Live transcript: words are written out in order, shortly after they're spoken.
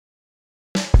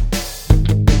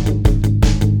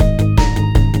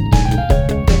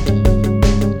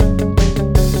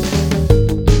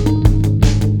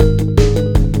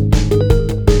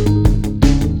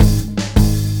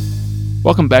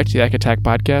Welcome back to the Yak Attack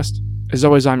Podcast. As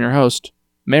always, I'm your host,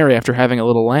 Mary after having a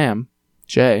little lamb,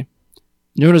 Jay.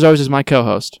 Known as always as my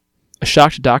co-host, a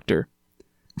shocked doctor,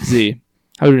 Z.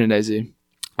 How are you doing today, Z?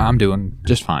 I'm doing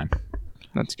just fine.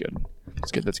 That's good.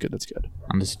 That's good.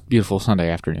 On this beautiful Sunday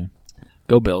afternoon.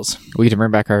 Go Bills. We get to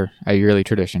bring back our yearly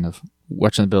tradition of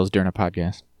watching the Bills during a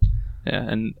podcast. Yeah,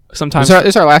 and sometimes...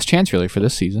 It's our last chance, really, for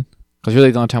this season. Because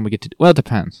really the only time we get to... Well, it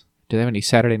depends. Do they have any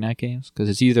Saturday night games? Because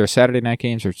it's either Saturday night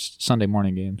games or Sunday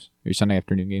morning games. Or Sunday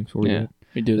afternoon games. We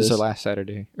do this. This is our last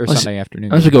Saturday. Or Sunday afternoon.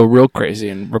 Unless we go real crazy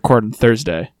and record on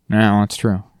Thursday. No, that's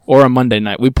true. Or a Monday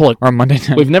night. Or a Monday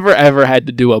night. We've never ever had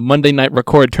to do a Monday night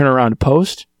record, turn around,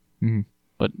 post. Mm-hmm.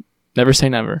 But never say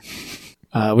never.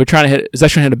 We're trying to hit... It's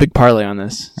actually hit a big parlay on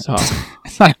this. So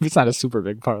It's not a super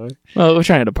big parlay. Well, we're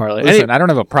trying to hit a parlay. Listen, I don't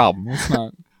have a problem. It's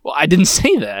not... Well, I didn't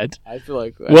say that. I feel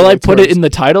like... Will I put it in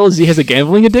the title? He has a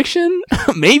gambling addiction?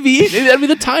 Maybe that'd be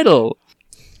the title.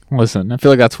 Listen, I feel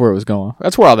like that's where it was going.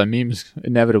 That's where all the memes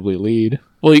inevitably lead.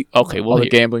 Well, all the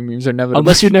gambling memes are inevitably...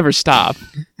 Unless you never stop.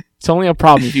 It's only a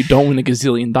problem if you don't win $1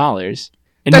 gazillion.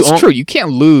 And that's true. You can't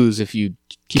lose if you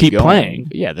keep going. Playing.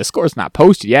 Yeah, the score's not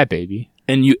posted yet, baby.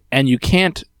 And you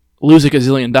can't lose $1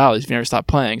 gazillion if you never stop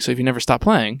playing. So if you never stop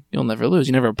playing, you'll never lose.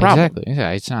 You never have a problem. Exactly. Yeah,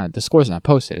 it's not. The score's not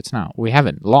posted. It's not. We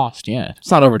haven't lost yet.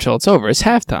 It's not over till it's over. It's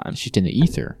halftime. It's just in the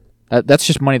ether. That's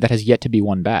just money that has yet to be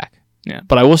won back. Yeah,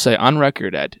 but I will say on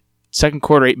record at second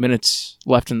quarter, 8 minutes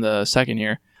left in the second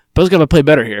here, Bills got to play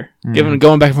better here. Mm-hmm.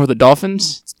 Going back and forth with the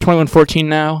Dolphins, it's 21-14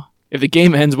 now. If the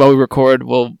game ends while we record,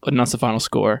 we'll announce the final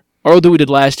score. Or we'll do what we did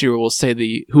last year, where we'll say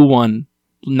the who won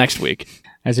next week.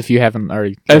 As if you haven't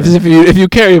already... As if you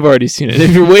care, you've already seen it. If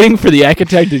you're waiting for the Yak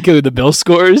Attack to give you the Bill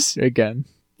scores, again,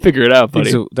 figure it out, buddy.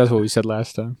 So that's what we said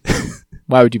last time.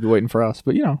 Why would you be waiting for us?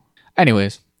 But,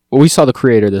 Anyways, we saw The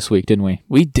Creator this week, didn't we?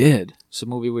 We did. It's a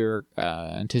movie we were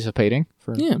anticipating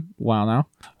for a while now.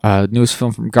 Newest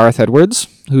film from Gareth Edwards,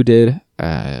 who did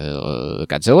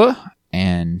Godzilla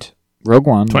and Rogue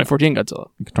One. 2014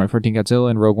 Godzilla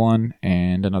and Rogue One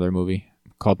and another movie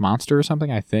called Monster or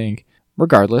something, I think.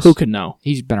 Regardless. Who could know?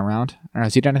 He's been around. I don't know,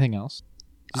 has he done anything else?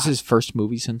 This is his first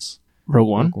movie since Rogue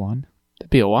One? Rogue One. That'd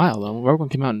be a while, though. Rogue One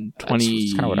came out in 2016.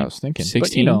 That's kind of what I was thinking. 16?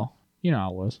 But you know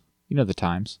how it was. You know the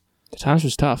times. The times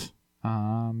was tough.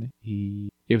 It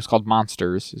was called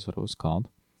Monsters, is what it was called.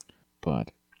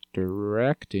 But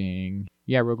directing...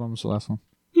 Yeah, Rogue One was the last one.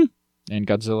 And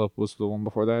Godzilla was the one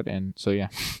before that, and so yeah.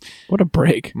 What a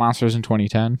break. Monsters in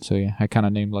 2010, so yeah, I kind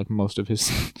of named like most of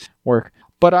his work.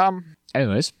 But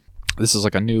anyways, this is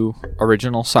like a new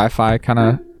original sci-fi kind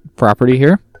of property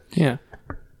here. Yeah.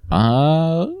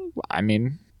 I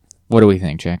mean, what do we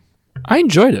think, Jay? I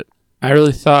enjoyed it.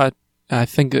 I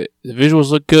think the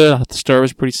visuals look good. I thought the story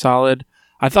was pretty solid.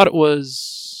 I thought it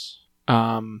was,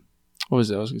 what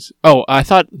was it? I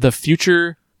thought the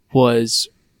future was,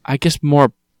 I guess,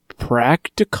 more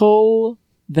practical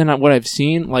than what I've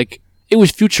seen. Like, it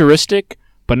was futuristic,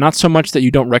 but not so much that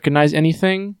you don't recognize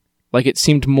anything. Like, it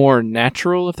seemed more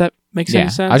natural, if that makes any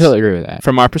sense. I totally agree with that.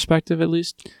 From our perspective, at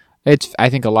least. I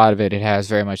think a lot of it has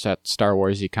very much that Star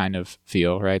Wars-y kind of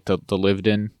feel, right? The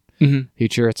lived-in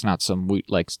future. It's not some,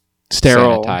 like,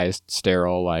 sterile, sanitized,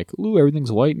 sterile, like, ooh,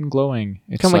 everything's white and glowing.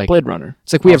 It's kind of like Blade Runner.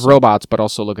 It's like we have robots, but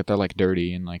also look at they're, like,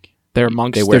 dirty and, like... They're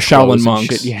monks. They're Shaolin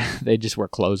monks. Yeah, they just wear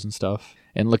clothes and stuff.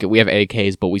 And look we have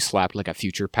AKs, but we slapped like a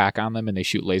future pack on them, and they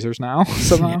shoot lasers now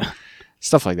somehow. Yeah.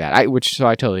 Stuff like that. So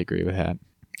I totally agree with that.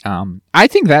 I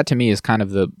think that to me is kind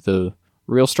of the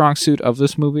real strong suit of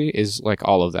this movie is like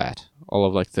all of that, all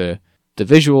of like the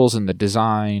visuals and the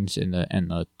designs and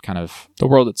the kind of the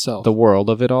world itself, the world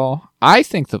of it all. I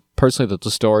think personally that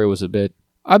the story was a bit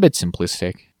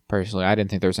simplistic. Personally, I didn't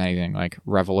think there was anything like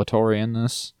revelatory in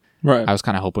this. Right. I was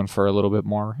kind of hoping for a little bit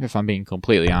more, if I'm being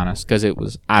completely honest, because it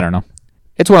was, I don't know.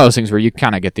 It's one of those things where you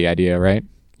kind of get the idea, right?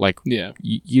 Like, yeah,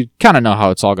 you kind of know how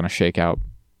it's all going to shake out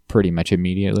pretty much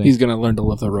immediately. He's going to learn to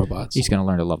love the robots. He's going to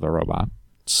learn to love the robot.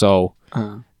 So,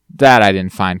 that I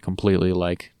didn't find completely,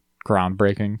 like,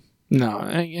 groundbreaking. No,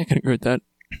 I can agree with that.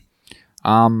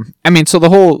 I mean, so the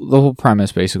whole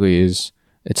premise basically is,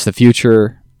 it's the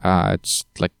future, it's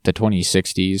like the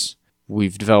 2060s.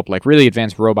 We've developed like really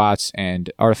advanced robots and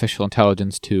artificial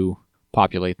intelligence to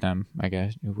populate them, I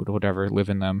guess, whatever, live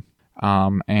in them.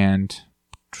 And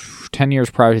 10 years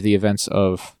prior to the events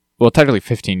of, well, technically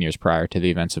 15 years prior to the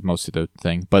events of most of the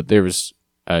thing, but there was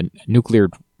a nuclear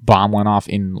bomb went off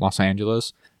in Los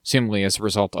Angeles, seemingly as a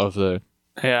result of the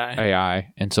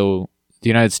AI. And so the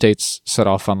United States set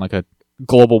off on like a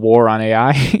global war on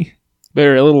AI.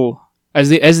 Very little, as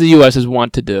the U.S. is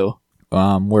wont to do.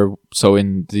 So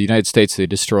in the United States, they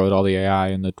destroyed all the AI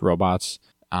and the robots,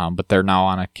 but they're now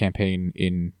on a campaign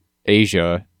in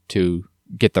Asia to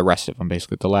get the rest of them,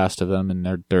 basically the last of them, and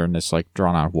they're in this like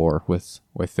drawn out war with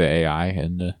the AI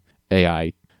and the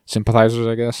AI sympathizers,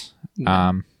 I guess.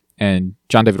 And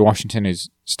John David Washington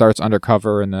starts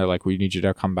undercover, and they're like, "We need you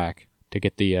to come back to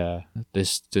get the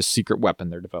this secret weapon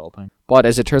they're developing." But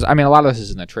as it turns, I mean, a lot of this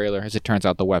is in the trailer. As it turns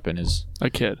out, the weapon is a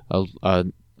kid.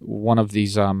 One of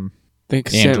these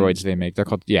androids they make. They're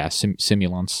called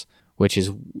simulants, which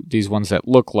is these ones that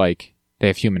look like they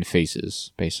have human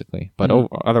faces, basically. But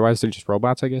otherwise, they're just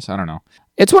robots, I guess. I don't know.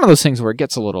 It's one of those things where it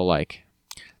gets a little like...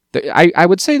 I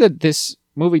would say that this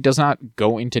movie does not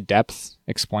go into depth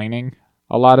explaining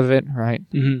a lot of it, right?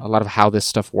 Mm-hmm. A lot of how this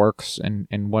stuff works and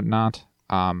whatnot.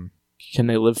 Can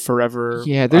they live forever?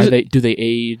 Yeah. Do they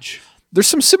age? There's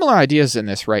some similar ideas in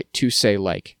this, right, to say,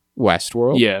 like,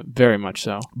 Westworld. Yeah, very much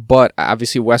so. But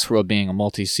obviously Westworld being a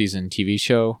multi-season TV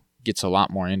show gets a lot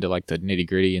more into like the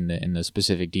nitty-gritty and the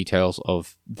specific details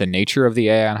of the nature of the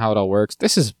AI and how it all works.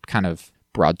 This is kind of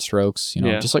broad strokes,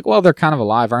 just like, well, they're kind of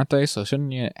alive, aren't they? So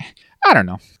shouldn't you... I don't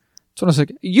know. So I was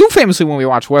like, you famously, when we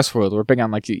watched Westworld, were big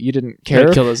on like, you didn't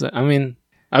care. I mean,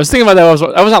 I was thinking about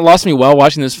that. I was not lost to me while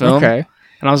watching this film. Okay.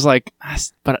 And I was like,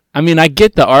 but I mean, I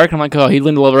get the arc. I'm like, oh, he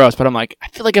learned to love us. But I'm like, I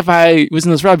feel like if I was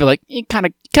in this role, I'd be like, you kind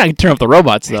of turn off the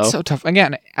robots, though. It's so tough.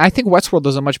 Again, I think Westworld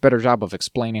does a much better job of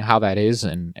explaining how that is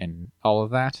and all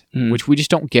of that, which we just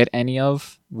don't get any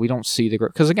of. We don't see the...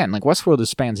 Because again, like Westworld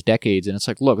spans decades, and it's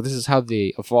like, look, this is how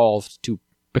they evolved to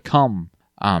become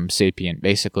sapient,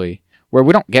 basically, where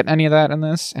we don't get any of that in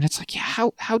this. And it's like, yeah,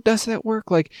 how does that work?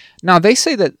 Like, now they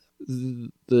say that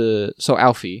so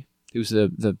Alfie, who's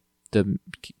the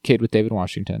kid with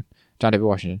John David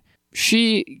Washington,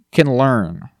 she can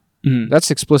learn. That's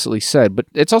explicitly said, but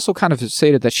it's also kind of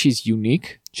stated that she's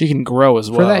unique. She can grow as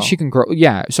well. For that, she can grow.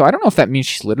 Yeah, so I don't know if that means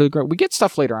she's literally grow. We get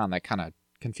stuff later on that kind of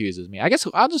confuses me. I guess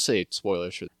I'll just say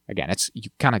spoilers. Again, you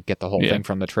kind of get the whole thing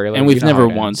from the trailer. And we've never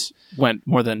once went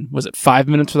more than, was it 5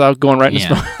 minutes without going right into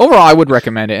spoilers? Overall, I would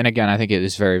recommend it. And again, I think it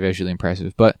is very visually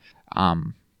impressive. But,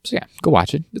 so yeah, go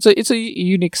watch it. It's a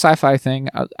unique sci-fi thing.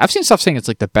 I've seen stuff saying it's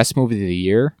like the best movie of the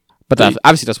year, but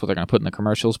obviously that's what they're going to put in the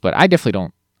commercials. But I definitely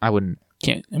don't. I wouldn't.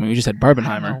 Can't. I mean, we just had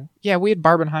Barbenheimer. Yeah, we had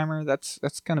Barbenheimer.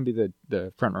 That's going to be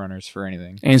the front runners for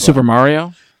anything. And Super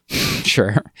Mario.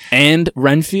 Sure. And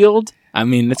Renfield. I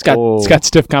mean, it's got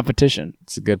stiff competition.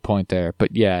 It's a good point there.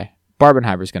 But yeah,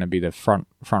 Barbenheimer is going to be the front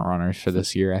runners for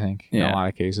this year. I think in a lot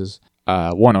of cases,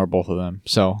 one or both of them.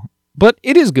 So. But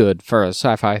it is good for a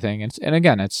sci-fi thing, and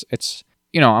again, it's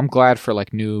I'm glad for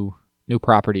like new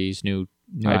properties, new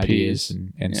ideas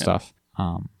and stuff.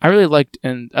 I really liked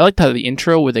how the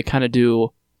intro where they kind of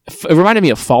do. It reminded me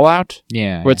of Fallout.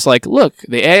 Yeah, where it's like, look,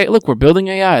 we're building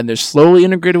AI, and they're slowly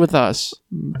integrated with us.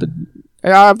 The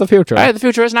AI of the future. AI of the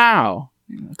future is now.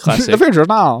 Classic. The future is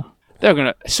now. They're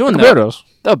gonna soon.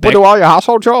 They'll do all your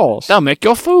household chores. They'll make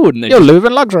your food, and you'll live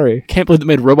in luxury. Can't believe they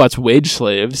made robots wage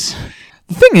slaves.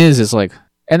 The thing is like,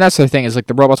 and that's the thing, is like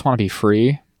the robots want to be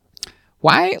free.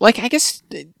 Why? Like, I guess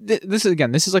this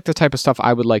is like the type of stuff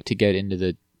I would like to get into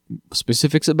the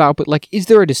specifics about, but like, is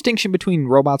there a distinction between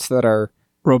robots that are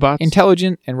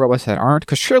intelligent and robots that aren't?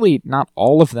 Because surely not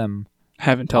all of them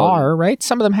have intelligence. Are, right?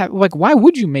 Some of them have, like, why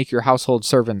would you make your household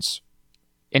servants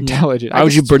intelligent? Why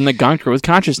would you burden the Gonk droid with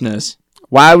consciousness?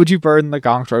 Why would you burden the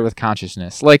Gonk droid with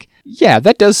consciousness? Like, yeah,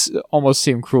 that does almost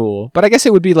seem cruel. But I guess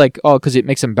it would be like, oh, because it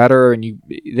makes them better and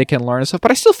they can learn and stuff.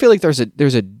 But I still feel like there's a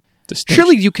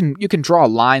surely you can draw a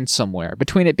line somewhere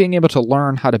between it being able to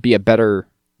learn how to be a better.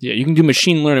 Yeah, you can do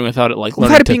machine learning without it learning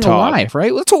without it to being talk. Alive,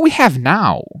 right? Well, that's what we have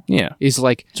now. Yeah, is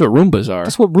like that's what Roombas are.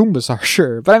 That's what Roombas are,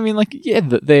 sure. But I mean, like, yeah,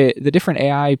 the different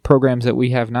AI programs that we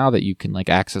have now that you can like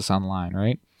access online,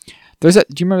 right? There's that.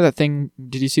 Do you remember that thing?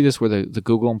 Did you see this where the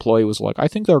Google employee was like, "I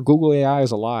think their Google AI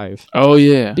is alive." Oh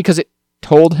yeah, because it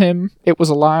told him it was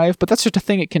alive, but that's just a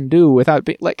thing it can do without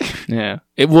being like. Yeah,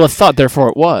 it will have thought, therefore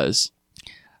it was.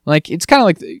 Like, it's kind of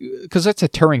like, because that's a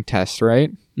Turing test,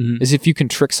 right? Mm-hmm. Is if you can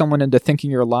trick someone into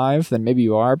thinking you're alive, then maybe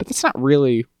you are, but that's not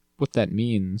really what that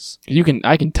means.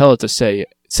 I can tell it to say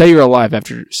you're alive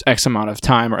after X amount of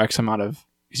time or X amount of,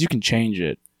 because you can change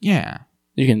it. Yeah,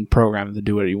 you can program it to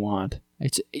do what you want.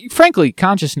 It's frankly,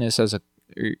 consciousness as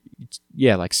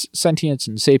like sentience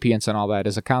and sapience and all that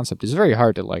as a concept is very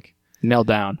hard to like nail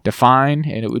down, define,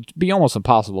 and it would be almost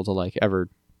impossible to like ever.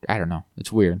 I don't know.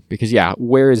 It's weird because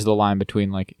where is the line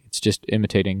between like it's just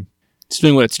imitating? It's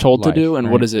doing what it's told to do, and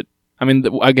right? What is it? I mean,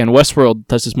 again, Westworld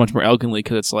does this much more elegantly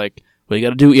because it's like, well, you got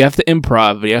to do. You have to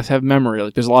improv, but you have to have memory.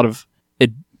 Like, there's a lot of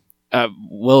it.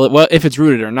 Well, if it's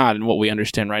rooted or not in what we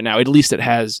understand right now, at least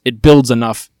it builds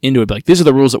enough into it. Like, these are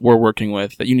the rules that we're working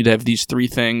with. That you need to have these three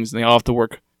things, and they all have to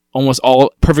work almost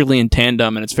all perfectly in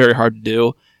tandem, and it's very hard to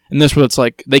do. In this one, it's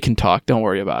like they can talk. Don't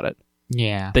worry about it.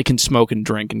 Yeah. They can smoke and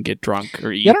drink and get drunk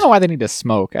or eat. Yeah, I don't know why they need to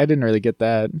smoke. I didn't really get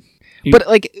that. You- But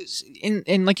like,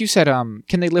 in like you said,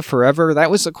 can they live forever? That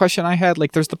was a question I had.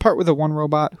 Like, there's the part with the one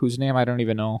robot whose name I don't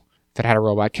even know if it had a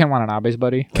robot. Ken Watanabe's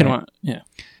buddy. Right? Yeah.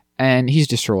 And he's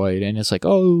destroyed, and it's like,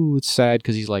 oh, it's sad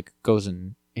because he's like goes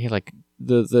and he like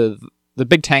the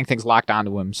big tank thing's locked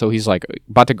onto him, so he's like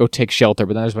about to go take shelter,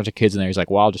 but then there's a bunch of kids in there. He's like,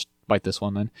 well, I'll just bite this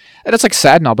one then, and it's like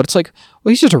sad and all, but it's like, well,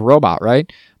 he's just a robot,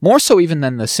 right? More so even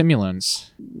than the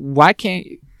simulants. Why can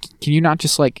you not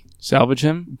just like Salvage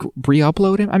him?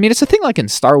 re-upload him? I mean, it's a thing like in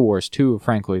Star Wars too,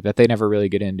 frankly, that they never really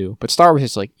get into. But Star Wars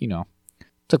is like,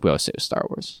 it's like we always say with Star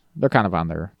Wars. They're kind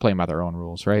of playing by their own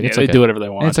rules, right? Yeah, It's they like do whatever they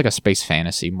want. it's like a space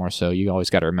fantasy more so. You always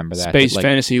got to remember that. Space like,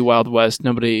 fantasy, Wild West.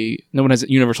 No one has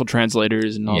universal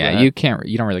translators and all that. you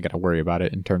don't really got to worry about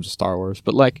it in terms of Star Wars.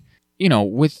 But like,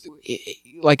 with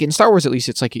like in Star Wars at least,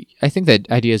 it's like I think the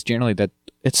idea is generally that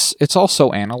it's all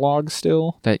so analog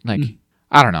still that like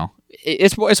I don't know.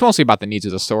 It's mostly about the needs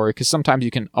of the story because sometimes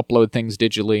you can upload things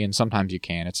digitally and sometimes you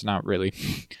can't. It's not really,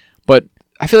 but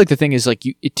I feel like the thing is like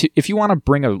if you want to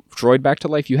bring a droid back to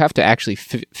life, you have to actually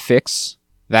fix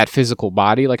that physical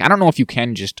body. Like I don't know if you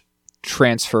can just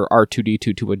transfer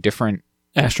R2D2 to a different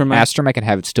astromech and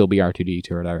have it still be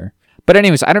R2D2 or whatever. But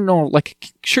anyways, I don't know. Like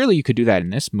surely you could do that in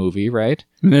this movie, right?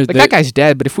 I mean, that guy's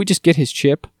dead, but if we just get his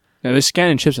chip. Yeah, they're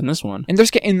scanning chips in this one. And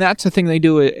that's the thing they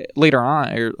do later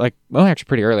on, or like, well, actually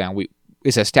pretty early on,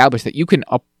 is established that you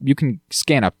can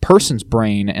scan a person's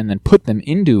brain and then put them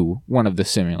into one of the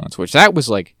simulants, which that was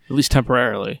like, At least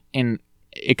temporarily. and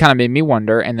it kind of made me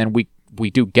wonder. And then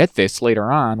we do get this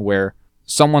later on where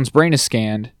someone's brain is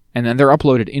scanned and then they're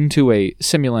uploaded into a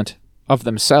simulant of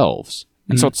themselves.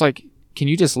 And so it's like, can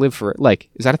you just live for it? Like,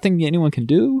 is that a thing anyone can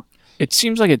do? It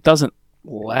seems like it doesn't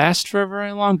last for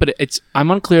very long, but I'm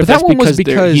unclear if But that's that one was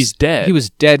because he's dead. He was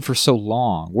dead for so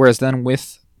long. Whereas then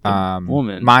with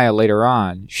woman. Maya later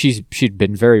on, she'd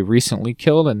been very recently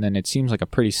killed, and then it seems like a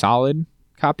pretty solid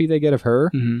copy they get of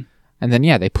her. Mm-hmm. And then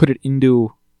they put it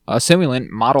into a simulant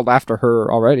modeled after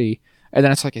her already. And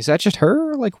then it's like, is that just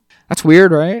her? Like, that's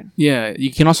weird, right? Yeah,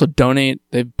 you can also donate.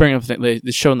 They bring up they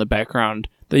show in the background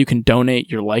that you can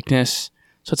donate your likeness.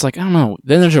 So it's like, I don't know.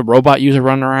 Then there's a robot user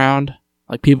running around.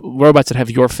 Like robots that have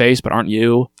your face but aren't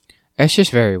you. It's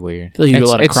just very weird. I feel like you do a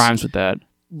lot of crimes with that.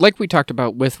 Like we talked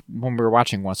about when we were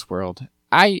watching Westworld,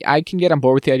 I can get on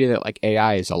board with the idea that like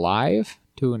AI is alive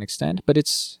to an extent, but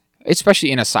it's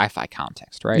especially in a sci-fi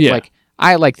context, right? Yeah. Like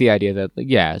I like the idea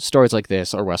that stories like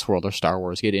this or Westworld or Star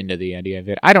Wars get into the idea of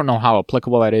it. I don't know how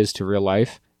applicable that is to real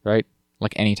life, right?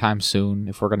 Like anytime soon,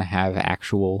 if we're gonna have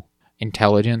actual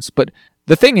intelligence, but.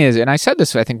 The thing is, and I said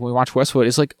this, I think, when we watched Westworld,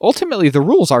 is like ultimately the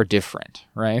rules are different,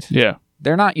 right? Yeah.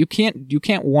 They're not. You can't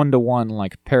 1-to-1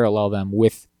 like parallel them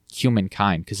with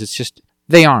humankind because it's just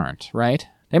they aren't, right?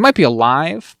 They might be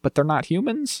alive, but they're not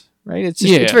humans, right? It's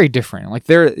just, it's very different. Like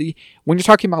when you're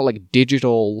talking about like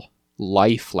digital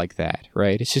life like that,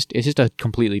 right? It's just a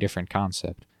completely different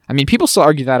concept. I mean, people still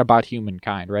argue that about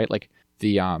humankind, right? Like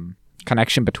the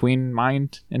connection between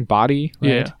mind and body, right?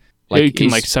 Yeah. Like you can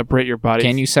separate your body.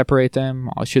 Can you separate them?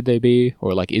 Should they be?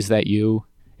 Or like, is that you?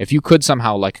 If you could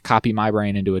somehow like copy my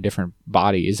brain into a different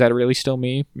body, is that really still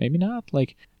me? Maybe not.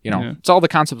 Like, it's all the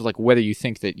concept of like whether you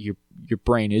think that your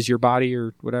brain is your body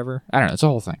or whatever. I don't know. It's a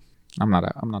whole thing. I'm not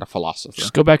a philosopher.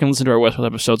 Just go back and listen to our Westworld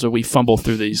episodes where we fumble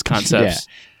through these concepts.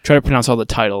 Try to pronounce all the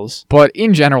titles. But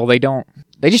in general, they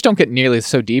just don't get nearly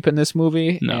so deep in this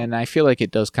movie. No. And I feel like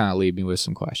it does kind of leave me with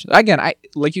some questions. Again,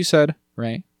 like you said,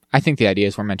 right? I think the idea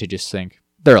is we're meant to just think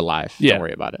they're alive. Yeah. Don't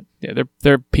worry about it. Yeah,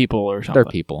 they're people or something. They're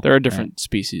people. They're a different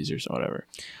species or whatever.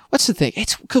 What's the thing?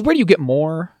 It's because where do you get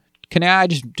more? Do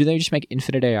they just make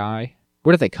infinite AI?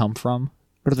 Where do they come from?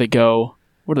 Where do they go?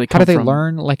 Where do they come How do they from?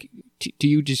 learn? Like, can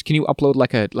you upload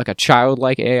like a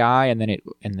childlike AI and then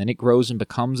it grows and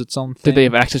becomes its own thing? Do they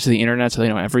have access to the internet so they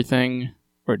know everything,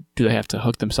 or do they have to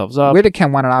hook themselves up? Where did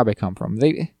Ken Watanabe come from?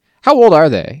 How old are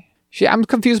they? I'm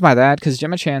confused by that because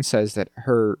Gemma Chan says that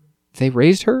they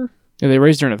raised her. Yeah, they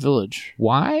raised her in a village.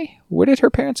 Why? Where did her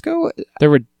parents go?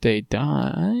 They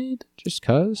died Just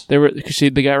cause because they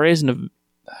got raised in a.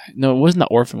 No, it wasn't the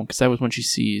orphan one because that was when she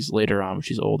sees later on when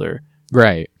she's older.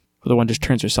 right? The one just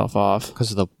turns herself off.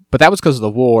 But that was because of the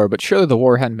war. But surely the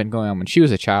war hadn't been going on when she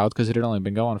was a child because it had only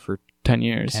been going for 10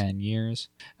 years. 10 years.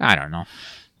 I don't know.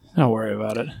 Don't worry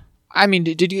about it. I mean,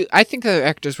 did you? I think the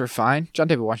actors were fine. John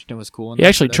David Washington was cool. He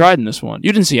actually tried in this one.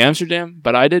 You didn't see Amsterdam,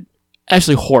 but I did.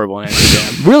 Actually horrible in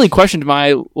Amsterdam. Really questioned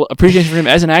my appreciation for him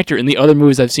as an actor in the other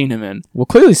movies I've seen him in. Well,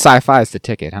 clearly sci-fi is the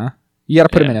ticket, huh? You got to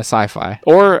put him in a sci-fi.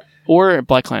 Or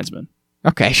Black Klansman.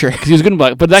 Okay, sure. because he was good in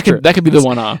Black. But that could be the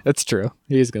one off. That's true.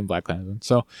 He is good in Black Klansman.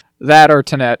 So that or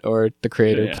Tenet or the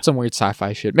creator. Yeah. Put some weird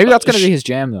sci-fi shit. Maybe that's gonna be his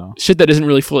jam though. Shit that isn't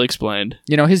really fully explained.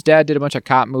 You know, his dad did a bunch of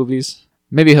cop movies.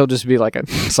 Maybe he'll just be like a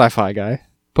sci-fi guy.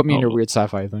 Put me in your weird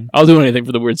sci-fi thing. I'll do anything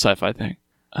for the weird sci-fi thing.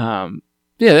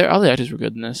 Yeah, all the actors were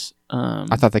good in this.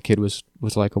 I thought the kid was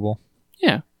likable.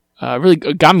 Yeah, really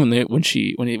got me when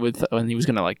he was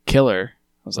gonna like kill her.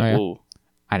 I was like, whoa.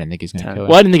 I didn't think he's gonna kill her.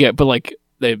 Well, I didn't think it, but like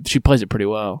she plays it pretty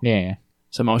well. Yeah.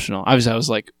 It's emotional. Obviously, I was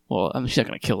like, well, she's not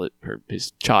gonna kill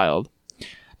his child.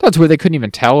 That's where they couldn't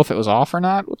even tell if it was off or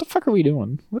not. What the fuck are we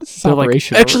doing? What is this They're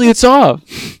operation? Like, actually, it's off.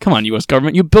 Come on, U.S.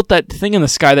 government. You built that thing in the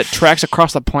sky that tracks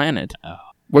across the planet. Oh.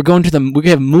 We're going to we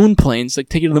have moon planes, like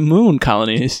taking to the moon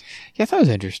colonies. Yeah, I thought it was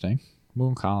interesting.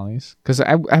 Moon colonies. Because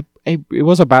it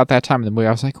was about that time in the movie.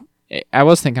 I was like,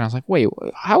 wait,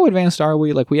 how advanced are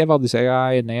we? Like, we have all this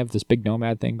AI and they have this big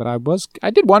nomad thing. But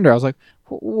I did wonder. I was like,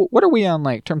 what are we on,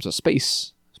 like, in terms of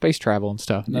space travel and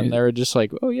stuff? And then they were just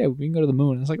like, oh yeah, we can go to the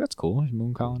moon. And I was like, that's cool. There's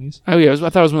moon colonies. Oh yeah, I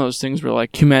thought it was one of those things where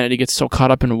like humanity gets so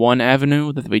caught up in one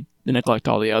avenue that we neglect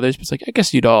all the others. But it's like, I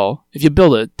guess if you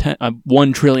build a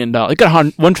 $1 trillion, you got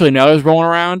 $1 trillion rolling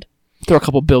around, throw a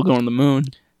couple bill going to the moon.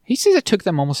 He says it took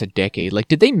them almost a decade. Like,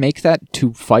 did they make that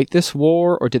to fight this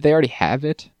war, or did they already have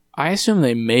it? I assume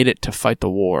they made it to fight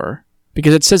the war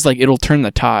because it says like it'll turn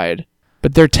the tide.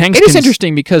 But their tanks. It is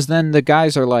interesting because then the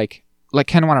guys are like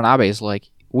Ken Watanabe is like,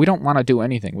 we don't want to do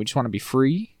anything. We just want to be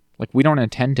free. Like, we don't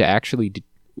intend to actually.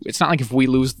 It's not like if we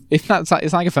lose. It's not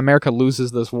like if America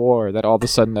loses this war that all of a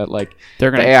sudden that like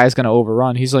the AI is going to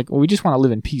overrun. He's like, well, we just want to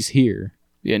live in peace here.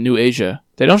 Yeah, New Asia.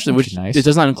 They don't. Which nice. It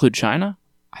does not include China.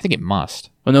 I think it must.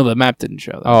 Well, no, the map didn't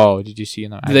show that. Oh, did you see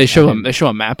in the? Did they show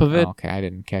a map of it? Oh, okay, I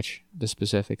didn't catch the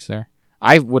specifics there.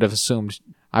 I would have assumed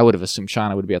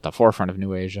China would be at the forefront of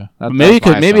New Asia. Maybe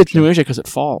it's New Asia because it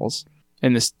falls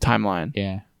in this timeline.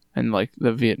 Yeah. And like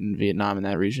the Vietnam in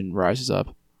that region rises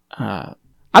up. I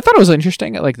thought it was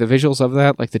interesting, like the visuals of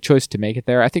that, like the choice to make it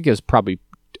there. I think it was probably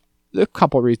a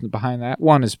couple of reasons behind that.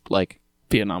 One is like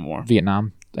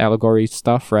Vietnam allegory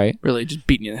stuff, right? Really, just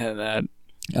beating you in the head of that.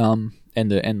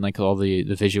 And like all the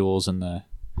visuals and the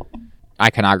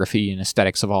iconography and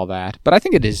aesthetics of all that. But I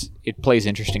think it plays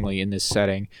interestingly in this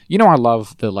setting. You know, I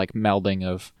love the like melding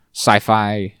of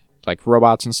sci-fi like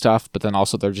robots and stuff, but then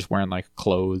also they're just wearing like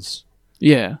clothes.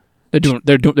 Yeah,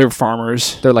 they're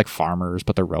farmers. They're like farmers,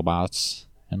 but they're robots,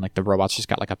 and like the robots just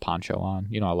got like a poncho on.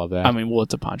 You know, I love that. I mean, well,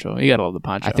 it's a poncho. You gotta love the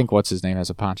poncho. I think what's his name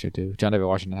has a poncho too. John David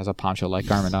Washington has a poncho like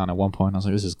garment on at one point. I was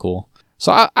like, this is cool.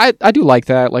 So I do like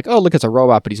that. Like, oh look, it's a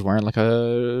robot, but he's wearing like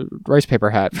a rice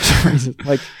paper hat for some reason.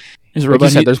 Like, like you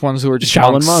said, there's ones who are just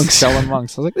Shaolin monks. Shaolin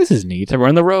monks. I was like, this is neat. They're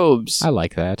wearing the robes. I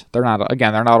like that. They're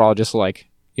not all just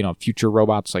like, you know, future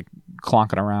robots like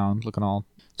clonking around, looking all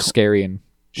scary and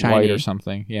shiny. White or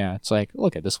something. Yeah, it's like,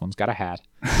 look at this one's got a hat.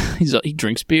 He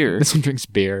drinks beer. This one drinks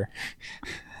beer.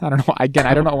 I don't know. Again,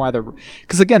 I don't know why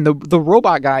because again, the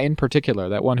robot guy in particular,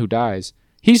 that one who dies,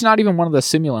 he's not even one of the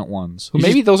simulant ones. Who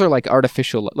maybe those are like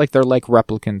artificial, like they're like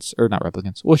replicants or not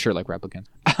replicants. Well, sure, like replicants,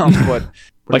 but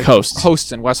like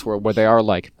hosts in Westworld, where they are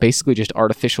like basically just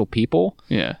artificial people.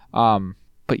 Yeah.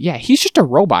 But yeah, he's just a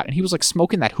robot, and he was like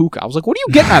smoking that hookah. I was like, "What are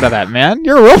you getting out of that, man?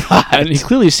 You're a robot." And he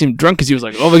clearly seemed drunk because he was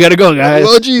like, "Oh, we gotta go, guys."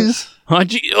 Oh, jeez. Oh,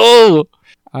 gee. Oh.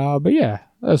 But yeah,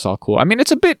 that's all cool. I mean,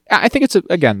 it's a bit. I think it's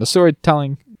again the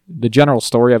storytelling, the general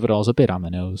story of it all is a bit on the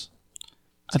nose.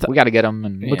 We got to get him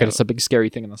and look at it's a big scary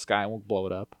thing in the sky, and we'll blow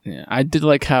it up. Yeah, I did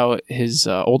like how his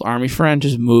old army friend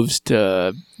just moves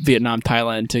to Vietnam,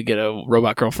 Thailand to get a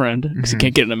robot girlfriend because he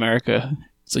can't get in America.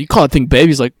 So you call that thing babe?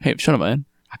 He's like, "Hey, shut up, man."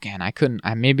 Again, I couldn't.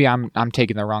 Maybe I'm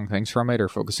taking the wrong things from it or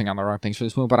focusing on the wrong things for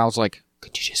this movie. But I was like,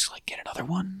 could you just like get another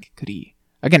one? Could he?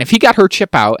 Again, if he got her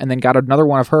chip out and then got another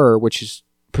one of her, which is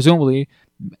presumably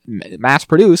mass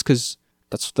produced, because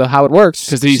that's how it works.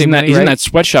 Because he's in that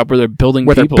sweatshop where they're building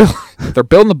people. They're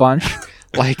building a bunch.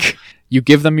 Like, you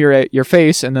give them your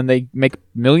face, and then they make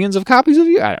millions of copies of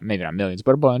you. Maybe not millions,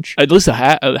 but a bunch. At least a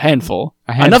handful.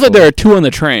 Enough that there are two on the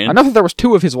train. Enough that there was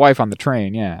two of his wife on the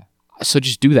train. Yeah. So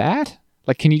just do that.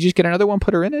 Like, can you just get another one,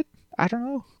 put her in it? I don't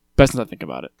know. Best not think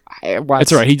about it.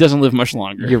 It's all right. He doesn't live much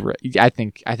longer. You're right. I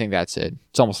think that's it.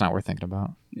 It's almost not worth thinking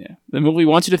about. Yeah. The movie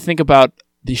wants you to think about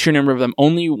the sheer number of them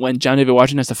only when John David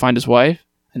Washington has to find his wife,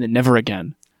 and then never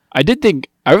again. The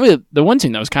one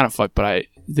thing that was kind of fucked, but I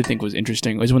did think was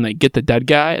interesting was when they get the dead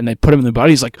guy and they put him in the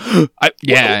body. He's like,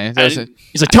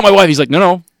 he's like, tell my wife. He's like,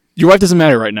 no, your wife doesn't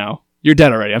matter right now. You're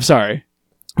dead already. I'm sorry.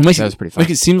 That was pretty funny.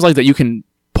 Like, it seems like that you can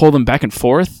pull them back and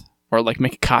forth. Or, like,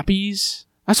 make copies?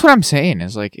 That's what I'm saying,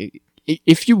 is, like,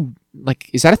 if you, like,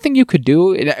 is that a thing you could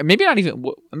do? Maybe not even,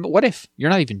 what if you're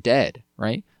not even dead,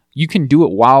 right? you can do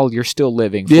it while you're still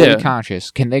living, fully Yeah.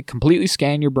 conscious. Can they completely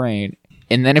scan your brain?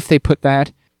 And then if they put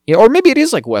that, or maybe it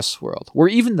is like Westworld, where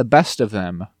even the best of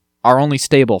them are only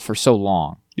stable for so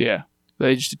long. Yeah.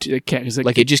 They can't, cause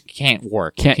Like, it just can't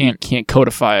work. you can't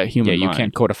codify a human mind. You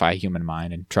can't codify a human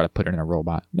mind and try to put it in a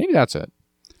robot. Maybe that's it.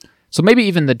 So maybe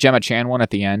even the Gemma Chan one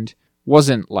at the end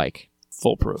wasn't like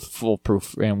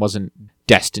foolproof and wasn't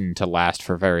destined to last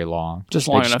for very long. Just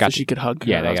They long just enough got that she could hug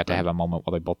Yeah, her they got to husband. have a moment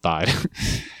while they both died.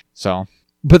 So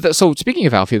speaking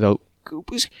of Alfie though,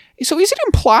 so is it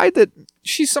implied that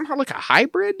she's somehow like a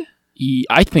hybrid?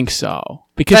 I think so.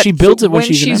 Because she builds it when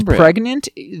she's an embryo. pregnant.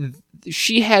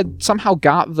 She had somehow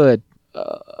got the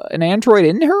an android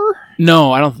in her.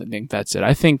 No, I don't think that's it.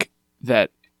 I think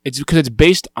that it's because it's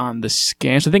based on the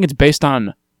scans. I think it's based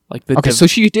on like the... Okay, so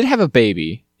she did have a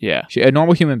baby. yeah. She had a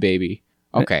normal human baby.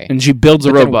 Okay. And she builds a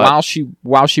But then robot.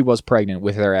 while she was pregnant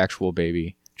with her actual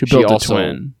baby, She built also- a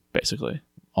twin, basically.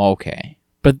 okay,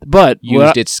 But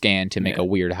used its scan to make a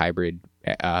weird hybrid.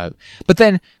 But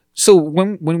then, so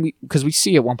when because we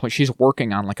see at one point she's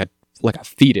working on like a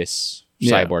fetus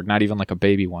Yeah. cyborg, not even like a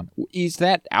baby one. Is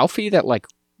that Alfie? That like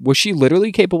was she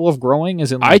literally capable of growing?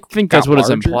 As in, I like, think that's got what it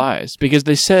larger? implies because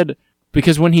they said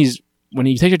when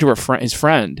he takes her to his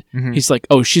friend, Mhm. he's like,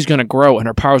 oh, she's gonna grow and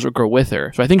her powers will grow with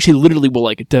her. So I think she literally will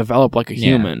like develop like a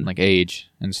Yeah, human. like age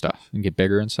and stuff, and get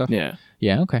bigger and stuff. Yeah.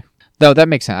 Yeah, okay. No, that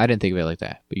makes sense. I didn't think of it like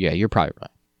that. But yeah, you're probably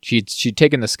right. She'd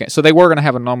taken the scan. So they were going to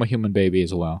have a normal human baby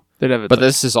as well. They'd have it. But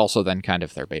this is also then kind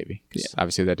of their baby. 'Cause Yeah.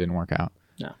 obviously that didn't work out.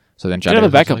 No. So then They'd John have a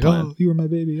Davis was backup like, plan. Oh, you were my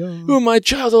baby. Who Oh, am I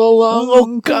child all along? Oh,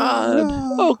 Oh God.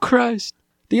 no. Oh Christ.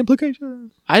 the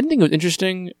implication. I think it was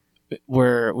interesting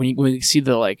where when we see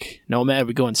the like nomad,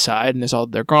 we go inside and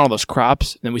they're growing all those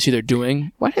crops, and then we see they're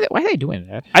doing. Why are they doing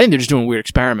that? I think they're just doing weird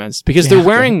experiments because Yeah,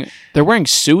 they're wearing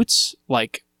suits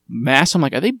like masks. I'm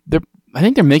like, I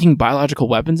think they're making biological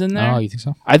weapons in there. Oh, you think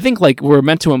so? I think like we're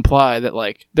meant to imply that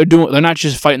like they're not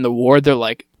just fighting the war, they're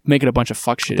like making a bunch of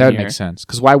fuck shit That in would here. make sense.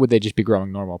 Because why would they just be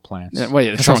growing normal plants? Yeah, well,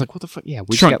 yeah, Because they're I was throwing, like, what the fuck? Yeah,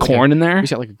 we throwing got corn in there. we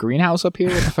got like a greenhouse up here.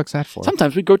 What the fuck's that for?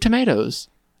 Sometimes we grow tomatoes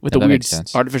with Yeah, the that weird makes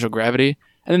sense. artificial gravity.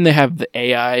 And then they have the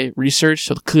AI research.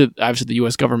 So clearly, obviously the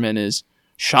U.S. government is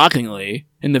shockingly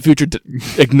in the future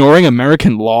ignoring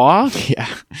American law Yeah.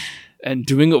 and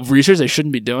doing research they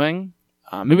shouldn't be doing.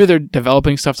 Maybe they're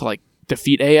developing stuff to like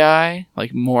defeat AI,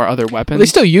 like more other weapons. Well, they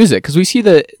still use it because we see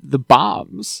the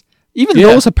bombs. Even Yeah.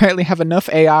 those apparently have enough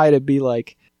AI to be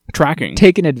like tracking.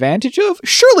 taken advantage of.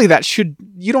 Surely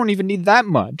you don't even need that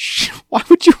much. Why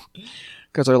would you?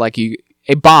 Because they're like,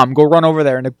 a bomb, go run over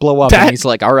there and it blow up. And he's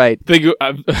like, all right,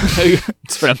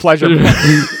 it's been a pleasure.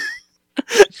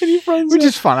 Which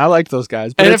is fun. I like those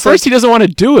guys. But And at it's first he doesn't want to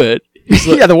do it.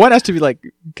 like, yeah, the one has to be like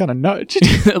kind of nudged.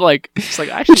 Like it's like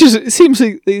actually Which is seems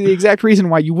like the exact reason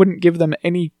why you wouldn't give them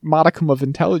any modicum of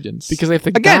intelligence. because they have to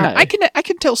Again, die. I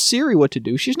can tell Siri what to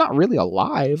do. She's not really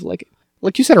alive. Like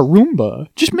you said, a Roomba.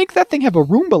 Just make that thing have a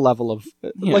Roomba level of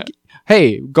Yeah. like,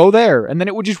 hey, go there, and then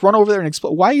it would just run over there and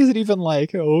explode. Why is it even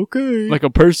like okay? like a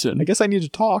person. I guess I need to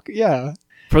talk. Yeah.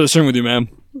 Further string with you, ma'am.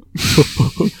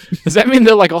 Does that mean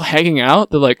they're like all hanging out?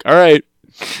 They're like, all right,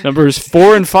 numbers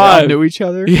 4 and They all 5. knew each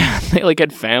other. Yeah, they like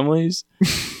had families.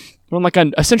 We're on like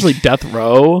on essentially death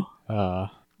row.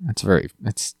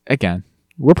 That's again.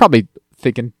 We're probably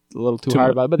thinking a little too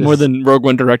hard about it, but more this- than Rogue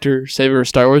One director Savior of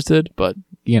Star Wars did. But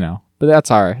but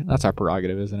that's our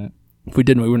prerogative, isn't it? if we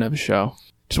didn't, we wouldn't have a show.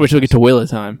 Just wait till we get to Wheel of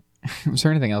Time. Was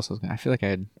there anything else? I feel like I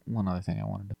had one other thing I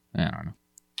wanted to. I don't know.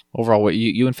 Overall, what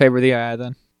you in favor of the AI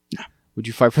then? No. Would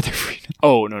you fight for their freedom?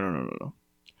 Oh no.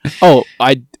 Oh,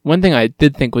 one thing I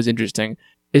did think was interesting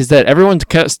is that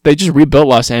they just rebuilt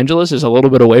Los Angeles just a little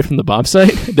bit away from the bomb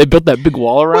site. They built that big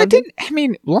wall around Well, it. I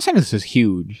mean, Los Angeles is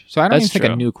huge, so I don't That's even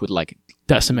think true. a nuke would like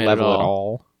Decimate level it at all.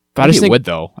 all. But I Maybe just it think would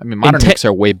though. I mean, modern te- nukes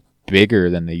are way bigger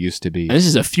than they used to be. and this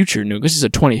is a future nuke. This is a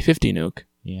 2050 nuke,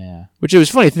 Yeah. which it was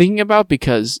funny thinking about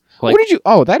because like what did you?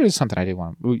 Oh, that is something I did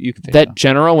want. You can think that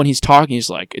general when he's talking, he's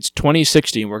like, "It's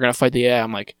 2060 and we're gonna fight the AI."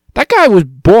 I'm like, that guy was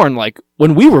born like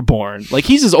when we were born. Like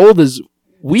he's as old as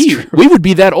we would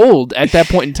be that old at that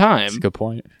point in time. That's a good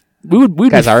point.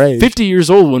 We'd Guys be our age. 50 years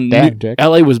old when Damn, Jack.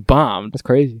 LA was bombed. That's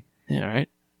crazy. Yeah, right.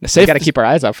 We got to keep our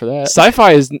eyes out for that.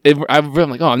 Sci-fi is. I'm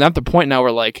like, oh, I'm at the point now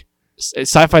where like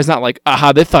sci-fi is not like,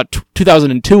 aha, they thought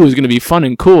 2002 was going to be fun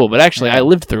and cool, but actually Yeah. I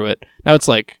lived through it. Now it's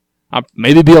like, I'll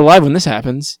maybe be alive when this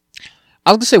happens.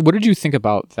 I was gonna say, what did you think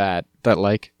about that? That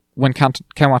like when Ken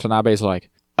Watanabe is like,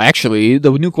 actually,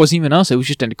 the nuke wasn't even us. It was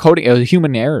just it was a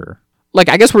human error. Like,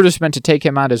 I guess we're just meant to take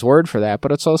him at his word for that.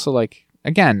 But it's also like,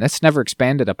 again, that's never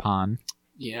expanded upon.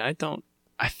 Yeah, I don't.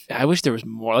 I wish there was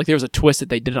more. Like there was a twist that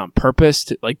they did it on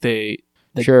purpose. Like they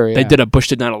They did a Bush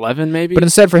did 9/11 maybe. But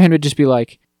instead for him to just be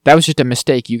like, that was just a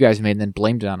mistake you guys made and then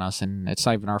blamed it on us and it's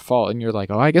not even our fault. And you're like,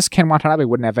 oh, I guess Ken Watanabe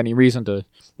wouldn't have any reason to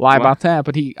lie about that,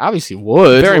 but he obviously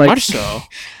would. Very much so.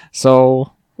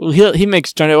 So... Well, he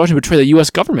makes John David Washington betray the U.S.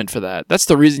 government for that. That's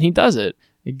the reason he does it.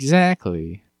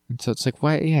 Exactly. And so it's like,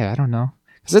 why? Yeah, I don't know.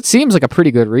 Because it seems like a pretty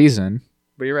good reason.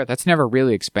 But you're right. That's never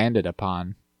really expanded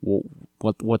upon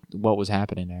what was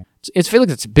happening there. It feels like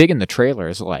it's big in the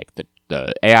trailers. Like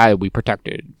the AI we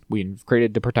protected, we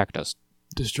created to protect us,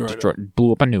 destroyed,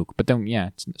 blew up a nuke. But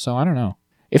then so I don't know.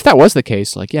 If that was the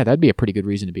case, like that'd be a pretty good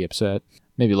reason to be upset.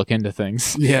 Maybe look into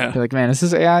things. Yeah. Be like, man, is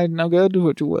this AI no good?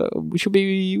 We should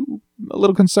be a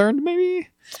little concerned, maybe.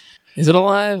 Is it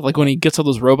alive? Like when he gets all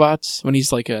those robots, when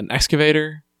he's like an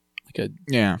excavator,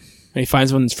 and he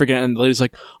finds one that's freaking out, and the lady's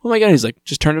like, "Oh my god!" He's like,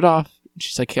 "Just turn it off." And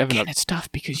she's like, "Having it's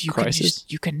tough because you crisis.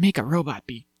 can make a robot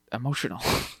be emotional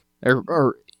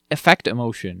or affect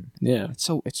emotion." Yeah,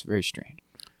 it's very strange.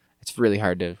 It's really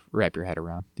hard to wrap your head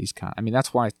around these I mean,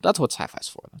 that's what sci-fi's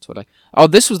for. That's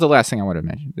what this was the last thing I wanted to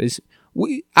mention.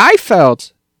 I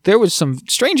felt there was some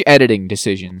strange editing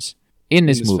decisions in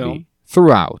this movie film?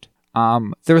 Throughout.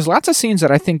 There was lots of scenes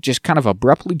that I think just kind of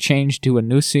abruptly changed to a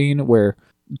new scene where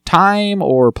time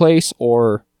or place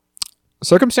or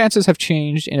circumstances have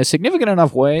changed in a significant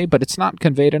enough way, but it's not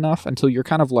conveyed enough until you're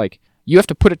kind of like, you have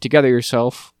to put it together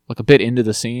yourself, like a bit into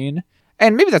the scene.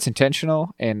 And maybe that's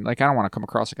intentional, and like I don't want to come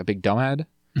across like a big dumbhead.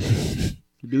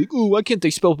 Be like, "Ooh, why can't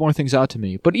they spell more things out to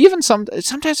me?" But even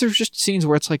sometimes there's just scenes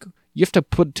where it's like you have to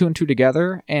put two and two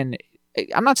together, and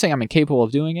I'm not saying I'm incapable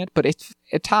of doing it, but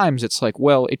at times it's like,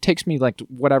 well, it takes me like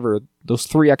whatever those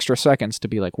 3 extra seconds to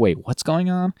be like, wait, what's going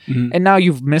on? Mm-hmm. And now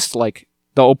you've missed like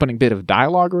the opening bit of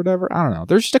dialogue or whatever. I don't know.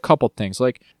 There's just a couple things.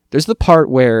 Like there's the part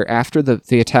where after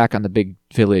the attack on the big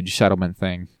village settlement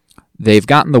thing, they've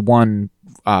gotten the one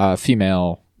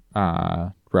female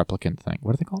replicant thing.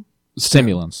 What are they called?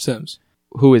 Sims.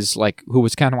 Who was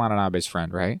Ken Watanabe's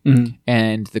friend, right? Mm-hmm.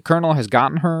 And the colonel has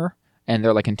gotten her, and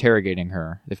they're like interrogating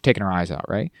her. They've taken her eyes out,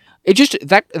 right? It just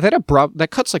that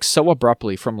cuts like so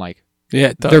abruptly from like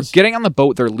it does. They're getting on the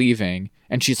boat, they're leaving,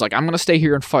 and she's like, "I'm gonna stay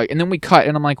here and fight." And then we cut,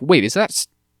 and I'm like, "Wait, is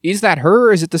that her?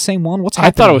 Or is it the same one? What's happening?"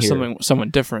 I thought it was here?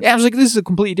 someone different. Yeah, I was like, "This is a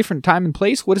completely different time and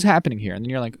place. What is happening here?" And then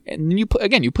you're like, and then you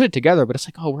put it together, but it's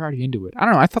like, oh, we're already into it. I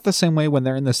don't know. I thought the same way when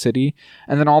they're in the city,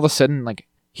 and then all of a sudden, like,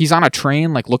 he's on a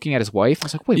train, like looking at his wife. I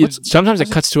was like, wait, sometimes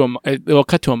it cuts to it'll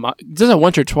cut to it does that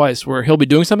once or twice where he'll be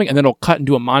doing something and then it'll cut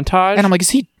into a montage. And I'm like,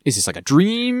 is this like a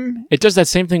dream? It does that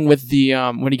same thing with the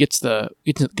when he gets the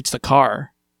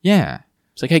car. Yeah.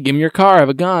 It's like, hey, give me your car, I have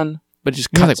a gun. But it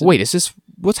just cuts. Like, wait, is this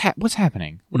what's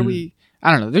happening? What are we?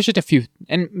 I don't know. There's just a few,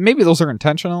 and maybe those are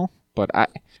intentional, but I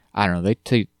don't know.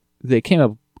 They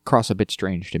came across a bit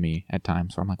strange to me at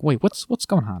times. Where I'm like, wait, what's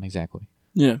going on exactly?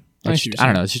 Yeah. I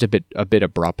don't know. It's just a bit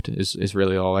abrupt. Is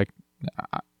really all like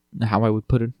how I would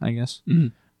put it, I guess. Mm-hmm.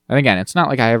 And again, it's not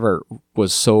like I ever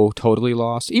was so totally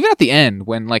lost. Even at the end,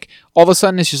 when like all of a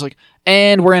sudden it's just like,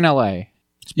 and we're in LA.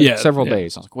 It's been several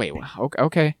days. I was like, wait,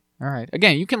 okay, all right.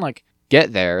 Again, you can like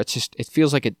get there. It's just it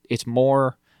feels like it's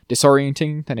more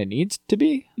disorienting than it needs to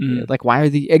be. Like, why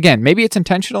are maybe it's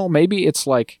intentional. Maybe it's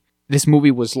like this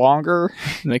movie was longer.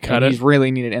 And they cut it. He's really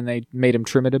needed, and they made him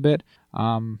trim it a bit.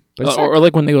 But or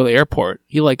like when they go to the airport,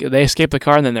 they escape the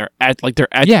car and then they're at the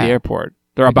airport.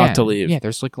 They're about to leave. Yeah,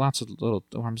 there's like lots of little.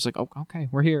 I'm just like, oh, okay,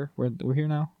 we're here. We're here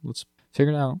now. Let's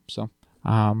figure it out. So,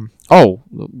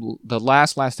 the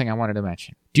last thing I wanted to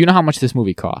mention. Do you know how much this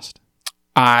movie cost?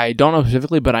 I don't know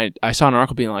specifically, but I saw an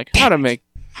article being like how to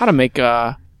make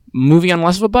a movie on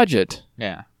less of a budget.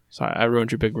 Yeah. Sorry, I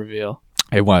ruined your big reveal.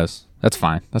 It was. That's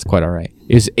fine. That's quite all right.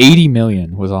 It was $80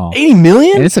 million was all. $80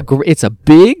 million? And this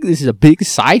is a big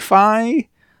sci-fi.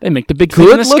 They make the big thing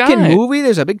in the sky. Good looking movie.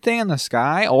 There's a big thing in the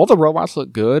sky. All the robots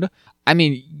look good. I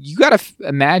mean, you got to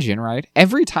imagine, right?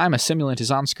 Every time a simulant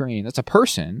is on screen, that's a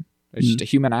person. It's just a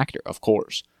human actor, of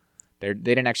course. They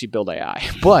didn't actually build AI,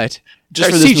 but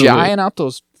just for CGI and out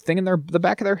those thing in the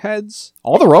back of their heads.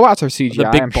 All the robots are CGI. The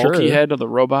big bulky head of the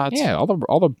robots. Yeah, all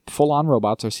the full on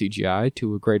robots are CGI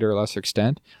to a greater or lesser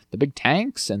extent. The big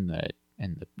tanks and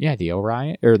the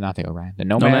Orion, or not the Orion, the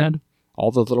Nomad.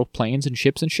 All the little planes and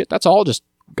ships and shit. That's all just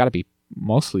got to be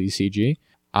mostly CG.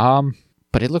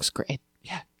 But it looks great.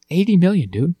 Yeah, $80 million,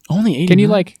 dude. Only 80. Can you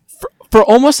like for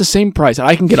almost the same price?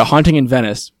 I can get A Haunting in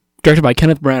Venice, directed by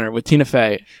Kenneth Branagh with Tina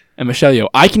Fey and Michelle Yeoh.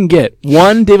 I can get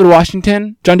John David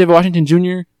Washington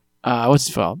Jr. What's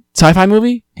it called? Sci-fi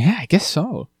movie? Yeah, I guess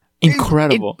so.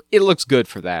 Incredible. It looks good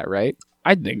for that, right?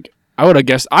 I think. I would have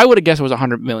guessed it was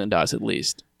 $100 million at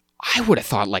least. I would have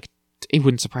thought like it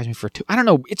wouldn't surprise me for two. I don't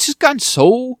know. It's just gotten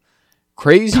so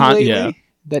crazy lately. Yeah.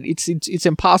 that it's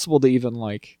impossible to even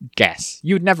like guess.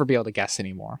 You'd never be able to guess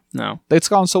anymore. No. It's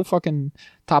gone so fucking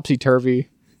topsy-turvy.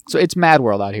 So it's mad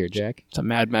world out here, Jack. It's a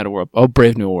mad world. Oh,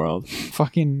 brave new world.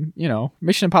 Fucking,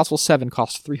 Mission Impossible 7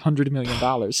 cost $300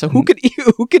 million. So who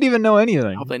could even know anything?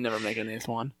 I hope they never make an 8th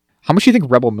one. How much do you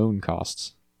think Rebel Moon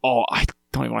costs? Oh, I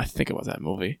don't even want to think about that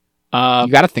movie. You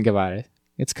got to think about it.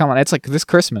 It's coming. It's like this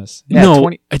Christmas. No,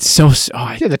 it's so...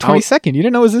 yeah, the 22nd. You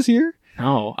didn't know it was this year?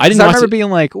 No. I remember being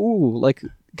like, ooh, like...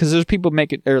 Because there's people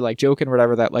making or like joking or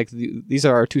whatever that like these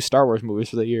are our 2 Star Wars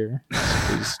movies for the year.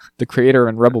 The Creator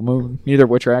and Rebel Moon, neither of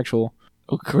which are actual.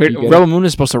 Rebel Moon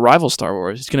is supposed to rival Star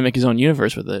Wars. He's gonna make his own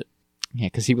universe with it. Yeah,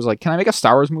 because he was like, "Can I make a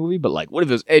Star Wars movie? But like, what if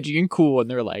it was edgy and cool?"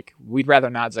 And they're like, "We'd rather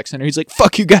not." Zack Snyder. He's like,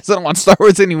 "Fuck you guys! I don't want Star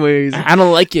Wars anyways." I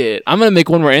don't like it. I'm gonna make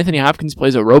one where Anthony Hopkins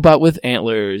plays a robot with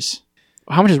antlers.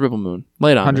 How much is Rebel Moon?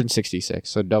 Lay it on. 166,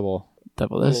 so double.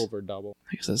 Double this. Over double.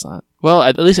 I guess that's not. Well,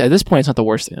 at least at this point, it's not the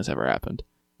worst thing that's ever happened.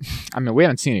 I mean, we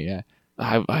haven't seen it yet.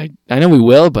 I know we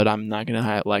will, but I'm not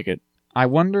gonna like it. I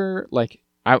wonder, like,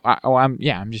 I'm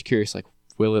just curious, like,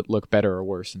 will it look better or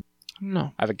worse? I don't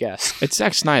know. I have a guess. It's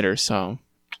Zack Snyder, so.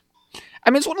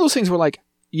 I mean, it's one of those things where, like,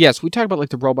 yes, we talk about like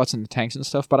the robots and the tanks and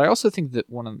stuff, but I also think that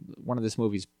one of this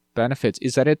movie's benefits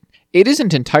is that it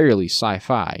isn't entirely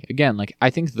sci-fi. Again, like, I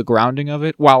think the grounding of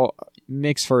it, while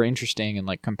makes for interesting and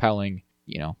like compelling,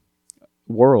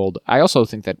 world, I also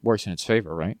think that works in its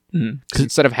favor, right? Because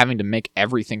instead of having to make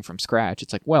everything from scratch,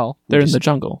 it's like, well, they're in the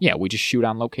jungle. Yeah, we just shoot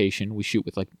on location. We shoot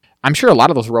with like, I'm sure a lot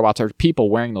of those robots are people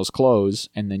wearing those clothes,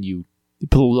 and then you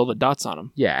put all the dots on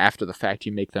them. Yeah, after the fact,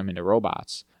 you make them into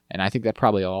robots, and I think that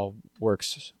probably all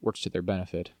works to their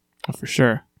benefit. Oh, for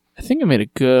sure. I think it made a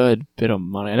good bit of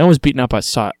money. I know it was beaten up by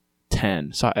Saw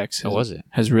 10. Saw X. Was it?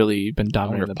 Has really been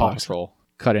dominating the Paw box. Patrol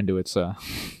cut into its.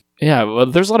 Yeah, well,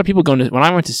 there's a lot of people going to... When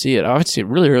I went to see it, I went to see it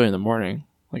really early in the morning,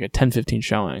 like a 10:15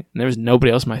 showing, and there was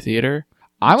nobody else in my theater.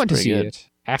 I went to see it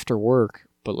after work,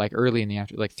 but like early in the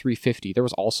afternoon, like 3:50. There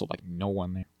was also like no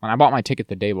one there. When I bought my ticket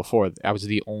the day before, I was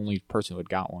the only person who had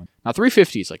got one. Now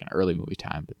 3:50 is like an early movie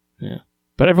time, but yeah.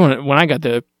 But everyone, when I got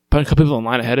there, a couple people in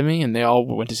line ahead of me, and they all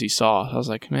went to see Saw. I was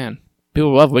like, man,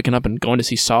 people love waking up and going to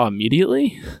see Saw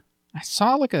immediately. I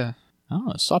saw like I don't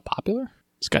know, Saw popular?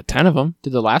 It's got 10 of them.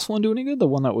 Did the last one do any good? The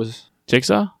one that was...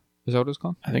 Jigsaw? Is that what it was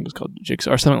called? I think it was called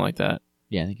Jigsaw or something like that.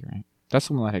 Yeah, I think you're right. That's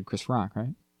the one that had Chris Rock,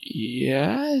 right?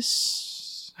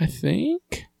 Yes, I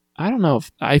think. I don't know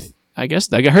if I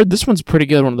guess I heard this one's pretty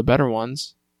good, one of the better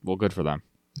ones. Well, good for them.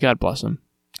 God bless him.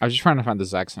 I was just trying to find the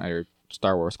Zack Snyder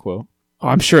Star Wars quote. Oh,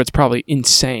 I'm sure it's probably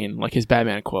insane, like his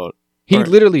Batman quote. He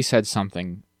literally said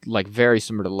something like very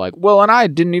similar to like, well, and I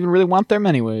didn't even really want them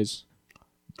anyways.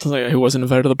 It's like he wasn't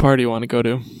invited to the party you want to go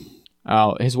to.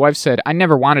 His wife said, I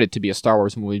never wanted it to be a Star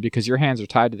Wars movie because your hands are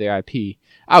tied to the IP.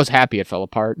 I was happy it fell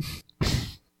apart.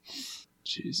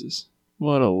 Jesus.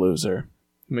 What a loser.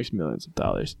 He makes millions of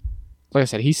dollars. Like I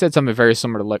said, he said something very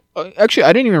similar to like, actually,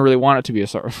 I didn't even really want it to be a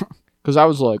Star Wars. Because I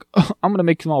was like, I'm going to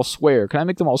make them all swear. Can I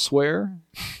make them all swear?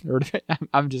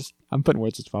 I'm putting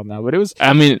words in his mouth now. But it was...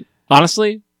 I mean,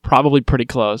 honestly, probably pretty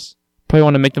close. Probably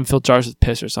want to make them fill jars with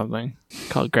piss or something.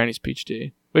 Called Granny's Peach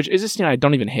Tea. Which is a scene I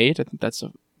don't even hate. I think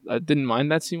I didn't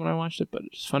mind that scene when I watched it, but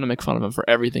it's fun to make fun of him for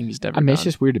everything he's ever done. It's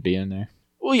just weird to be in there.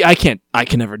 Well, yeah, I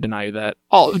can never deny you that.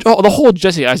 The whole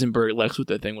Jesse Eisenberg Lex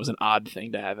Luthor thing was an odd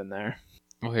thing to have in there.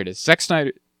 Oh, here it is. Zack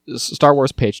Snyder, Star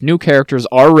Wars page. New characters,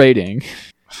 R rating.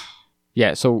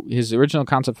 Yeah, so his original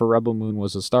concept for Rebel Moon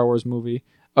was a Star Wars movie.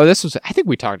 Oh, I think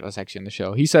we talked about this actually in the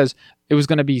show. He says it was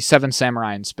going to be 7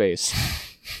 samurai in space.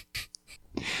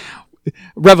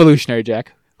 Revolutionary,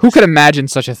 Jack. Who could imagine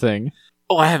such a thing?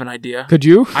 Oh, I have an idea. Could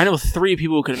you? I know 3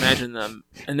 people who could imagine them,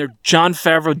 and they're Jon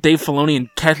Favreau, Dave Filoni,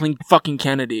 and Kathleen fucking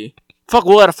Kennedy. Fuck,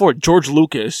 we'll afford George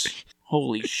Lucas.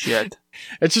 Holy shit.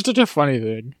 It's just such a funny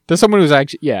thing. To someone who's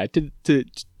actually,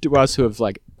 to us who have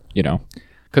like,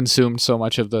 consumed so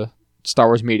much of the Star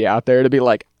Wars media out there, to be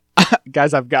like,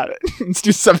 guys, I've got it. Let's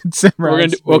do 7 samurai.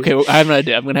 Okay, I have an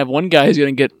idea. I'm gonna have one guy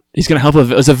he's gonna help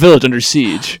as a village under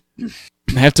siege.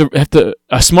 Have to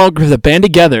a small group that band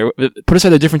together, put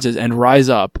aside their differences, and rise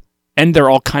up. And they're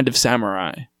all kind of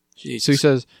samurai. Jesus. So he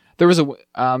says there was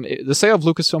the sale of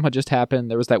Lucasfilm had just happened.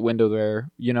 There was that window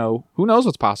there. Who knows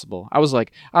what's possible? I was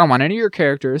like, I don't want any of your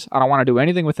characters. I don't want to do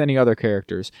anything with any other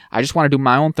characters. I just want to do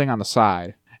my own thing on the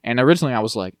side. And originally I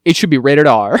was like, it should be rated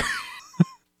R.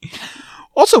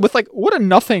 Also, with like, what a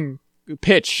nothing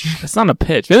pitch. It's not a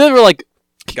pitch. Maybe they were like,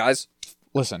 guys,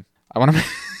 listen, I want to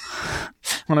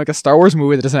make a Star Wars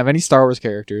movie that doesn't have any Star Wars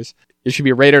characters. It should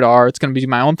be rated R. It's going to be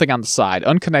my own thing on the side,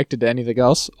 unconnected to anything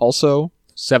else. Also,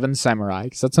 7 samurai.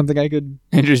 Is that something I could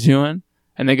interest you in?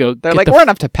 And they're like, we're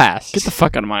enough to pass. Get the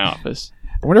fuck out of my office.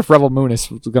 I wonder if Rebel Moon is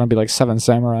going to be like Seven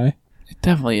Samurai. It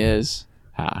definitely is.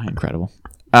 Incredible.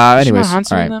 Anyways, Is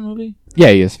Hansu all right. in that movie? Yeah,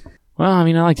 he is. Well, I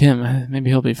mean, I liked him. Maybe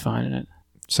he'll be fine in it.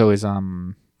 So is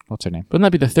what's her name? Wouldn't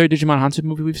that be the third Digimon Hansu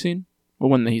movie we've seen? Or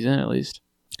one that he's in, at least.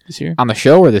 This year? On the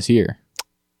show or this year?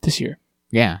 This year.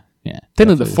 Yeah.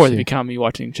 Technically the fourth if you count me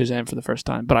watching Shazam for the first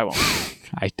time, but I won't.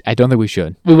 I don't think we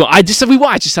should. We will. I just said we will.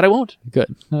 I just said I won't.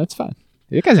 Good. No, that's fine.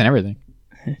 The guy's in everything.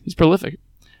 He's prolific.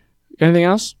 Anything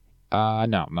else?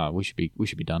 No. We should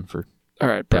be done for. All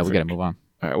right. Perfect. Yeah, we gotta move on.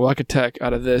 All right. Well, I could tech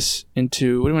out of this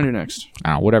into what do you want to do next? I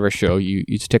don't know, whatever show you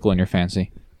tickle in your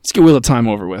fancy. Let's get Wheel of Time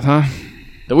over with, huh?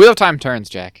 The wheel of time turns,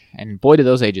 Jack, and boy, do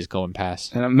those ages go and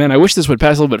pass. And man, I wish this would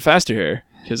pass a little bit faster here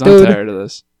because I'm Dude. tired of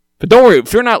this. But don't worry,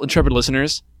 fear not, intrepid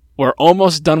listeners. We're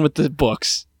almost done with the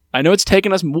books. I know it's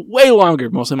taken us way longer,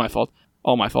 mostly my fault,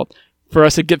 all my fault, for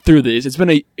us to get through these. It's been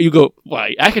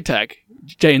Akatak,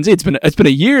 J and Z. It's been a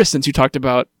year since you talked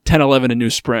about 10, 11, and New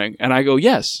Spring, and I go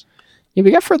yes. Yeah,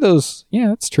 we got for those. Yeah,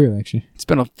 that's true. Actually, It's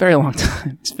been a very long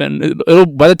time. It'll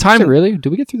by the time is it really? Did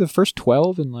we get through the first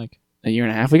 12 in like a year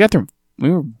and a half? We got through. We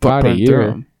were About a burned year. through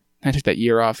 'em. I took that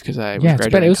year off because I was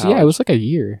graduating college. it was like a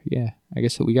year. Yeah, I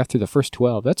guess we got through the first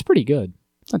 12. That's pretty good.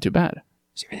 It's not too bad.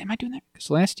 Am I doing that? Because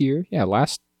last year,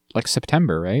 like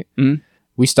September, right? Mhm.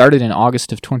 We started in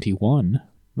August of 21.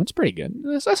 That's pretty good.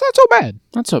 That's not so bad.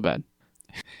 Not so bad.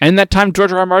 And that time,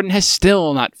 George R. R. Martin has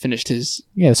still not finished his.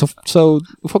 Yeah, so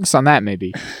focus on that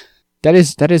maybe. That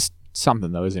is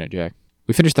something though, isn't it, Jack?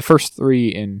 We finished the first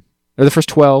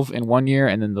 12 in 1 year,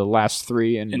 and then the last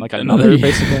 3 in like another year.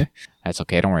 basically. That's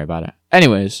okay. Don't worry about it.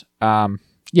 Anyways,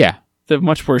 yeah. The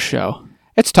much worse show.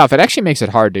 It's tough. It actually makes it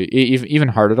hard to even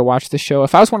harder to watch this show.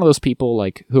 If I was one of those people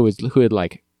like who had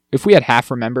like if we had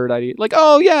half remembered, I'd like,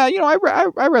 oh yeah,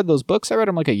 I read those books. I read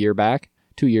them like a year back,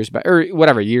 2 years back, or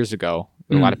whatever years ago.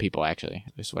 A lot of people actually.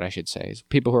 Is what I should say. Is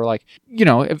people who are like,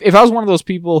 if I was one of those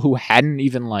people who hadn't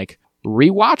even like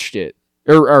rewatched it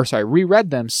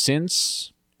reread them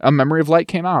since A Memory of Light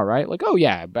came out, right? Like, oh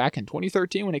yeah, back in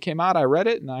 2013 when it came out, I read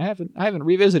it and I haven't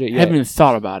revisited it yet. I haven't even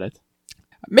thought about it.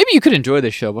 Maybe you could enjoy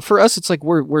this show, but for us, it's like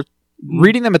we're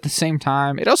reading them at the same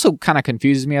time. It also kind of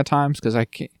confuses me at times because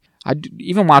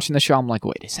even watching the show, I'm like,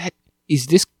 wait, is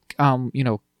this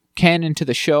canon to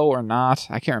the show or not?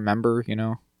 I can't remember,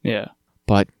 Yeah.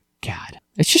 But God,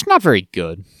 it's just not very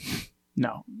good.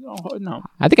 No.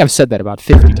 I think I've said that about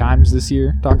 50 times this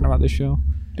year talking about this show.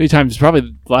 3 times, probably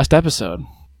the last episode.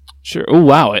 Sure. Oh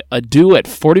wow, a due at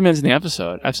 40 minutes in the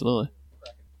episode. Absolutely.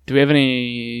 Do we have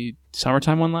any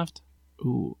summertime one left?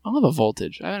 Ooh, I'll have a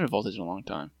voltage. I haven't had a voltage in a long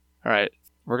time. All right,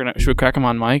 should we crack them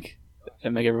on mic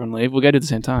and make everyone leave? We'll get it at the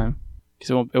same time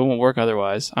because it won't work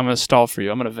otherwise. I'm gonna stall for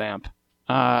you. I'm gonna vamp.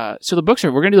 So the books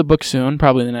we're gonna do the book soon,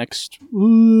 probably in the next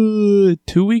 2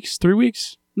 weeks, 3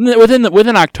 weeks. Within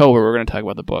October, we're gonna talk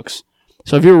about the books.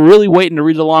 So if you're really waiting to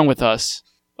read along with us,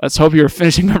 let's hope you're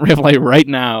finishing Memory of Light right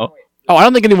now. Oh, I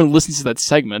don't think anyone listens to that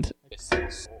segment. I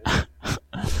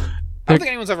don't think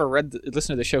anyone's ever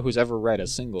listened to the show who's ever read a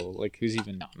single, like who's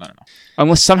even no.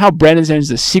 Unless somehow Brandon Zane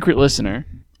is a secret listener.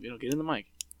 Get in the mic.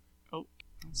 Oh,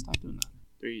 stop doing that.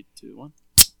 3, 2, 1.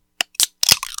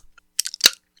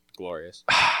 Glorious.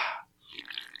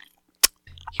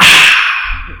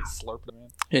 Slurp it, man.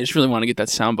 I just really want to get that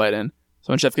soundbite in.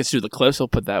 So when Jeff gets through the clips, he'll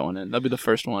put that one in. That'll be the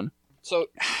first one. So,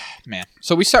 man.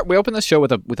 So we open the show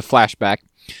with a flashback.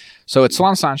 So it's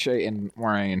Swan Sanche and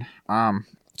Moraine.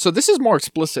 So this is more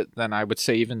explicit than I would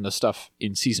say even the stuff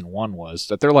in season 1 was.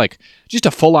 That they're like just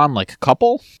a full on like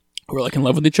couple. We're like in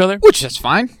love with each other. Which is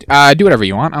fine. Do whatever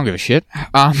you want. I don't give a shit.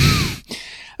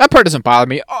 That part doesn't bother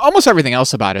me. Almost everything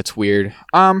else about it's weird.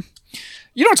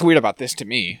 You know what's weird about this to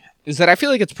me is that I feel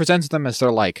like it presents them as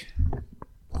they're like,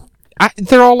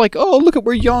 they're all like, oh look at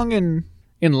we're young and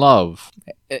in love,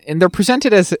 and they're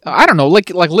presented as I don't know, like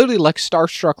literally like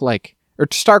starstruck like or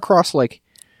star-crossed like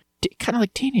kind of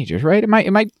like teenagers, right?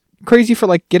 Am I crazy for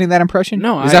like getting that impression?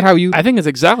 No, is that how you? I think it's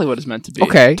exactly what it's meant to be.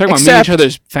 Okay, talking about meeting each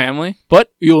other's family,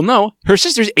 but you'll know her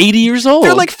sister's 80 years old.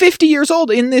 They're like 50 years old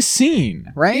in this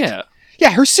scene, right?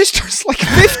 Yeah. Her sister's like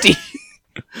 50.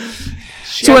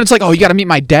 So when it's like, oh, you got to meet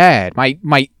my dad,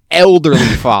 my elderly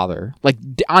father, like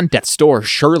on death's door,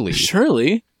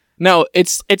 surely. No,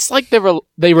 it's like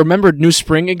they remembered New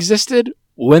Spring existed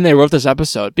when they wrote this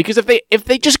episode, because if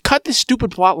they just cut this stupid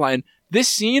plot line, this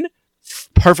scene,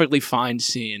 perfectly fine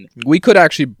scene. We could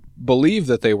actually believe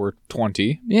that they were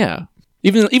 20. Yeah.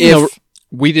 Even if though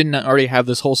we didn't already have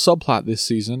this whole subplot this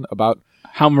season about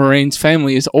how Moraine's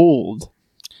family is old.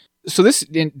 So this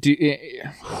deals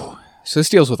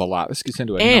with a lot. This gets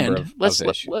into a number of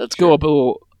issues. Let's go up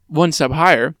one step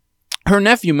higher. her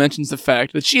nephew mentions the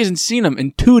fact that she hasn't seen him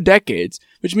in 2 decades,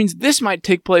 which means this might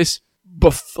take place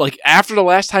after the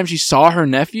last time she saw her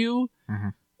nephew. Mm-hmm.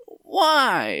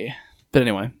 Why? But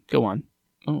anyway, go on.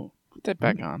 Oh, put that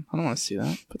back on. I don't want to see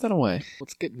that. Put that away.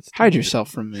 Hide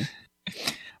yourself from me.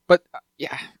 But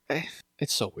yeah,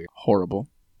 it's so weird. Horrible.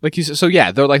 Like you said, so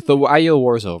yeah, they're like the Aiel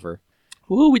War's over.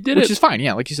 Ooh, we did it. Which is fine.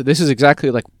 Yeah, like you said, this is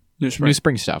exactly like New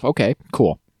spring stuff. Okay,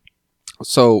 cool.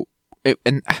 So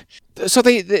it's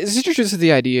introduces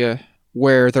the idea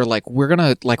where they're like, we're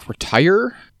gonna like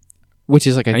retire, which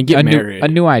is like a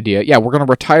new idea. Yeah, we're gonna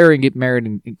retire and get married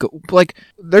and go. Like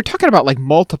they're talking about like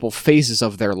multiple phases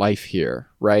of their life here,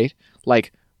 right?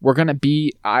 Like we're gonna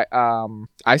be Aes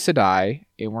Sedai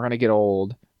and we're gonna get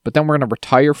old, but then we're gonna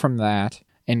retire from that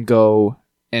and go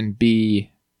and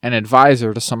be an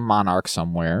advisor to some monarch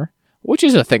somewhere, which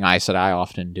is a thing Aes Sedai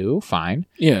often do. Fine.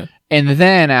 Yeah. And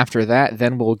then after that,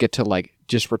 then we'll get to like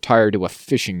just retire to a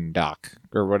fishing dock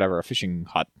or whatever, a fishing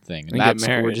hut thing. And that's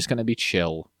we're just gonna be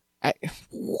chill. What do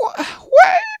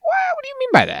you mean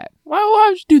by that? Why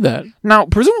would you do that? Now,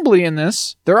 presumably in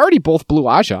this, they're already both Blue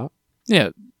Aja.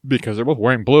 Yeah. Because they're both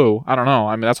wearing blue. I don't know.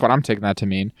 I mean, that's what I'm taking that to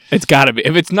mean. It's gotta be.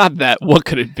 If it's not that, what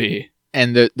could it be?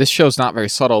 And this show's not very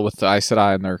subtle with the Aes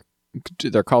Sedai and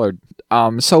they're colored.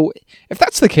 So if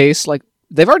that's the case, like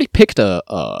they've already picked a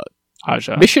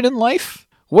Aja mission in life.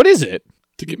 What is it?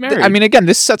 To get married. I mean, again,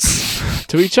 this sets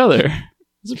to each other.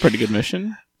 It's a pretty good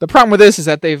mission. The problem with this is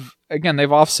that they've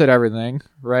offset everything,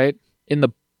 right? In the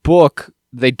book,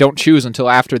 they don't choose until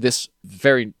after this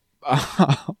very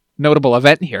notable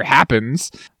event here happens.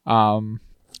 So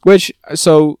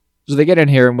they get in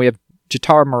here and we have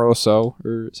Jatara Moroso,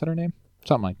 or is that her name?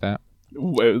 Something like that.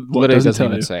 What doesn't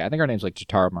even say. I think her name's like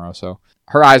Jatara Moroso.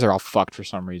 Her eyes are all fucked for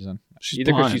some reason.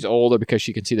 Either because she's old or because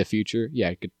she can see the future.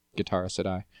 Yeah,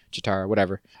 Jatara,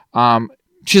 whatever.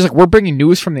 She's like, we're bringing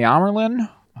news from the Amerlin.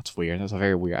 That's weird. That's a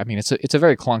very weird. I mean, it's a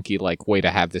very clunky like way to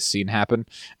have this scene happen.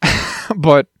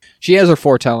 But she has her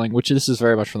foretelling, which this is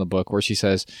very much from the book, where she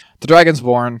says the dragon's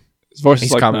born. His voice is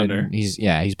he's like coming. thunder.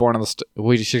 He's born on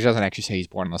the. She doesn't actually say he's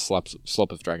born on the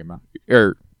slope of Dragon Mount,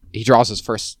 or he draws his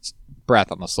first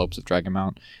breath on the slopes of Dragon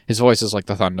Mount. His voice is like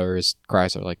the thunder. His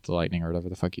cries are like the lightning, or whatever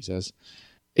the fuck he says.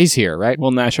 He's here, right?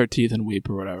 We'll gnash our teeth and weep,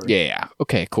 or whatever. Yeah.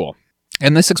 Okay. Cool.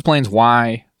 And this explains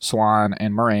why Siuan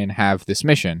and Moiraine have this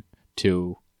mission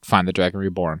to find the Dragon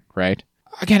Reborn, right?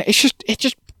 Again, it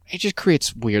just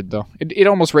creates weird though. It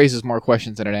almost raises more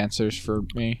questions than it answers for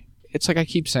me. It's like I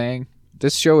keep saying,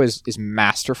 this show is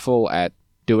masterful at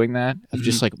doing that, of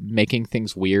just like making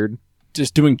things weird.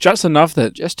 Just doing just enough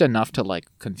to like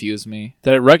confuse me.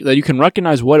 That you can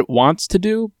recognize what it wants to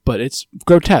do, but it's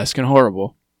grotesque and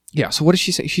horrible. Yeah, so what does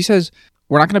she say? She says,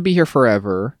 we're not going to be here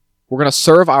forever. We're going to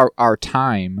serve our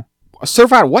time.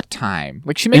 Serve out what time?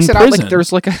 Like she makes it out like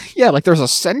there's like there's a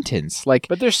sentence. Like,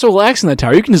 but they're so lax in that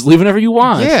tower. You can just leave whenever you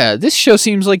want. Yeah, this show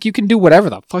seems like you can do whatever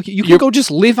the fuck. You can go just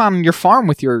live on your farm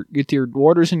with your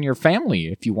warders and your family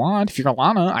if you want. If you're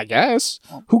Alana, I guess.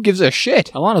 Who gives a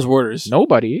shit? Alana's warders.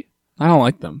 Nobody. I don't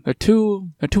like them. They're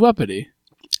too uppity.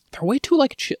 They're way too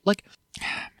like shit. Like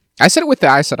I said it with the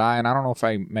Aes Sedai, and I don't know if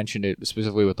I mentioned it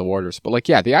specifically with the warders, but like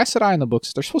the Aes Sedai in the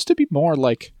books, they're supposed to be more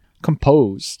like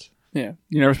composed. Yeah,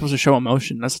 you're never supposed to show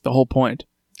emotion. That's the whole point.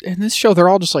 In this show, they're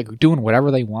all just like doing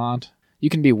whatever they want. You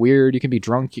can be weird, you can be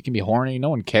drunk, you can be horny.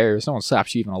 No one cares. No one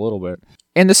slaps you even a little bit.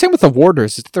 And the same with the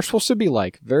warders. They're supposed to be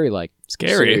like very like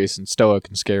scary, serious and stoic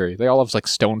and scary. They all have like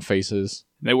stone faces.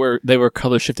 They wear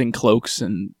color shifting cloaks,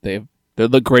 and they're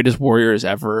the greatest warriors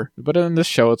ever. But in this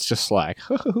show, it's just like,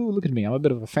 look at me, I'm a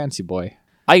bit of a fancy boy.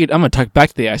 I'm gonna talk back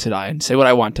to the Aes Sedai and say what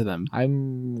I want to them.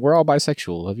 We're all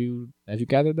bisexual. Have you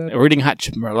gathered that? We're eating hot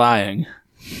chip and we're lying.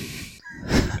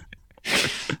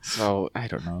 So I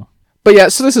don't know. But yeah,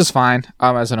 so this is fine.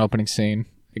 As an opening scene.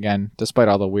 Again, despite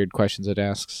all the weird questions it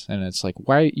asks, and it's like,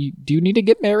 why do you need to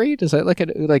get married? Is that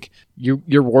like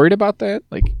you're worried about that?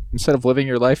 Like instead of living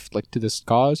your life like to this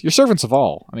cause, you're servants of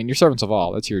all. I mean, you're servants of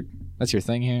all. That's your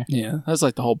thing here. Yeah, that's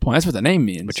like the whole point. That's what the name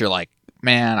means. But you're like,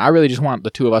 man, I really just want the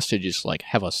two of us to just like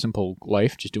have a simple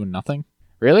life, just doing nothing.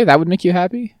 Really, that would make you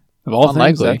happy? Of all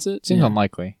things, that's it. Seems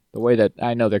unlikely. The way that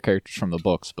I know their characters from the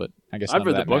books, but I guess I've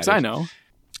read the books. Matters. I know.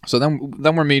 So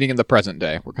then we're meeting in the present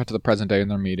day. We're cut to the present day,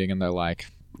 and they're meeting, and they're like,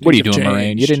 "What are you doing,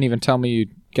 Moiraine? You didn't even tell me you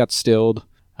got stilled."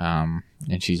 And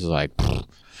she's like,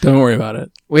 "Don't worry about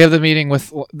it." We have the meeting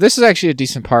with. This is actually a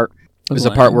decent part. Is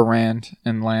the part where Rand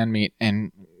and Lan meet,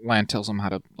 and Lan tells him how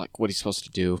to what he's supposed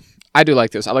to do. I do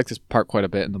like this. I like this part quite a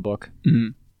bit in the book.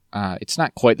 Mm-hmm. It's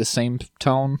not quite the same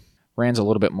tone. Rand's a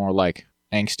little bit more like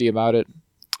angsty about it.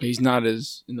 He's not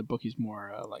as in the book. He's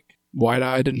more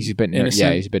wide-eyed and He's a bit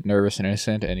innocent. he's a bit nervous and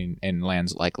innocent, and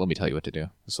Lan's like, let me tell you what to do.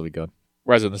 This will be good.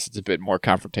 Whereas in this, it's a bit more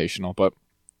confrontational, but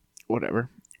whatever.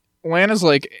 Lan is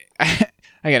like,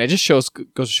 again, it just goes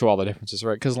to show all the differences,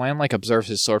 right? Because Lan like observes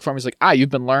his sword form. He's like,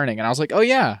 you've been learning, and I was like, oh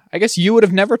yeah, I guess you would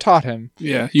have never taught him.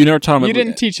 Yeah, you never taught him. You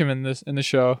didn't teach him in the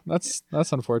show. That's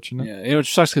unfortunate. Yeah, you know, it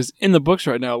sucks because in the books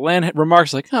right now, Lan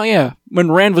remarks like, "Oh yeah,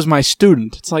 when Rand was my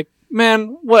student." It's like,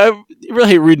 man, what? You really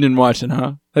hate reading and watching,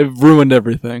 huh? They've ruined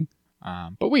everything.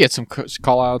 But we get some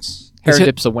call-outs. Hera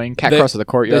dips a wing. Cat crosses the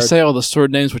courtyard. They say all the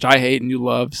sword names, which I hate and you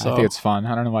love. So I think it's fun.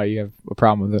 I don't know why you have a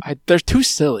problem with it. they're too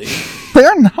silly.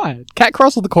 They're not. Cat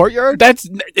crosses the courtyard. That's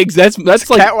like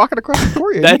cat walking across the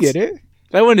courtyard. You get it?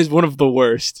 That one is one of the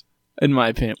worst, in my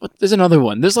opinion. But there's another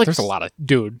one. There's a lot of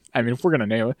dude. I mean, if we're gonna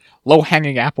name it,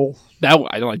 low-hanging apple. That one,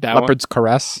 I don't like that one. Leopard's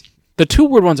caress. The 2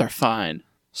 word ones are fine.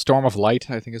 Storm of light,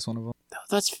 I think is one of them.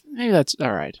 Maybe that's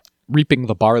all right. Reaping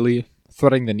the barley,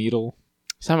 threading the needle.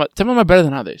 Some of them are better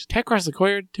than others. Cat across the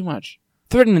courtyard, too much.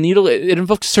 Threading the needle, it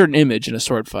invokes a certain image in a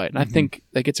sword fight, and I think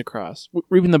that gets across.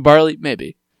 Reaping the barley,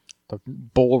 maybe. The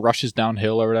bull rushes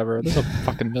downhill or whatever. There's a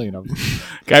fucking million of them.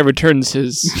 Guy returns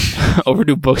his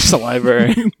overdue books to the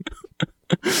library.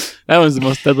 That was the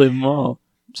most deadly of them all.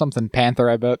 Something panther,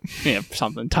 I bet. Yeah,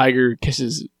 something. Tiger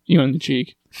kisses you on the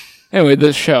cheek. Anyway,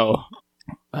 this show,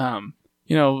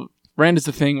 you know, Rand is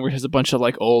the thing where he has a bunch of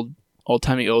like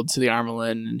old-timey odes to the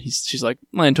Armelin, and she's like,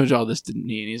 Lan told you all this, didn't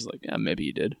he? And he's like, yeah, maybe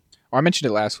he did. Or I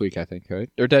mentioned it last week, I think, right?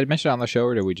 Or did I mention it on the show,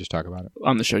 or did we just talk about it?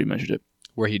 On the show, you mentioned it.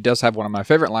 Where he does have one of my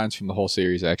favorite lines from the whole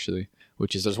series, actually,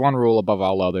 which is, there's one rule above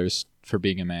all others for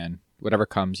being a man. Whatever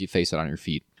comes, you face it on your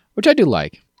feet. Which I do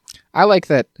like. I like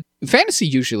that fantasy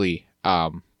usually,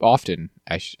 often,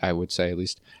 I would say at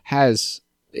least,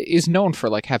 is known for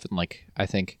like having like, I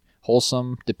think,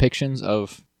 wholesome depictions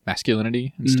of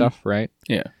masculinity and stuff, right?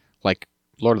 Yeah. Like,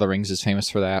 Lord of the Rings is famous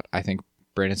for that. I think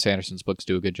Brandon Sanderson's books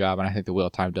do a good job, and I think The Wheel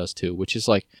of Time does too, which is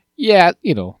like, yeah,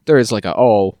 you know, there is like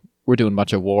we're doing a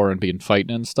bunch of war and being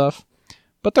fighting and stuff,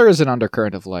 but there is an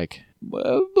undercurrent of like,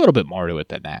 a little bit more to it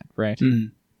than that, right?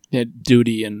 Mm. Yeah,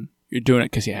 duty, and you're doing it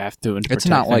because you have to, and to it's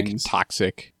not things. Like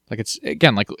toxic. Like, it's,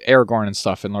 again, like Aragorn and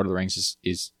stuff in Lord of the Rings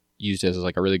is used as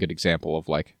like a really good example of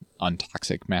like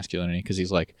untoxic masculinity, because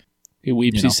he's like, he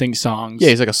weeps, he sings songs. Yeah,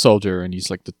 he's like a soldier, and he's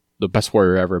like the best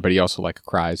warrior ever, but he also like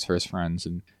cries for his friends,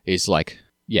 and he's like,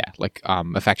 yeah, like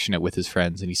affectionate with his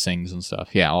friends, and he sings and stuff.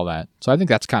 Yeah, all that. So I think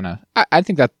that's kind of, I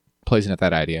think that plays into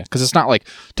that idea, because it's not like,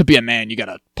 to be a man you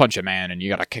gotta punch a man and you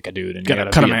gotta kick a dude and you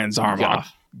gotta cut a man's arm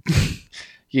off.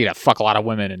 You gotta fuck a lot of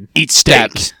women and eat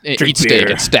steak, eat steak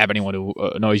and stab anyone who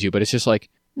annoys you. But it's just like,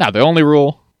 no, the only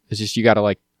rule is just you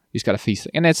just gotta feast,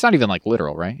 and it's not even like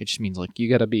literal, right? It just means like you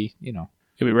gotta be, you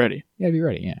be ready. Yeah, be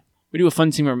ready. Yeah. We do a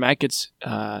fun scene where Matt gets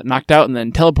knocked out and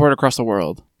then teleported across the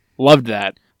world. Loved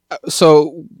that.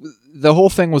 So the whole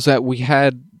thing was that we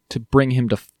had to bring him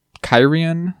to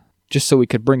Kyrian just so we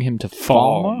could bring him to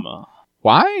Falma.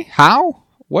 Why? How?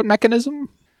 What mechanism?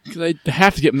 Because they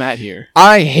have to get Matt here.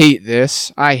 I hate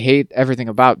this. I hate everything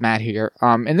about Matt here.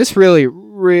 And this really,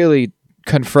 really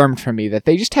confirmed for me that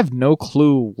they just have no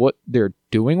clue what they're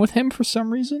doing with him for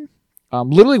some reason.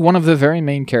 Literally one of the very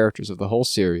main characters of the whole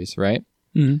series, right?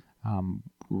 Mm-hmm.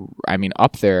 I mean,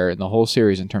 up there in the whole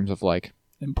series in terms of like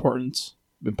importance,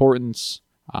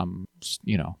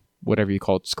 whatever you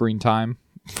call it, screen time,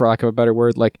 for lack of a better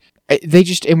word. Like, they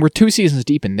just, and we're 2 seasons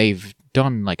deep, and they've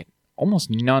done like almost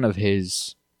none of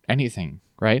his anything,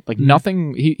 right? Like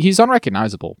nothing. He's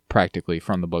unrecognizable practically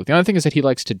from the book. The only thing is that he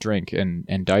likes to drink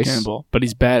and dice, gamble, but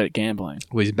he's bad at gambling.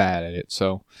 Well, he's bad at it.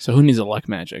 So who needs a luck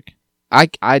magic? I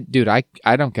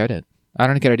don't get it. I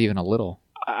don't get it even a little.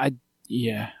 I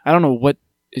don't know what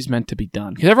is meant to be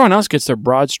done, because everyone else gets their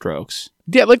broad strokes.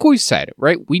 Yeah, like we said,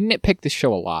 right? We nitpick this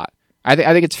show a lot. I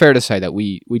think it's fair to say that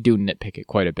we do nitpick it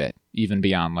quite a bit, even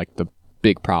beyond like the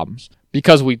big problems,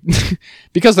 because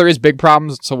because there is big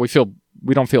problems, so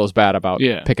we don't feel as bad about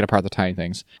picking apart the tiny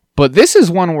things. But this is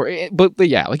one where,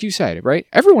 yeah, like you said, right?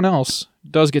 Everyone else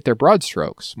does get their broad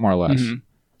strokes, more or less. Mm-hmm.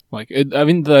 Like,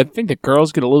 I think the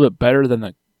girls get a little bit better than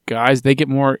the guys. They get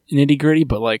more nitty gritty,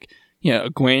 but like,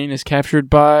 Egwene is captured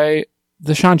by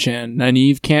the Shanchan.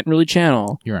 Nynaeve can't really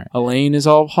channel. You're right. Elaine is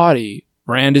all haughty.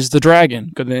 Rand is the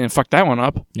dragon. Good, they didn't fuck that one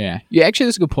up. Yeah. Yeah, actually,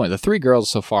 that's a good point. The 3 girls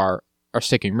so far are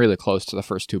sticking really close to the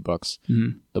first 2 books.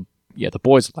 Mm-hmm. The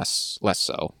boys less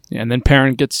so. Yeah, and then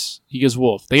Perrin gets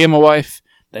Wolf. They gave him a wife.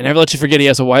 They never let you forget he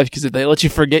has a wife, because if they let you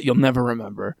forget, you'll never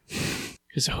remember.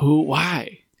 Because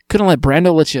why? Couldn't let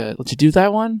Brando let you do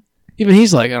that one? Even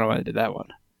he's like, I don't know why I did that one.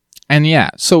 And yeah,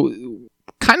 so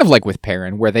kind of like with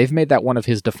Perrin, where they've made that one of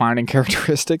his defining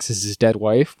characteristics is his dead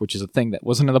wife, which is a thing that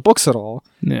wasn't in the books at all.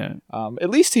 Yeah. At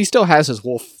least he still has his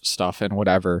wolf stuff and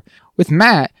whatever. With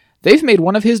Matt, they've made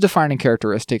one of his defining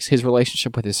characteristics his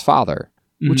relationship with his father,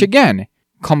 which again,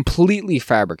 completely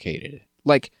fabricated.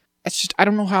 Like, it's just, I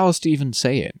don't know how else to even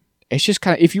say it. It's just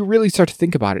kind of, if you really start to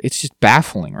think about it, it's just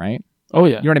baffling, right? Oh,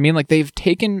 yeah. You know what I mean? Like,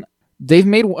 they've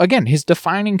made, again, his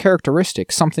defining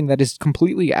characteristic, something that is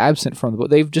completely absent from the book.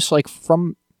 They've just, like,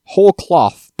 from whole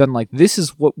cloth been like, this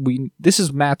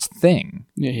is Matt's thing.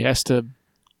 Yeah, he has to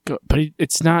go, but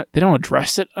it's not, they don't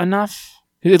address it enough.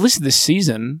 At least this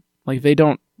season, like, they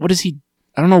don't, what is he,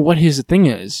 I don't know what his thing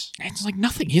is. It's like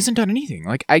nothing. He hasn't done anything.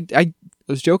 Like, I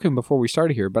was joking before we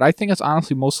started here, but I think it's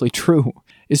honestly mostly true.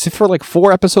 Is for, like,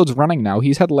 4 episodes running now,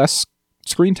 he's had less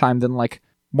screen time than, like,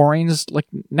 Moiraine's, like,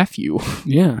 nephew.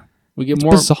 Yeah. We get It's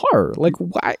more bizarre. Like,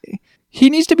 why? He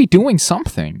needs to be doing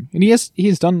something, and he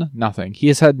has done nothing. He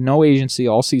has had no agency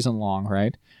all season long,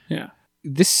 right? Yeah.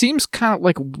 This seems kind of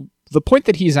like the point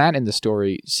that he's at in the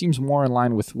story seems more in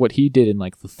line with what he did in,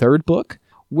 like, the 3rd book,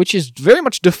 which is very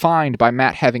much defined by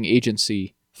Matt having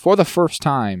agency for the first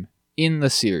time in the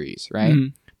series, right?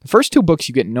 Mm-hmm. The first 2 books,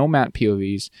 you get no Matt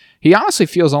POVs. He honestly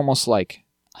feels almost like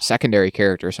a secondary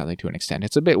character or something to an extent.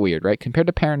 It's a bit weird, right? Compared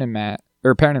to Perrin and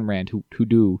Rand, who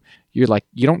do, you're like,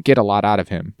 you don't get a lot out of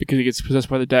him. Because he gets possessed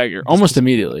by the dagger almost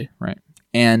immediately. Right.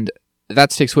 And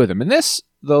that sticks with him. In this,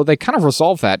 though, they kind of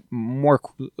resolve that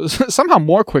somehow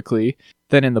more quickly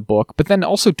than in the book, but then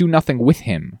also do nothing with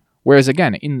him. Whereas,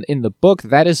 again, in the book,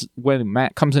 that is when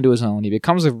Matt comes into his own. He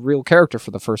becomes a real character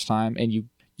for the first time, and you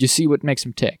see what makes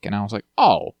him tick. And I was like,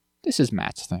 oh, this is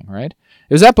Matt's thing, right?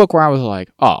 It was that book where I was like,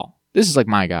 oh, this is like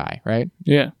my guy, right?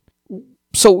 Yeah.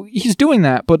 So he's doing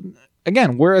that, but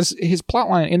again, whereas his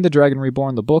plotline in The Dragon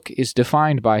Reborn, the book, is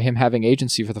defined by him having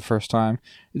agency for the first time,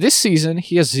 this season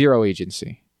he has 0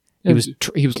 agency. He was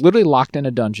literally locked in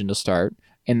a dungeon to start,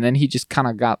 and then he just kind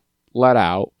of got let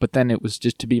out, but then it was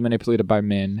just to be manipulated by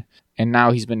Min, and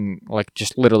now he's been, like,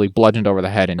 just literally bludgeoned over the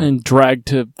head and dragged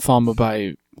to Falma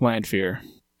by Lanfear.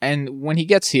 And when he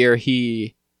gets here,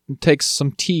 he takes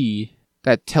some tea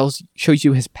that shows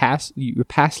you your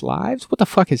past lives. What the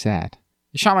fuck is that?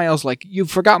 Shamael's like,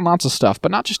 you've forgotten lots of stuff,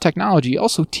 but not just technology,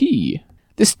 also tea.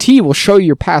 This tea will show you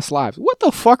your past lives. What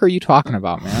the fuck are you talking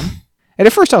about, man? And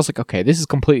at first I was like, okay, this is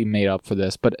completely made up for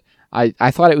this, but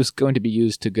I thought it was going to be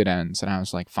used to good ends, and I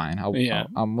was like, fine,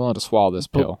 I'm willing to swallow this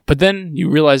pill. But then you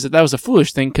realize that was a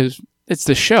foolish thing, because it's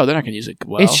the show. They're not going to use it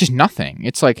well. It's just nothing.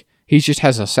 It's like, he just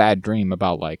has a sad dream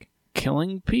about, like,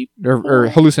 killing people? Or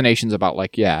hallucinations about,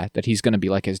 like, yeah, that he's going to be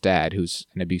like his dad, who's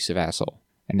an abusive asshole.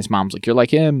 And his mom's like, you're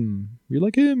like him. You're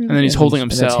like him. And then he's holding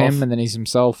himself. And that's him, and then he's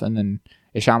himself. And then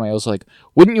Ishamael's like,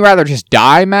 wouldn't you rather just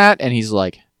die, Matt? And he's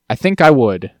like, I think I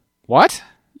would. What?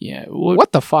 Yeah.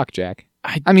 What the fuck, Jack?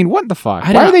 I mean, what the fuck?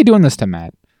 Why are they doing this to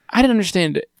Matt? I didn't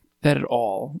understand that at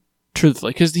all,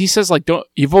 truthfully. Because he says, like,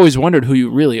 you've always wondered who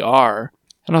you really are.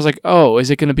 And I was like, oh,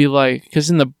 is it going to be like... Because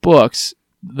in the books,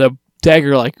 the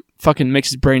dagger, like, fucking makes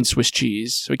his brain Swiss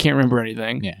cheese, so he can't remember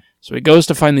anything. Yeah. So he goes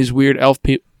to find these weird elf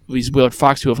people, these weird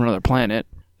fox people from another planet.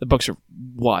 The books are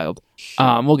wild.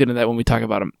 We'll get into that when we talk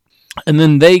about them. And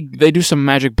then they do some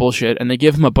magic bullshit, and they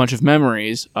give him a bunch of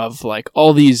memories of, like,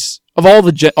 all the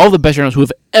best generals who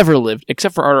have ever lived,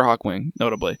 except for Arthur Hawkwing,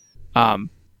 notably,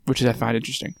 which I find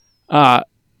interesting.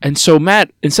 And so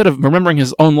Matt, instead of remembering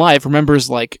his own life, remembers,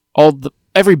 like,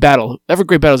 every great battle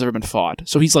has ever been fought.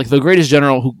 So he's, like, the greatest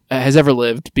general who has ever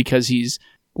lived because he's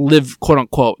lived, quote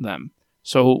unquote, them.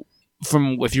 So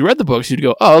if you read the books, you'd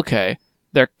go, oh, okay,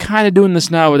 they're kind of doing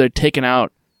this now where they're taking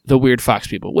out the weird fox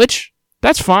people, which,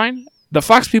 that's fine. The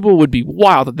fox people would be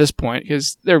wild at this point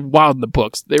because they're wild in the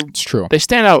books. It's true. They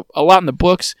stand out a lot in the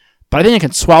books, but I think I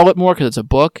can swallow it more because it's a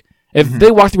book. If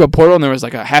they walked through a portal and there was,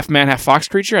 like, a half man, half fox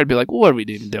creature, I'd be like, well, what are we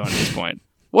even doing at this point?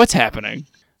 What's happening?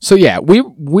 So yeah,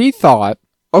 we thought,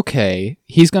 okay,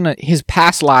 his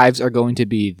past lives are going to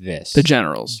be this. The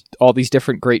generals. All these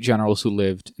different great generals who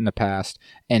lived in the past,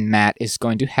 and Matt is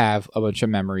going to have a bunch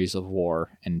of memories of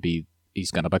war, and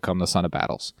he's going to become the son of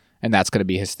battles. And that's going to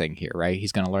be his thing here, right?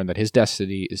 He's going to learn that his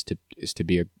destiny is to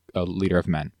be a leader of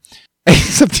men.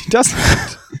 Except he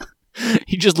doesn't.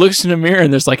 He just looks in a mirror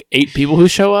and there's, like, 8 people who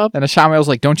show up. And Ishamael's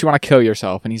like, don't you want to kill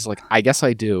yourself? And he's like, I guess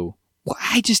I do. Well,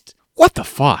 what the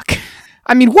fuck?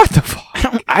 I mean, what the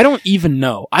fuck? I don't even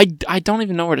know. I don't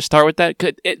even know where to start with that.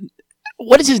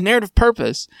 What is his narrative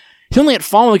purpose? He's only at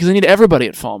Falma because they need everybody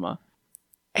at Falma.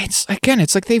 It's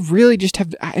like they really just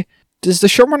have... does the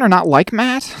showrunner not like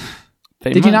Matt?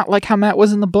 Did he not like how Matt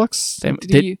was in the books?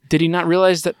 Did he not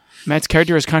realize that Matt's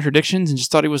character has contradictions and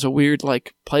just thought he was a weird,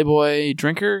 like, playboy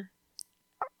drinker?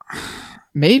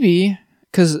 Maybe,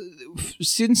 because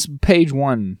since page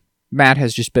 1, Matt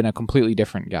has just been a completely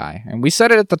different guy. And we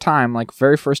said it at the time, like,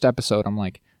 very first episode, I'm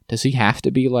like, does he have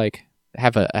to be, like,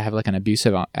 have like an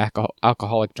abusive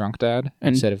alcoholic drunk dad?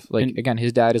 Instead of, like, again,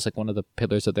 his dad is, like, one of the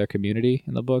pillars of their community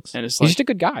in the books. And it's He's like just a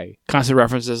good guy. constant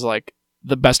references, like,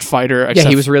 the best fighter. Yeah,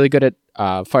 he was really good at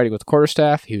fighting with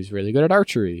quarterstaff. He was really good at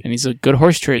archery. And he's a good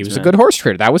horse tradesman. He was a good horse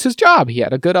trader. That was his job. He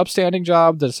had a good upstanding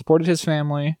job that supported his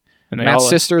family. And they Matt's all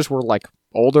sisters were, like,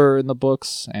 older in the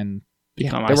books, and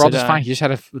become they were all Aes just Sedai. fine. He just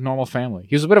had a normal family.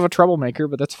 He was a bit of a troublemaker,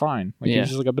 but that's fine. Like, he Yeah. was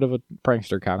just like a bit of a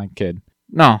prankster kind of kid.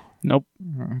 No. Nope.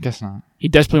 I guess not. He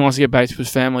desperately wants to get back to his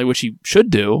family, which he should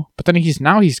do. But then he's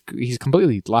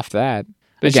completely left that.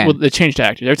 They changed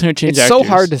actors. Every time they change It's actors. so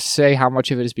hard to say how much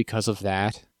of it is because of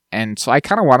that. And so I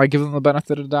kind of want to give them the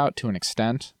benefit of the doubt to an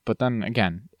extent. But then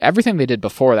again, everything they did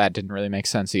before that didn't really make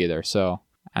sense either. So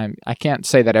I can't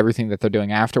say that everything that they're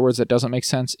doing afterwards that doesn't make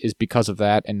sense is because of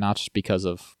that and not just because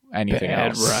of anything Bad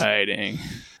else. writing.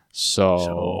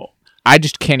 So I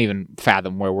just can't even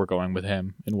fathom where we're going with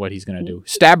him and what he's going to do.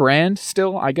 Stab Rand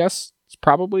still, I guess.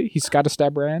 Probably. He's got to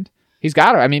stab Rand. He's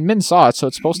got to. I mean, Min saw it, so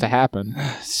it's supposed to happen.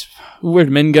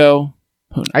 Where'd Min go?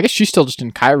 I guess she's still just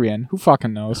in Kyrian. Who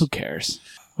fucking knows? Who cares?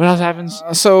 What else happens?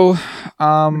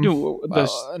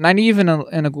 Nynaeve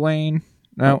and Egwene,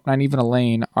 Nynaeve and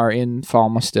Elaine are in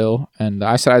Falma still, and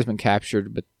the Aes Sedai has been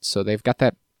captured, but so they've got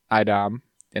that Idam,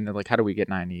 and they're like, how do we get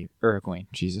Nynaeve? Or Egwene,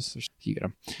 Jesus, you get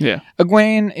him. Yeah.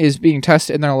 Egwene is being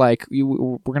tested, and they're like,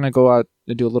 we're going to go out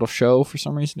and do a little show for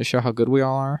some reason to show how good we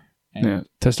all are. And Yeah.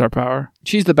 Test our power.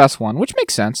 she's the best one, which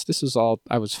makes sense. This is all,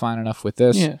 I was fine enough with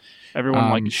this. Yeah. Everyone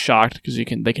like is shocked because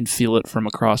they can feel it from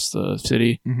across the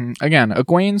city. Mm-hmm. Again,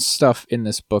 Egwene's stuff in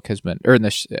this book has been, or in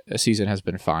this season has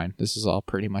been fine. This is all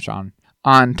pretty much on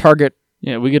target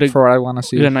Yeah, we get for what I want to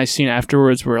see. a nice scene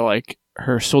afterwards where like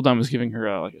her Sul'dam was giving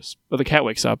her the cat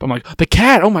wakes up. I'm like, the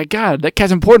cat! Oh my god, that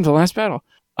cat's important for the last battle.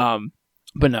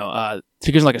 But no,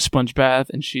 she gives like a sponge bath,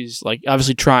 and she's like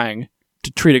obviously trying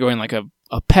to treat Egwene like a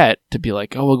pet to be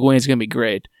like, oh, Egwene's gonna be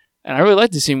great. And I really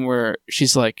like the scene where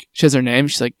she's like, she has her name,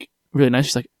 she's like really nice.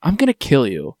 She's like, I'm gonna kill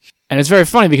you, and it's very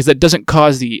funny because that doesn't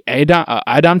cause the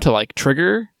Idam to like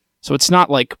trigger, so it's not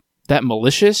like that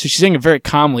malicious. So she's saying it very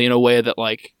calmly in a way that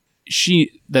like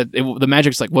the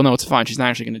magic's like, well, no, it's fine. She's not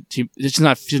actually gonna. She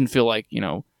doesn't feel like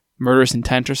murderous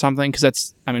intent or something, because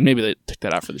that's. I mean, maybe they took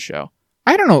that out for the show.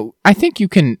 I don't know. I think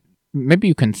maybe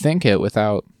you can think it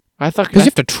without. I thought Because you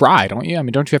have to try, don't you? I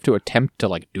mean, don't you have to attempt to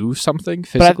like do something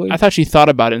physically? But I thought she thought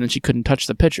about it and then she couldn't touch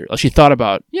the picture. Like she thought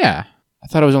about. Yeah. I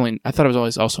thought it was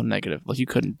always also negative. Like you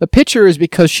couldn't. The picture is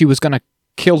because she was gonna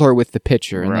kill her with the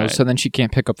picture, and Right. so then she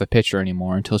can't pick up the picture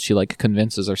anymore until she like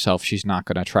convinces herself she's not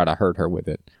gonna try to hurt her with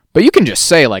it. But you can just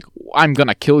say like, "I'm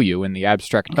gonna kill you" in the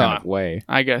abstract kind of way.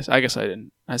 I guess I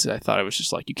didn't. I thought it was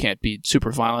just like you can't be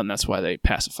super violent, and that's why they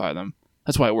pacify them.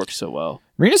 That's why it works so well.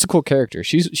 Marina's a cool character.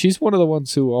 She's one of the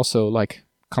ones who also like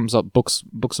comes up books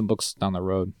and books down the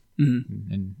road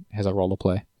and has a role to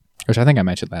play, which I think I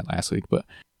mentioned that last week. But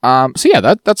so yeah,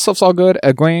 that stuff's all good.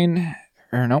 Egwene,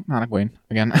 or nope, not Egwene.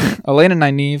 Again, Elaine and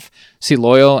Nynaeve see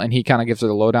Loyal, and he kind of gives her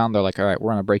the lowdown. They're like, all right, we're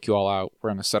gonna break you all out.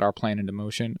 We're gonna set our plan into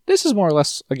motion. This is more or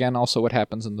less again also what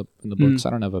happens in the books.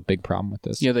 I don't have a big problem with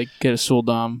this. Yeah, they get a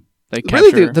Sul'dam. They Really,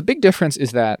 capture. the big difference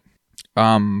is that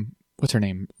what's her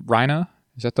name? Rhina?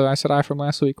 Is that the Aes Sedai from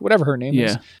last week? Whatever her name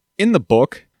is. In the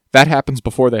book, that happens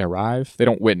before they arrive. They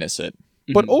don't witness it.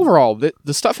 But overall,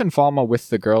 the stuff in Falma with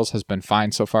the girls has been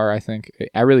fine so far, I think.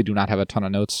 I really do not have a ton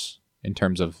of notes in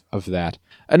terms of that.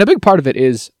 And a big part of it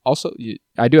is, also,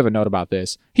 I do have a note about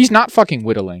this. He's not fucking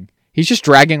whittling. He's just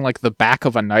dragging, like, the back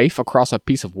of a knife across a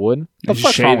piece of wood. What the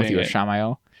fuck's wrong with you,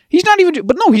 Shamael? He's not even...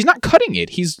 But no, he's not cutting it.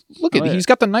 He's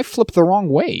got the knife flipped the wrong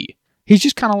way. He's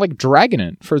just kind of, like, dragging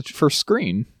it for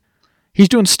screen. He's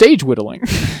doing stage whittling.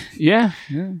 Yeah.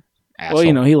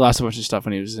 Asshole. Well, he lost a bunch of stuff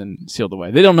when he was in Sealed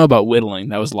Away. They don't know about whittling.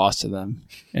 That was lost to them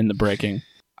in the breaking.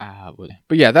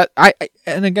 But yeah, that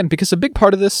and again, because a big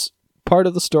part of this part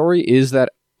of the story is that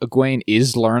Egwene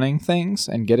is learning things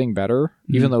and getting better,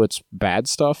 even though it's bad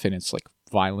stuff and it's like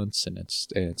violence and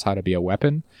it's how to be a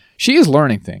weapon. She is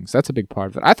learning things. That's a big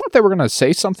part of it. I thought they were gonna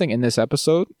say something in this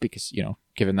episode because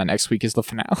given that next week is the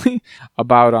finale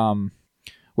about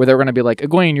where they're gonna be like,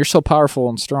 Egwene, you're so powerful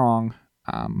and strong.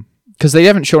 Because they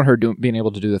haven't shown her being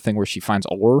able to do the thing where she finds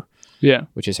ore,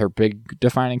 which is her big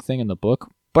defining thing in the book.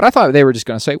 But I thought they were just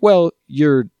going to say, well,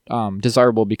 you're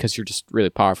desirable because you're just really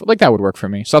powerful. Like, that would work for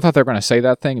me. So I thought they were going to say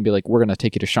that thing and be like, we're going to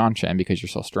take you to Seanchan because you're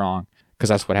so strong. Because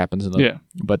that's what happens in the... Yeah.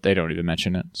 But they don't even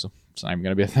mention it, so it's not even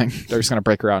going to be a thing. They're just going to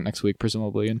break her out next week,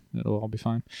 presumably, and it'll all be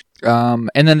fine. And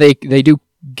then they do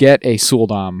get a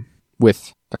Sul'dam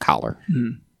with the collar.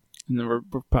 And then we're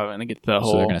probably gonna get the So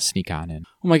whole. they're gonna sneak on in.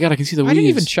 Oh my god, I can see the weaves. I didn't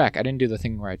even check. I didn't do the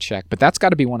thing where I checked, but that's got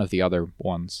to be one of the other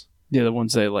ones. Yeah, the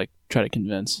ones they like try to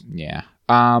convince. Yeah.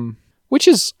 Which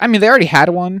is, I mean, they already had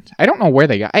one. I don't know where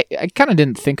they got. I kind of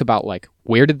didn't think about like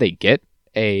where did they get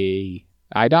a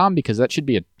IDOM, because that should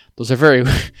be a. Those are very,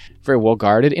 very well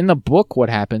guarded. In the book, what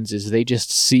happens is they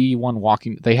just see one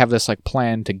walking. They have this like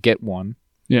plan to get one.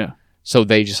 Yeah. So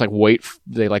they just like wait.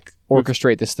 They like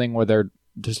orchestrate this thing where they're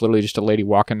just literally just a lady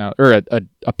walking out, or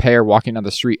a pair walking down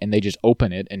the street, and they just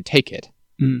open it and take it.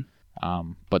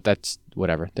 But that's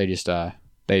whatever. They just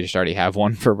already have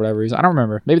one for whatever reason. I don't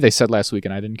remember. Maybe they said last week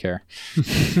and I didn't care.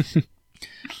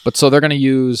 But so they're gonna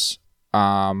use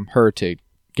her to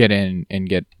get in and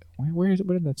get where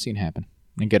did that scene happen?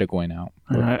 And get Egwene out.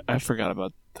 I forgot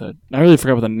about the. I really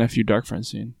forgot about the nephew dark friend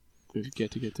scene. We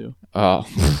get to. Oh,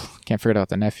 can't forget about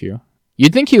the nephew.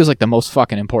 You'd think he was like the most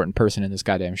fucking important person in this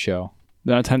goddamn show.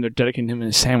 The amount of time they're dedicating him in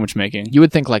his sandwich making. You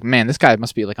would think like, man, this guy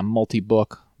must be like a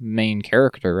multi-book main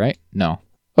character, right? No.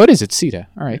 Oh, it is. It's Sita.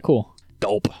 All right, cool.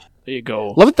 Dope. There you go.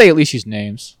 Love that they at least use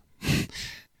names.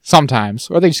 Sometimes.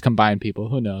 Or they just combine people.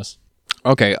 Who knows?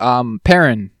 Okay,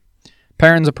 Perrin.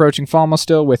 Perrin's approaching Falma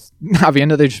still with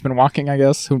Aviendha. They've just been walking, I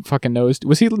guess. Who fucking knows?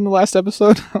 Was he in the last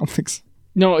episode? I don't think so.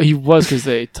 No, he was because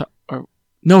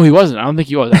no, he wasn't. I don't think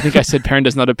he was. I think I said Perrin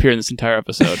does not appear in this entire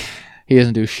episode. He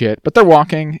doesn't do shit. But they're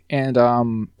walking, and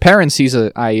Perrin sees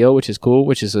a Aiel, which is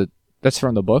cool, that's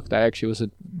from the book. That actually was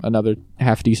another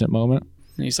half-decent moment.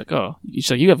 And he's like, oh,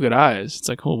 you have good eyes. It's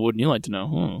like, oh, wouldn't you like to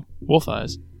know? Wolf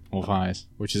eyes. Wolf eyes,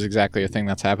 which is exactly a thing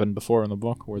that's happened before in the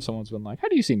book, where someone's been like, how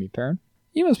do you see me, Perrin?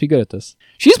 You must be good at this.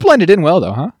 She's blended in well,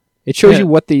 though, huh? It shows you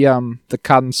what the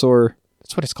Codensor,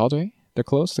 that's what it's called, right? They're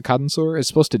close. The Codensor is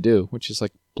supposed to do, which is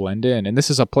like blend in. And this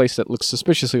is a place that looks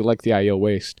suspiciously like the Aiel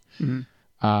Waste.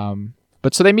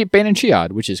 But so they meet Bane and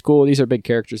Chiad, which is cool. These are big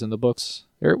characters in the books.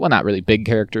 They're not really big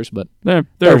characters, but they're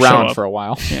around for a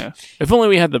while. Yeah. If only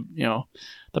we had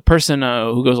the person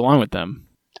who goes along with them.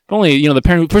 If only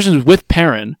the person who's with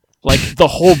Perrin, like the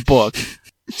whole book.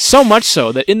 So much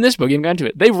so that in this book, even got into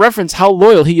it, they reference how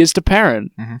loyal he is to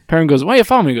Perrin. Perrin goes, "Why you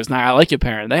follow me?" He goes, "Nah, I like you,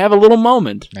 Perrin." They have a little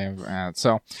moment.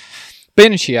 So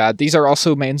Bane and Chiad, these are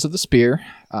also Maidens of the Spear.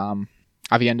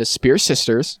 Aviendha's spear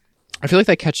sisters. I feel like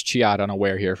they catch Chiad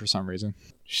unaware here for some reason.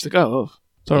 She's like, oh.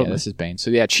 Totally. Yeah, this is Bane. So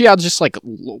yeah, Chiad's just like,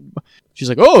 she's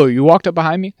like, oh, you walked up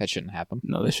behind me? That shouldn't happen.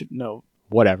 No, they should, no.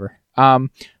 Whatever.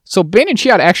 So Bane and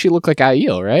Chiad actually look like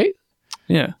Aiel, right?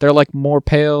 Yeah. They're like more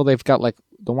pale. They've got like,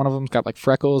 the one of them's got like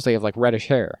freckles. They have like reddish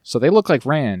hair. So they look like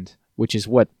Rand, which is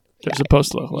what they're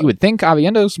supposed to look like. You would think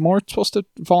Aviendha's more supposed to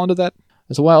fall into that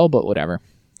as well, but whatever.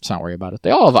 Let's not worry about it.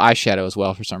 They all have eyeshadow as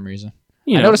well for some reason.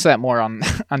 I noticed that more on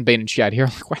Bane and Chiad here.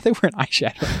 Like, why are they wearing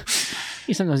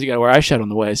eyeshadow? Sometimes you gotta wear eyeshadow on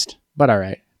the waist. But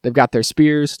alright. They've got their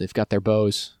spears, they've got their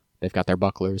bows, they've got their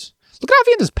bucklers. Look at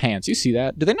Aviendha's pants. You see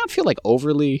that? Do they not feel like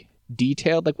overly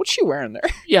detailed? Like, what's she wearing there?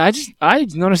 Yeah, I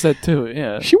noticed that too.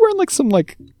 Yeah. She wearing like some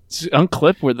like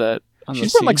unclip with that.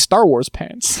 She's wearing like Star Wars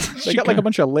pants. They got like a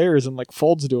bunch of layers and like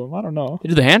folds to them. I don't know. They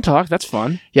do the hand talk. That's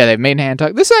fun. Yeah, they've made hand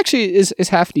talk. This actually is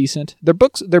half decent. Their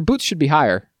boots should be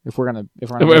higher if we're gonna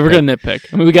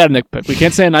nitpick. I mean, we got to nitpick. We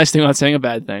can't say a nice thing without saying a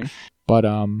bad thing. But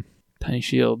tiny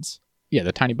shields. Yeah,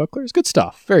 the tiny bucklers. Good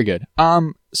stuff. Very good.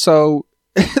 So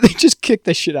they just kick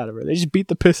the shit out of her. They just beat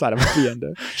the piss out of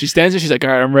Aviendha. She stands there. She's like,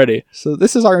 all right, I'm ready. So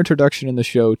this is our introduction in the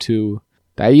show to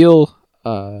the Aiel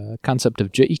concept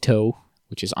of Ja'ito,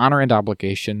 which is honor and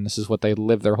obligation. This is what they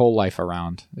live their whole life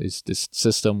around, is this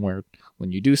system where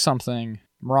when you do something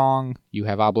wrong, you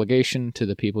have obligation to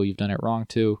the people you've done it wrong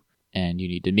to, and you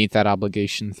need to meet that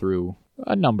obligation through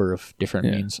a number of different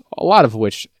means, a lot of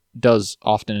which does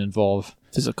often involve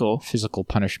physical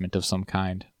punishment of some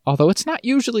kind. Although it's not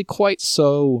usually quite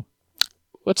so...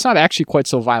 Well, it's not actually quite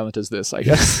so violent as this, I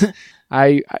guess.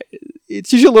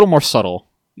 It's usually a little more subtle,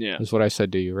 is what I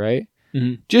said to you, right?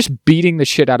 Mm-hmm. Just beating the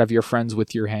shit out of your friends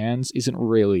with your hands isn't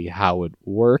really how it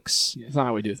works. It's not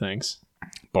how we do things.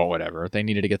 But whatever. They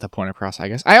needed to get the point across, I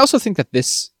guess. I also think that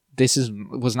this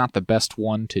was not the best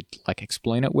one to like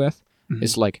explain it with. Mm-hmm.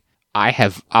 It's like, I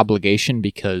have obligation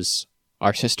because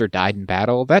our sister died in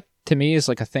battle. That, to me, is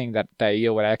like a thing that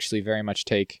Aiel would actually very much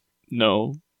take.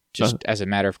 No. Just as a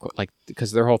matter of, like,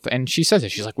 because their whole and she says it.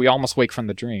 She's like, we almost wake from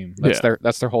the dream.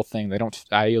 That's their whole thing.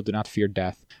 Aiel do not fear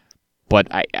death. But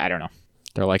I don't know.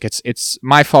 They're like, it's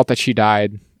my fault that she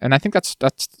died, and I think that's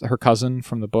her cousin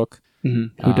from the book,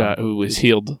 who was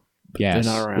healed. Yes,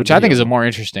 which I think is a more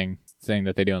interesting thing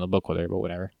that they do in the book with her. But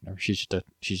whatever, she's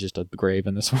just a grave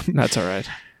in this one. That's all right.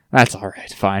 That's all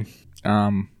right. Fine.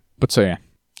 But so yeah,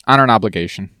 honor and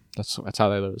obligation. That's how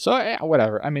they lose. So yeah,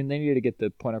 whatever. I mean, they needed to get the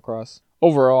point across.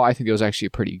 Overall, I think it was actually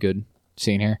a pretty good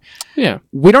scene here. Yeah.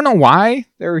 We don't know why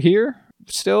they're here.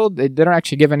 Still, they don't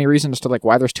actually give any reason as to like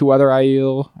why there's 2 other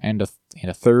Aiel and a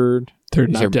third.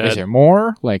 Third not dead. Is there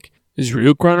more? Like, is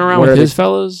Ryuk running around with his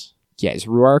fellas? Yeah, is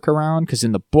Ruark around? Because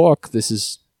in the book, this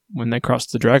is when they cross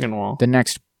the Dragon Wall.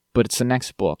 But it's the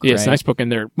next book. Yeah, right? it's the next book,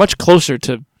 and they're much closer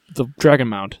to the Dragon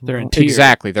Mount. They're in tier.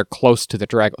 Exactly, they're close to the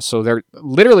Dragon. So they're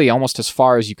literally almost as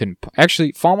far as you can.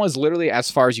 Actually, Falma is literally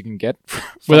as far as you can get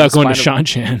without going to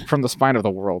Shan-Chan from the spine of the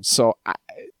world. So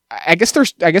I guess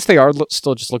they are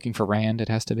still just looking for Rand. It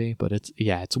has to be, but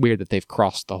it's weird that they've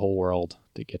crossed the whole world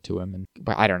to get to him.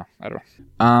 But I don't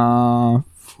know.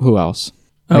 Who else?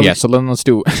 So then let's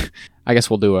do. I guess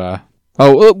we'll do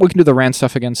we can do the Rand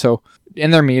stuff again. So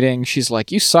in their meeting, she's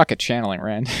like, "You suck at channeling,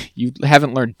 Rand. You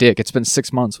haven't learned Dick. It's been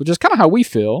 6 months," which is kind of how we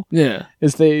feel. Yeah.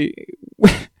 Is they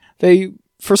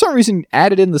for some reason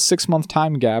added in the 6-month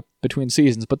time gap between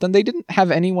seasons, but then they didn't have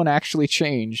anyone actually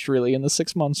change really in the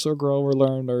 6 months or grow or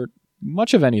learn or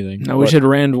much of anything. No, we should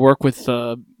Rand work with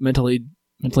mentally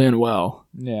unwell.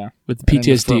 Yeah. With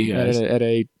PTSD guys. At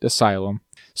a asylum.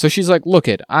 So she's like, "Look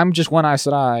I'm just One Eye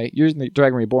Sedai. You're in the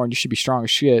Dragon Reborn. You should be strong as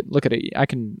shit. Look at it. I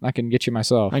can get you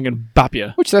myself. I can bop you."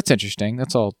 Which that's interesting.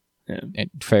 That's all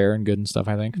fair and good and stuff,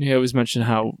 I think. Yeah, it was mentioned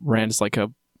how Rand is like a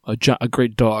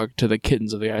great dog to the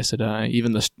kittens of the Aes Sedai.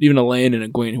 Even Elaine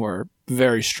and Egwene, who are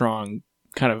very strong,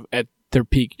 kind of at their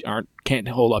peak, can't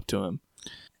hold up to him.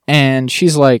 And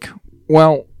she's like,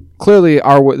 "Well, clearly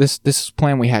this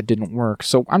plan we had didn't work.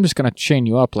 So I'm just gonna chain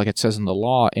you up like it says in the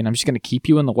law, and I'm just gonna keep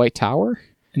you in the White Tower.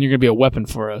 And you're gonna be a weapon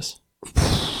for us."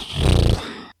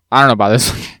 I don't know about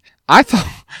this. I thought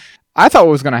what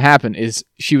was gonna happen is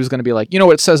she was gonna be like, "You know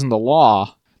what it says in the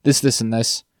law? This, and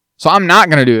this. So I'm not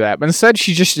going to do that." But instead,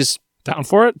 she just is down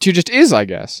for it. She just is, I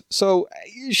guess. So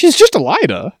she's just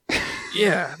Elida.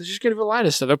 Yeah, they're just going to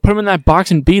Elida stuff. They'll put him in that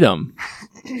box and beat him.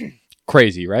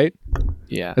 Crazy, right?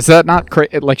 Yeah. Is that not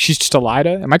crazy? Like, she's just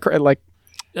Elida? Am I like...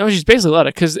 No, she's basically Elida,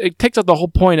 because it takes out the whole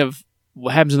point of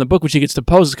what happens in the book when she gets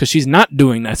deposed, because she's not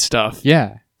doing that stuff.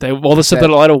 Yeah. All the stuff that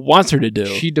Elida wants her to do.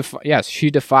 She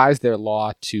defies their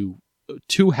law to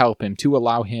help him, to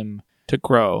allow him... to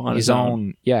grow on his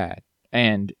own. Yeah.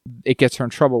 And it gets her in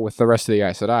trouble with the rest of the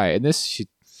Aes Sedai. And this,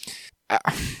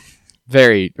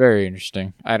 very, very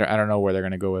interesting. I don't know where they're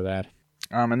going to go with that.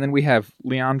 And then we have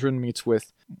Liandrin meets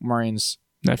with Moiraine's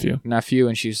nephew,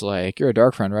 and she's like, "You're a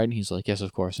dark friend, right?" And he's like, "Yes,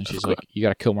 of course." And she's like, "You got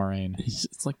to kill Moiraine."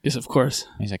 It's like, "Yes, of course."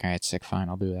 And he's like, "All right, sick, fine,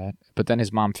 I'll do that." But then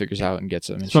his mom figures out and gets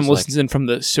him. And mom listens in from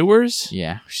the sewers?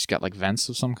 Yeah, she's got like vents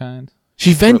of some kind.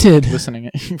 She vented.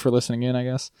 For listening in, I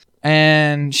guess.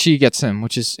 And she gets him,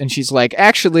 and she's like,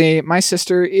 "Actually, my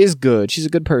sister is good. She's a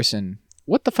good person."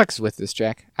 What the fuck is with this,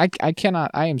 Jack? I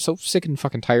cannot. I am so sick and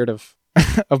fucking tired of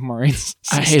Moiraine's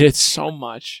sister. I hate it so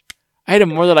much. I hate it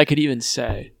more than I could even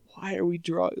say. Why are we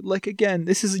drawing? Like, again,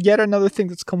 this is yet another thing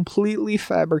that's completely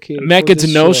fabricated. Matt gets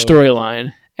no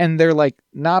storyline. And they're like,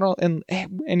 and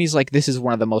he's like, "This is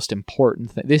one of the most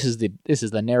important things. This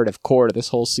is the narrative core to this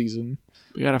whole season."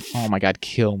 Oh my god,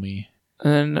 kill me.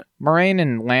 And then Moiraine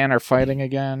and Lan are fighting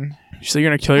again. So you're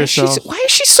gonna kill yourself? Why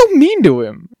is she so mean to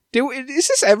him? Is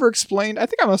this ever explained? I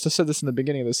think I must have said this in the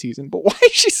beginning of the season, but why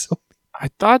is she so mean? I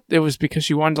thought it was because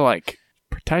she wanted to like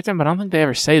protect him, but I don't think they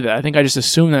ever say that. I think I just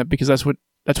assume that because that's what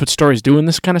stories do when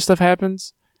this kind of stuff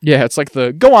happens. Yeah, it's like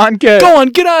go on, get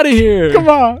out of here. Come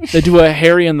on. They do a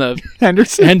Harry and the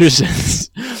Hendersons.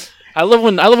 I love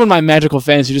when my magical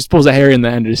fantasy just pulls a Harry and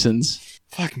the Hendersons.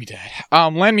 Fuck me, Dad.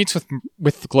 Lan meets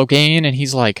with Clogaine, and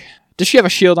he's like, "Does she have a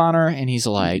shield on her?" And he's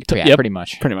like, "Yeah, yep, pretty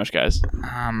much, guys."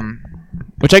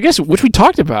 Which we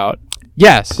talked about.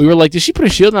 Yes, we were like, "Did she put a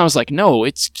shield?" And I was like, "No,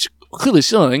 it's clearly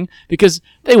shielding because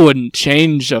they wouldn't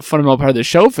change a fundamental part of the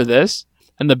show for this."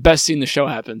 And the best scene in the show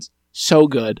happens. So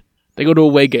good. They go to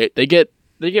a Waygate. They get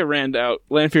Rand out.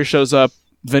 Lanfear shows up.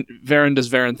 Varen does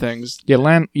Varen things. Yeah,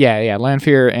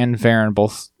 Lanfear and Varen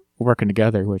both working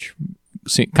together, which.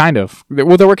 See, kind of.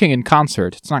 Well, they're working in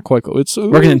concert. It's not quite. It's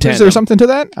working in tandem. Is there something to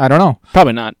that? I don't know.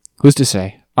 Probably not. Who's to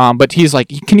say? But he's like,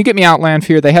 "Can you get me out,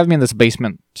 Lanfear? They have me in this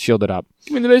basement, shielded up."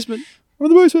 Give me in the basement. I'm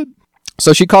in the basement.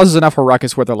 So she causes enough of a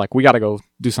ruckus where they're like, "We got to go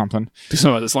do something. Do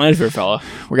something with this Lanfear fella.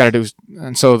 We got to do."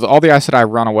 And so all the Aes Sedai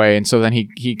run away, and so then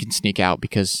he can sneak out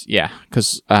because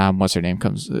what's her name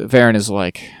comes. Varen is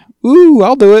like, "Ooh,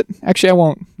 I'll do it. Actually, I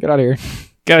won't. Get out of here.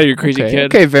 Get out of here, crazy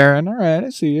kid." Okay, Varen. All right, I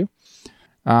see you.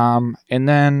 And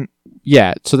then.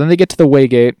 Yeah, so then they get to the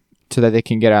Waygate so that they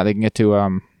can get out. They can get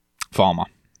to Falma.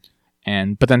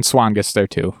 But then Swan gets there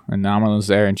too. And Amyrlin's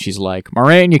there and she's like,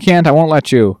 "Moiraine, you can't. I won't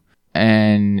let you."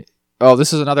 And,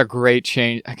 this is another great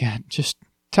change. Again, just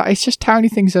It's just tiny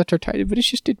things that are tiny, but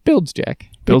it builds, Jack.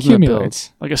 Builds It and it accumulates.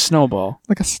 builds. Like a snowball.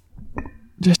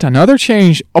 Just another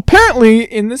change. Apparently,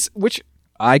 in this, which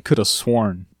I could have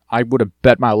sworn, I would have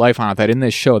bet my life on it, that in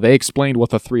this show they explained what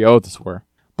the 3 oaths were.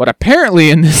 But apparently,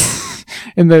 in this,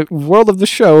 in the world of the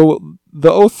show,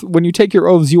 the oath, when you take your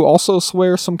oaths, you also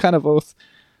swear some kind of oath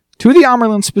to the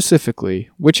Amerlin specifically,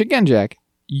 which again, Jack,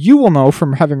 you will know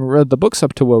from having read the books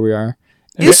up to where we are,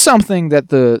 is something that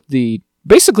the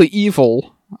basically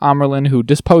evil Amerlin who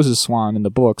disposes Swan in the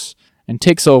books and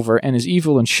takes over and is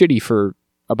evil and shitty for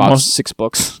about 6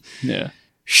 books. Yeah.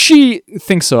 She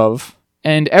thinks of,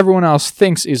 and everyone else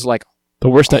thinks is like The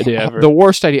worst idea ever. the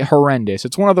worst idea, horrendous.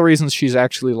 It's one of the reasons she's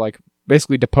actually like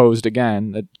basically deposed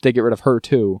again, that they get rid of her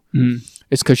too.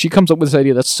 It's because she comes up with this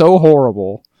idea that's so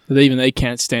horrible They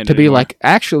can't stand to it be anymore. like,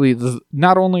 actually,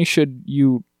 not only should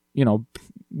you know,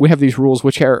 we have these rules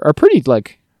which are pretty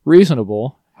like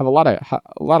reasonable, have a lot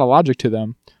of logic to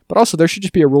them, but also there should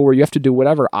just be a rule where you have to do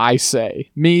whatever I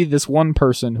say. Me, this one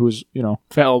person who's, you know,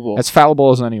 fallible. as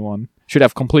fallible as anyone, should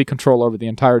have complete control over the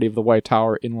entirety of the White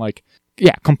Tower in like,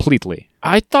 yeah, completely.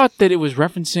 I thought that it was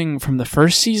referencing from the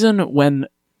first season when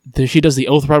she does the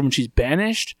oath rod when she's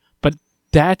banished, but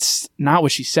that's not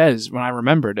what she says when I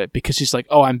remembered it, because she's like,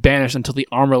 oh, I'm banished until the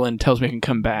Amerlin tells me I can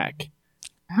come back.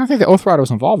 I don't think the Oath Rod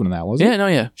was involved in that, was it?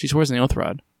 Yeah. She swears in the oath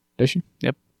rod. Does she?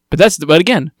 Yep. But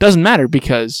again, doesn't matter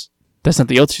because that's not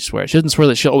the oath she swears. She doesn't swear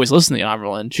that she'll always listen to the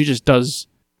Amerlin. She just does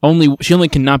she only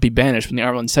cannot be banished when the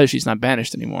Amerlin says she's not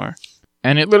banished anymore.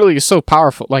 And it literally is so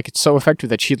powerful, like it's so effective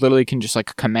that she literally can just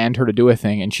like command her to do a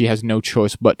thing and she has no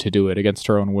choice but to do it against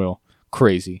her own will.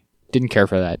 Crazy. Didn't care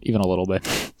for that even a little bit.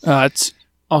 It's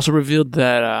also revealed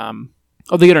that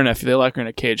they get her nephew. They lock her in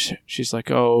a cage. She's like,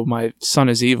 oh, my son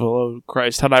is evil. Oh,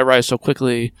 Christ, how did I rise so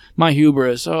quickly? My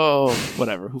hubris. Oh,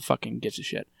 whatever. Who fucking gives a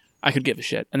shit? I could give a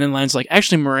shit. And then Lan's like,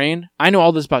 actually, Moraine, I know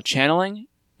all this about channeling.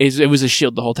 It was a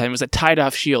shield the whole time. It was a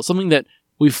tied-off shield. Something that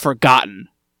we've forgotten.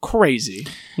 Crazy.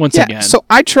 Once again. So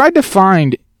I tried to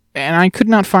find, and I could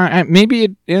not find, maybe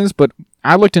it is, but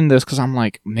I looked into this because I'm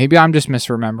like, maybe I'm just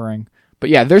misremembering.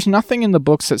 But yeah, there's nothing in the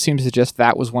books that seems to suggest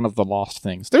that was one of the lost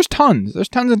things. There's tons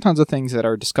and tons of things that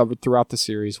are discovered throughout the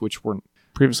series which were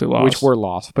previously lost. Which were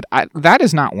lost. But that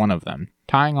is not one of them.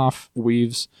 Tying off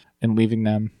weaves and leaving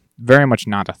them, very much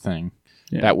not a thing.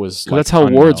 Yeah. That was like, that's how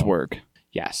wards work.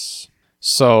 Yes.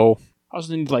 So I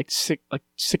also need like six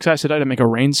Aes Sedai to make a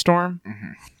rainstorm.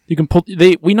 Mm-hmm. You can pull.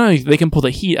 We know they can pull the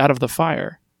heat out of the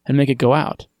fire and make it go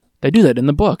out. They do that in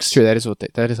the books. Sure, that is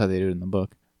how they do it in the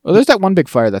book. Well, there's that one big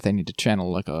fire that they need to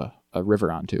channel like a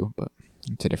river onto, but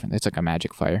it's like a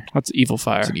magic fire. That's evil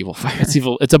fire. It's an evil fire. It's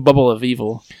evil. It's a bubble of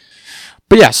evil.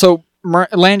 But yeah, so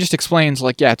Lan just explains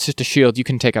like, yeah, it's just a shield. You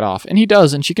can take it off, and he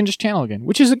does, and she can just channel again,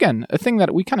 which is again a thing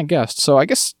that we kind of guessed. So I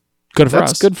guess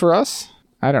that's good for us.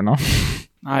 I don't know.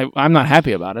 I'm not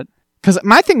happy about it. Because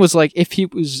my thing was like, if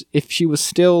she was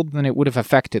stilled, then it would have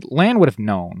affected. Lan would have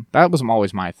known. That was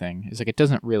always my thing. Is like it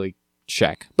doesn't really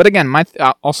check. But again,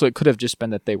 also it could have just been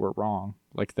that they were wrong,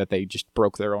 like that they just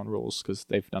broke their own rules because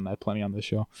they've done that plenty on this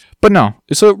show. But no,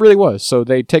 so it really was. So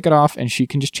they take it off, and she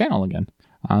can just channel again.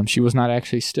 She was not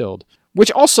actually stilled.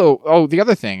 Which also, the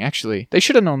other thing actually, they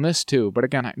should have known this too. But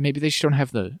again, maybe they just don't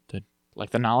have the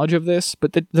knowledge of this.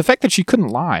 But the fact that she couldn't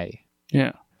lie.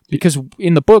 Yeah. Because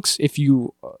in the books, if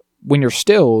you when you're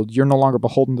stilled, you're no longer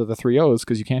beholden to the 3 O's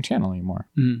because you can't channel anymore.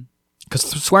 Because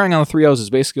swearing on the 3 O's is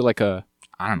basically like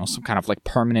some kind of like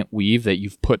permanent weave that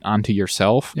you've put onto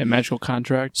yourself. Yeah, magical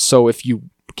contract. So if you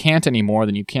can't anymore,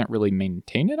 then you can't really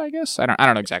maintain it, I guess. I don't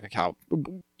know exactly how.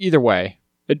 Either way,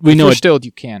 we know you're stilled,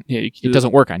 you can't. Yeah, it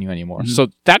doesn't work on you anymore. Mm-hmm. So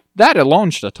that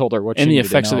alone should have told her what she needed to know. And the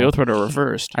effects of the Oath Rod are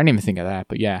reversed. I didn't even think of that,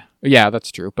 but yeah,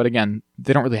 that's true. But again,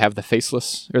 they don't really have the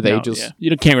faceless or the ageless. Yeah.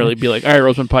 You can't really be like, all right,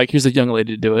 Rosamund Pike, here's a young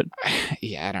lady to do it.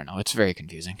 Yeah, I don't know. It's very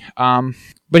confusing.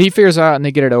 But he figures out, and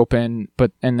they get it open.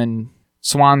 And then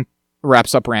Swan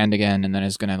wraps up Rand again, and then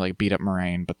is gonna like beat up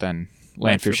Moraine. But then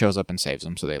Lanfear shows up and saves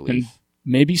them, so they leave. And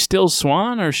maybe still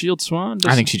Swan or shield Swan.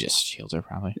 I think she just shields her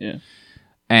probably. Yeah.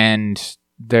 And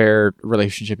their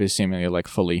relationship is seemingly like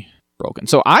fully broken.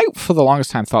 So I, for the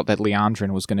longest time, thought that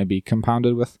Liandrin was going to be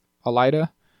compounded with Elaida.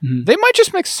 Mm-hmm. They might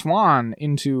just make Swan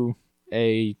into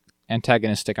a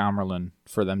antagonistic Amerlin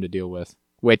for them to deal with,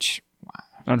 which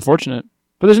unfortunate.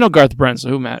 But there's no Garth Brent,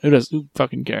 so who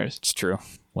fucking cares? It's true.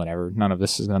 Whatever. None of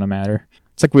this is going to matter.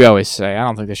 It's like we always say. I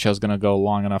don't think the show's going to go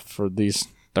long enough for the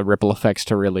ripple effects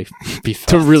to really be felt.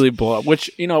 To really blow up.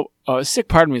 Which, a sick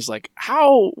part of me is like,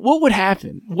 what would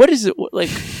happen? What is it, like,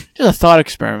 just a thought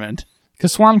experiment.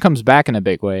 Because Swan comes back in a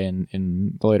big way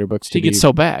in the later books. She gets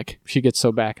so back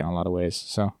in a lot of ways.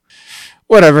 So,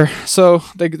 whatever. So,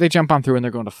 they jump on through and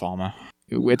they're going to Falma.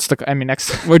 It's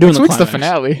next We're doing next the week's the climax.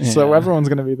 finale, so Yeah. everyone's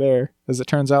gonna be there. As it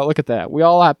turns out, look at that. We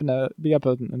all happen to be up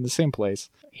in the same place.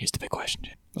 Here's the big question: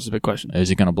 That's a big question. is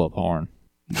he gonna blow up a horn?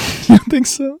 You don't think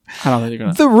so? I don't think you're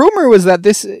gonna. The rumor was that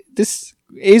this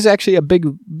is actually a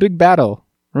big battle.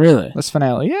 Really? This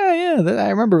finale, yeah. I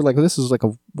remember this was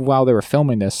while they were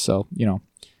filming this, so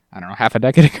I don't know, half a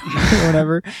decade ago or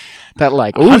whatever.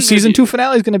 That season 2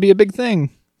 finale is going to be a big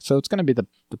thing, so it's going to be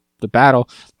the battle.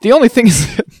 The only thing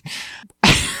is that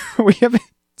we haven't.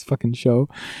 It's a fucking show.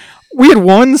 We had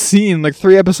one scene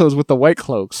 3 episodes with the White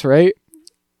Cloaks, right?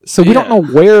 So we don't know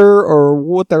where or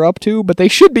what they're up to, but they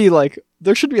should be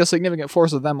there should be a significant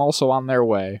force of them also on their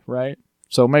way, right?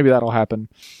 So maybe that'll happen.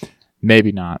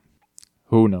 Maybe not.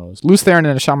 Who knows? Luce Theron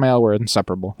and Ishamael were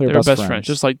inseparable. They were best friends.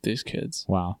 just like these kids.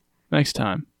 Wow. Next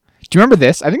time. Do you remember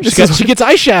this? I think this She gets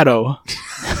eyeshadow.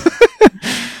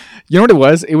 You know what it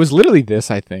was? It was literally this,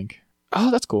 I think.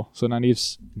 Oh, that's cool. So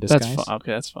Nynaeve's in disguise. That's fun.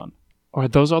 Okay, that's fun. Are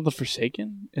those all the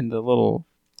Forsaken in the little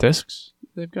discs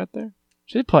they've got there?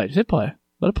 Just play. Let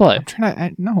it play. I'm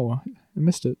trying to... No, I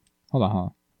missed it. Hold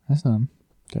on. That's them.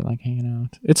 They're hanging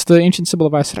out. It's the ancient symbol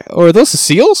of Aes Sedai. Oh, are those the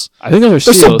seals? I think those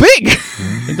are They're seals. so big!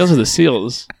 I think those are the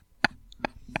seals.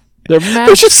 They're massive.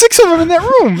 There's just 6 of them in that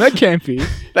room. That can't be.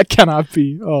 That cannot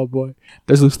be. Oh, boy.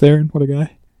 There's Luce Theron. What a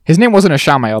guy. His name wasn't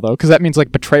Ishamael, though, because that means,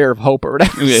 betrayer of hope or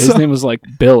whatever. Yeah, his name was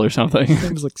Bill or something. His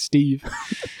name was Steve.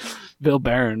 Bill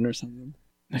Barron or something.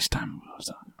 Next time.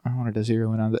 I wanted to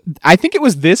zero in on that. I think it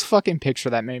was this fucking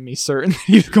picture that made me certain that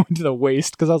he was going to the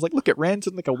waste, because I was look at Rand's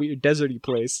in a weird deserty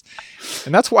place.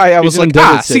 And that's why I was in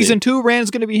Desert City. season 2, Rand's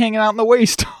going to be hanging out in the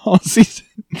waste all season.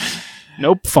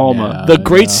 Nope, Falma. Yeah, the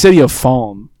great city of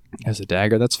Falm. Has a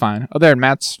dagger, that's fine. Oh, there,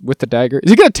 Matt's with the dagger. Is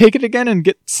he going to take it again and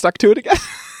get stuck to it again?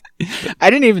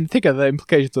 I didn't even think of the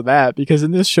implications of that, because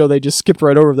in this show they just skipped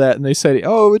right over that and they said,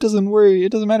 oh, it doesn't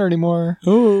matter anymore.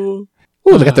 Oh,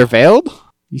 look at they're veiled.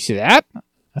 You see that?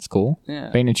 That's cool. Yeah.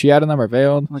 Bane and Chiat and them are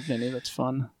veiled. Like Nynaeve, that's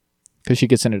fun. Because she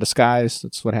gets into disguise.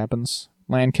 That's what happens.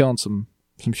 Land killing some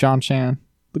Shan-Shan.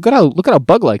 Look at how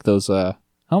bug-like those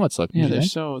helmets look. Yeah, you they're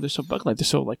think? so bug-like. They're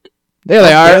so There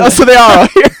they are. Yeah. Oh, so they are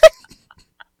out here.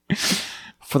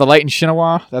 For the light in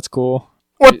Shinawa. That's cool.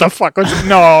 What the fuck was it?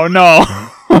 No.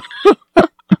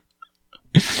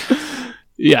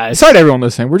 Yeah, Sorry to everyone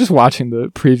listening. We're just watching the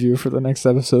preview for the next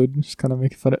episode. Just kind of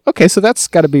making fun of it. Okay, so that's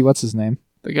got to be, what's his name?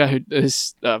 the guy who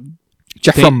is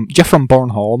Jeff from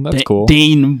Bornholm. That's cool.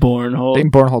 Dane Bornhold.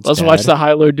 Dane Bornhold's Let's dad. watch the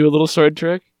High Lord do a little sword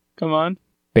trick. Come on.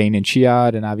 Bane and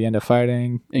Chiat and Avienda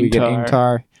fighting. We get Ingtar.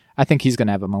 Ingtar. I think he's going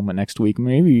to have a moment next week.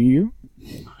 Maybe.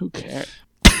 Who cares?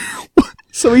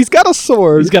 So he's got a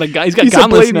sword. He's got a guy. He's got He's a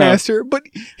gauntlets blade now. master, but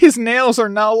his nails are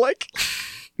now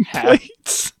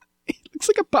plates. He looks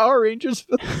like a Power Rangers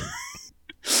villain.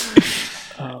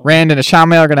 Rand and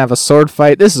Ishamael are going to have a sword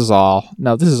fight. This is all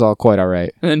quite all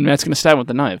right. And then Matt's gonna stab him with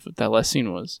the knife. What that last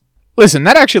scene was. Listen,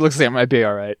 that actually looks like it might be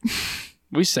all right.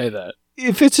 We say that.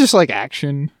 If it's just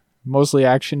action, mostly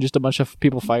action, just a bunch of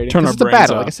people fighting. Turn 'Cause our it's a brains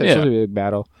battle. off. Like I said, Yeah. it's going to be a big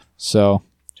battle. So,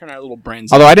 Turn our little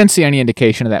brains. although I didn't see any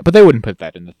indication of that, but they wouldn't put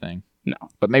that in the thing. No.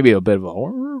 But maybe a bit of a...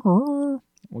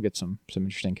 We'll get some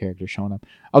interesting characters showing up.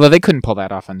 Although they couldn't pull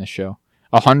that off on this show.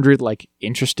 100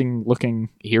 interesting looking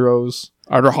heroes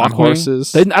Arthur on Hawkwing.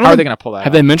 horses. I don't How know- are they going to pull that Have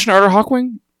off? they mentioned Arthur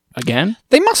Hawkwing again?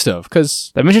 They must have,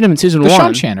 because They mentioned him in season the 1.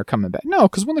 Shan-Shan are coming back. No,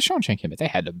 because when the Shan-Shan came back, they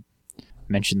had to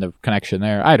mention the connection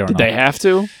there. I don't know. Did they have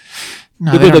to?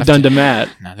 No, Look they what don't they've have done to Matt.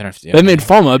 No, they don't have to. They made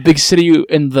Falma a big city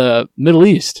in the Middle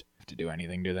East. have to do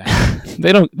anything, do they?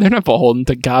 They're not beholden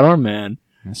to God or man.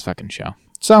 This fucking show.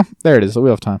 So, there it is. The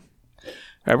Wheel of Time. All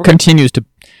right, we're Continues to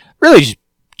really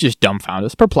just dumbfound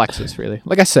us, perplex us, really.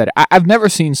 Like I said, I've never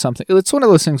seen something. It's one of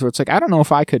those things where it's I don't know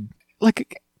if I could, I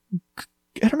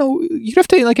don't know, you'd have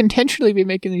to, intentionally be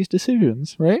making these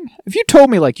decisions, right? If you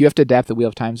told me, you have to adapt the Wheel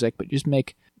of Time, Zach, but just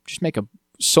make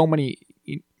so many,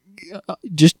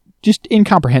 just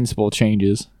incomprehensible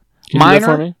changes. Can you do that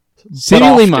for me?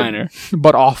 Seemingly often. minor.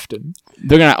 But often.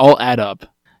 They're gonna all add up.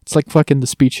 It's like fucking the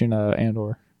speech in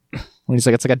Andor. When he's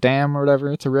it's like a dam or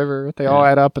whatever, it's a river, they all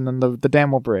add up and then the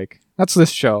dam will break. That's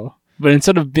this show. But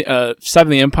instead of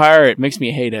stopping the Empire, it makes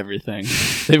me hate everything.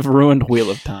 They've ruined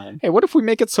Wheel of Time. Hey, what if we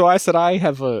make it so Aes Sedai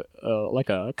have a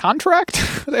contract?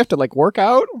 They have to work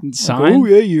out. Sign? Oh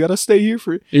yeah, you gotta stay here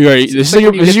for. This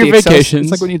is your vacation.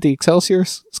 It's like when you get the Excelsior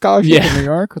scholarship Yeah. in New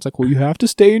York. It's well, you have to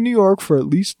stay in New York for at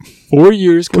least 4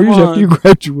 years. 4 Come years after you on.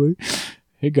 graduate.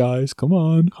 Hey guys, come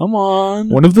on. Come on.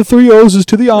 One of the 3 O's is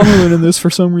to the Amelin in this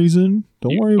for some reason.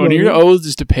 Don't worry about One of it. your oaths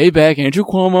is to pay back Andrew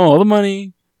Cuomo all the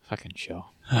money. Fucking show.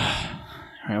 All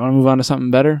right, want to move on to something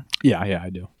better? Yeah,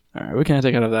 I do. All right, we can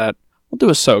take out of that. We'll do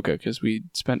Ahsoka because we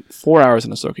spent 4 hours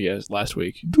on Ahsoka last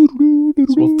week. So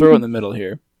we'll throw it in the middle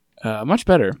here. Much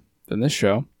better than this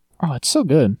show. Oh, it's so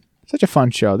good. Such a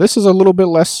fun show. This is a little bit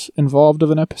less involved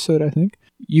of an episode, I think.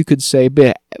 You could say a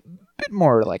bit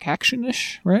more like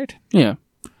action-ish, right? Yeah.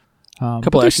 A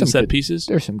couple action set pieces.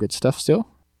 There's some good stuff still.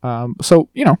 So,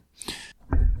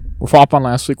 we'll follow up on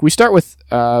last week. We start with,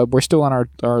 we're still on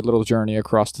our little journey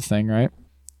across the thing, right?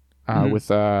 With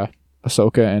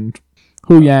Ahsoka and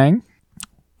Huyang.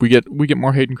 We get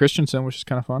more Hayden Christensen, which is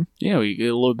kind of fun. Yeah, we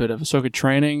get a little bit of Ahsoka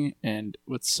training, and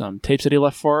with some tapes that he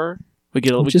left for her,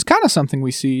 which is kind of something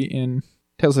we see in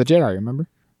Tales of the Jedi. Remember?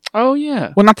 Oh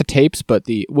yeah. Well, not the tapes, but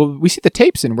we see the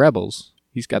tapes in Rebels.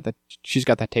 She's got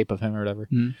that tape of him or whatever.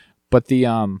 Mm. But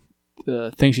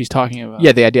the thing she's talking about.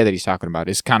 Yeah, the idea that he's talking about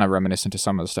is kind of reminiscent to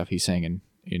some of the stuff he's saying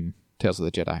in Tales of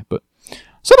the Jedi. But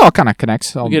so it all kind of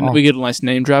connects. We get a nice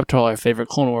name drop to all our favorite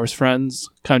Clone Wars friends: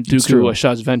 Count Dooku,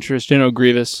 Ashaz Ventress, General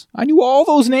Grievous. I knew all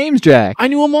those names, Jack. I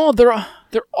knew them all. They're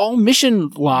all mission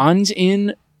lines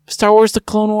in Star Wars: The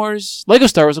Clone Wars, Lego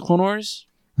Star Wars: The Clone Wars.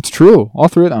 It's true. All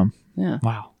three of them. Yeah.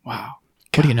 Wow. God.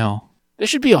 What do you know? There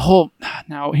should be a whole.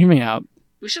 Now, hear me out.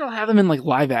 We should all have them in like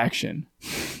live action,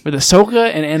 with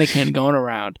Ahsoka and Anakin going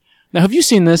around. Now, have you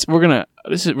seen this?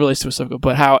 This relates to Ahsoka,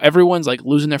 but how everyone's like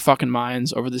losing their fucking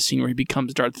minds over the scene where he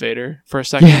becomes Darth Vader for a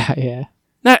second. Yeah.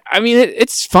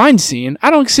 It's fine scene. I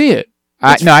don't see it.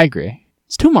 I agree.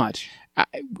 It's too much.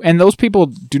 And those people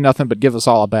do nothing but give us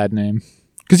all a bad name.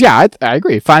 Because, I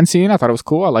agree. Fine scene. I thought it was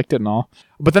cool. I liked it and all.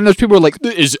 But then there's people who are like,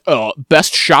 is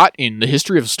best shot in the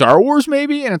history of Star Wars,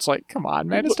 maybe? And it's like, come on,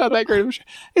 man. It's not that great of a shot.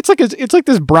 It's like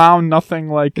this brown nothing,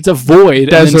 like... It's a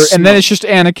void. Desert. And then it's just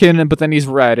Anakin, but then he's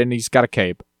red and he's got a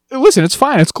cape. Listen, it's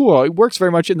fine. It's cool. It works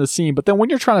very much in the scene. But then when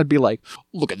you're trying to be like,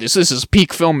 look at this. This is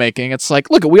peak filmmaking. It's like,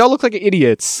 look, we all look like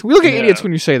idiots. We look like idiots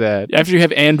when you say that. After you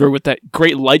have Andor with that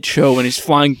great light show when he's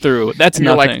flying through. That's and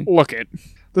nothing. You're like, look it.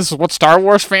 This is what Star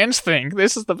Wars fans think.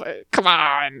 This is come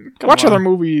on. Watch other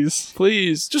movies.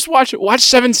 Please. Just watch it. Watch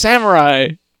Seven Samurai.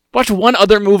 Watch one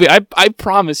other movie. I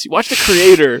promise you. Watch The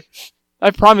Creator.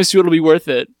 I promise you it'll be worth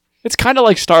it. It's kind of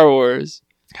like Star Wars.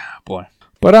 Boy.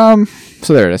 But,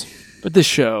 so there it is. But this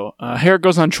show, Hera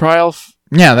goes on trial.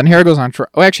 Then Hera goes on trial.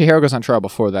 Oh, actually, Hera goes on trial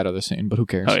before that other scene, but who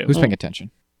cares? Oh, yeah. Who's paying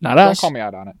attention? Not us. Don't call me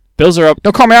out on it. Bills are up.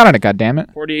 Don't call me out on it,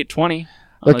 goddammit. 48-20.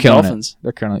 They're killing it.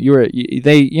 They're killing it.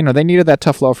 They needed that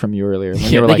tough love from you earlier. When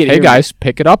you were like, hey guys,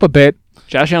 pick it up a bit.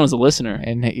 Josh Allen was a listener.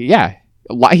 And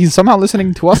he's somehow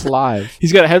listening to us live.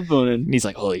 He's got a headphone in. And he's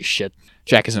like, holy shit.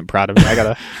 Jack isn't proud of me. I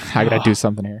gotta do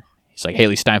something here. He's like,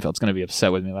 Haley Steinfeld's gonna be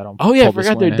upset with me. I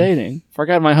forgot they're dating.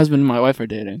 Forgot my husband and my wife are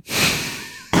dating.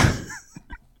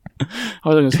 I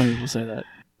was going to some people say that.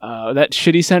 That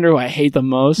shitty senator who I hate the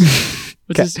most.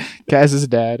 Kaz's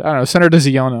dad. I don't know. Senator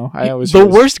Ziono. The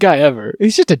worst guy ever.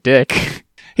 He's just a dick.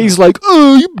 He's like,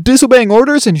 oh, you disobeying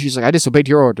orders? And she's like, I disobeyed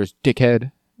your orders,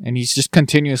 dickhead. And he's just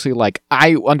continuously like,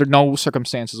 I, under no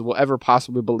circumstances, will ever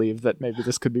possibly believe that maybe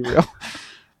this could be real.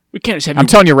 We can't just have I'm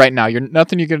telling you right now,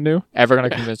 nothing you're going to do ever going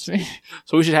to convince me.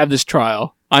 So we should have this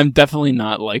trial. I'm definitely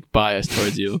not like biased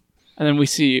towards you. And then we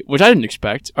see, which I didn't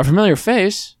expect, a familiar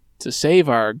face to save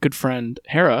our good friend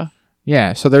Hera.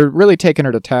 Yeah, so they're really taking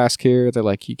her to task here. They're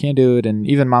like, you can't do it. And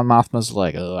even Mon Mothma's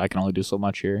like, oh, I can only do so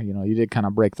much here. You did kind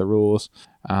of break the rules.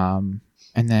 And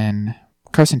then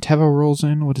Carson Teva rolls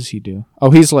in. What does he do? Oh,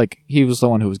 he was the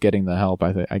one who was getting the help,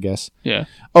 I guess. Yeah.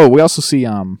 Oh, we also see,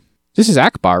 this is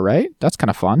Akbar, right? That's kind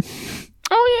of fun.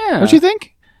 Oh, yeah. Don't you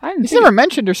think? He's never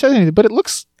mentioned or said anything, but it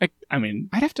looks... I'd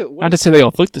have to... Not to say they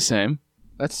all look the same.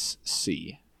 Let's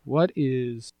see. What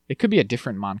is... It could be a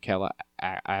different Mon Cala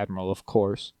admiral, of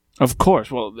course. Of course.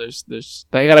 Well, there's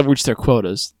they gotta reach their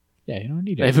quotas. Yeah, you don't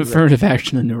need to. They have affirmative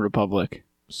action in the New Republic.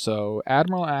 So,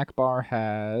 Admiral Akbar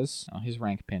has... Oh, his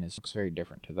rank pin looks very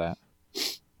different to that.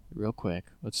 Real quick,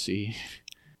 let's see.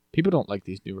 People don't like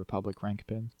these New Republic rank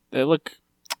pins. They look...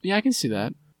 Yeah, I can see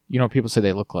that. You know what people say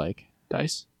they look like?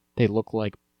 Dice? They look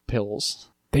like pills.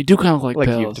 They do kind of look like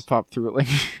pills. Like you have to pop through it like...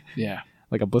 Yeah.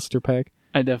 Like a blister pack.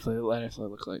 I definitely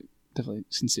look like... Definitely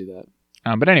can see that.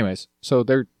 But anyways, so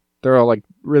they're all like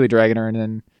really dragging her, and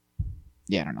then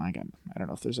I don't know. I don't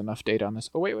know if there's enough data on this.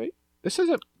 Oh wait, that's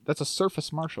a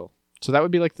surface marshal. So that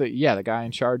would be like the guy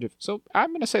in charge of. So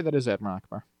I'm gonna say that is Admiral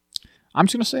Akbar. I'm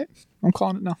just gonna say it. I'm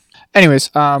calling it now.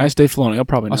 Anyways, nice Dave Filoni. I'll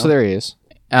probably know. So there he is.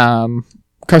 Carson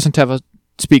Teva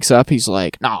speaks up. He's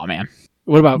like, "No, man.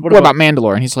 What about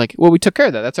Mandalore?" And he's like, "Well, we took care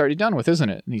of that. That's already done with, isn't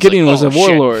it?" Gideon was a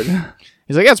warlord.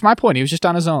 He's like, yeah, that's my point. He was just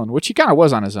on his own, which he kind of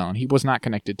was on his own. He was not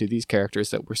connected to these characters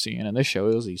that we're seeing in this show,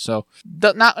 is he? So,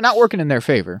 not working in their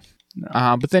favor.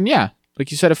 No. But then, like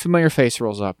you said, a familiar face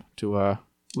rolls up to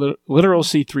Literal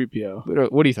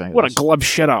C-3PO. What do you think? What a glub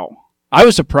shito. I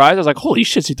was surprised. I was like, holy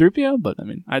shit, C-3PO? But I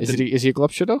mean, is he a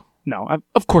glub shito? No,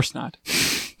 of course not.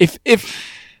 if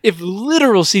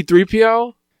literal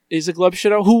C-3PO is a glub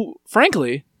shito, who,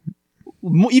 frankly,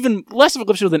 even less of a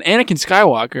glub shito than Anakin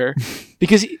Skywalker,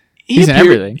 because he's in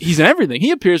everything. He's in everything.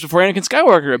 He appears before Anakin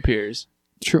Skywalker appears.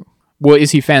 True. Well,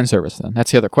 is he fan service then?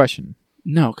 That's the other question.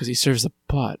 No, because he serves the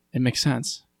plot. It makes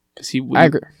sense. Because I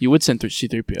agree. You would send through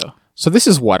C-3PO. So this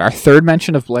is what, our third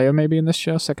mention of Leia maybe in this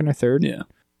show, second or third? Yeah.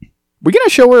 We gonna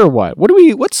show her or what?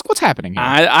 What's happening here?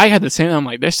 I had the same. I'm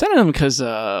like, they're sending him because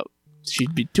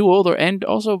she'd be too old and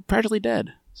also practically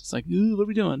dead. So it's like, ooh, what are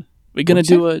we doing? We gonna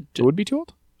do a? It would be too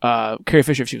old. Carrie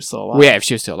Fisher if she was still alive. Well, yeah, if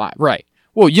she was still alive, right?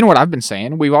 Well, you know what I've been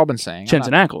saying. We've all been saying.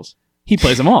 Jensen Ackles. He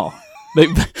plays them all. They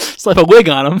slap a wig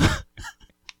on him.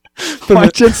 Why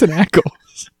Jensen Ackles?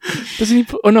 Doesn't he?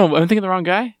 Oh no, I'm thinking of the wrong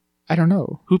guy. I don't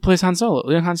know. Who plays Han Solo?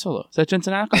 Leon Han Solo. Is that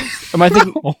Jensen Ackles? Am I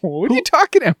thinking? What are you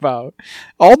talking about?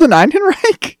 Alden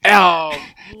Ehrenreich? Oh,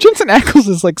 Jensen Ackles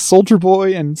is like Soldier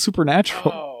Boy and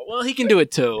Supernatural. Oh, well, he can do it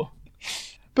too.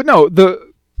 But no,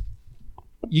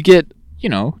 you get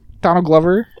Donald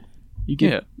Glover, you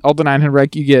get Alden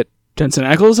Ehrenreich, you get Jensen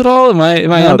Ackles at all? Am I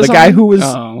no, the guy who was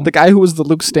the guy who was the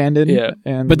Luke stand-in? Yeah,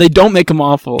 and but they don't make him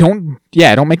awful. Don't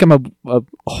make him a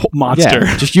monster.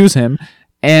 Yeah, just use him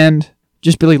and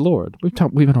just Billy Lord. We've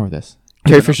been over this.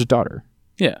 Carrie Fisher's daughter.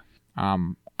 Yeah.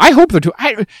 I hope they're too.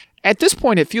 At this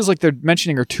point, it feels like they're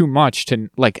mentioning her too much. To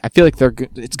like, I feel like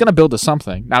it's going to build to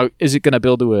something. Now, is it going to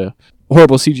build to a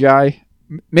horrible CGI?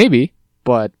 Maybe,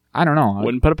 but I don't know.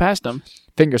 Wouldn't put it past them.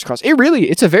 Fingers crossed.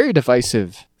 It's a very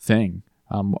divisive thing.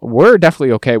 We're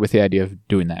definitely okay with the idea of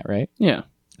doing that, right? Yeah.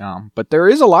 But there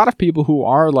is a lot of people who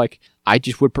are like, I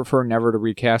just would prefer never to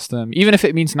recast them, even if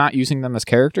it means not using them as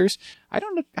characters. I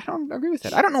don't agree with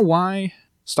that. I don't know why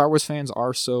Star Wars fans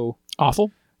are so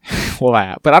awful.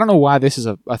 Well, but I don't know why this is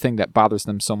a thing that bothers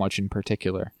them so much in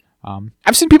particular.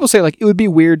 I've seen people say like it would be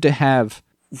weird to have,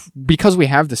 because we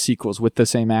have the sequels with the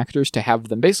same actors, to have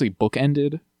them basically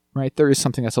bookended, right? There is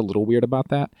something that's a little weird about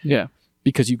that. Yeah.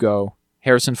 Because you go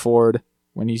Harrison Ford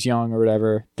when he's young or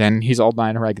whatever, then he's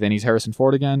Alden Ehrenreich, then he's Harrison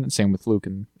Ford again, and same with Luke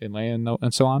and Leia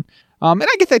and so on. And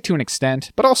I get that to an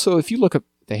extent, but also if you look at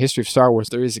the history of Star Wars,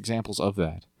 there is examples of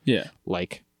that. Yeah.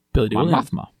 Like Billy Dee Williams.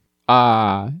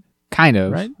 Mothma. Kind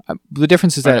of. Right? The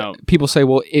difference is that people say,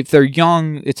 well, if they're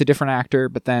young, it's a different actor,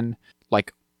 but then,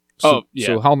 like... So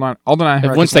Alden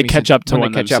Ehrenreich... Once they catch up to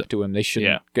him, they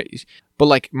shouldn't... Yeah. But,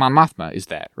 like, Mon Mothma is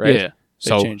that, right? Yeah.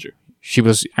 They change her. She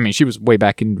was way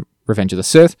back in Revenge of the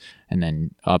Sith, and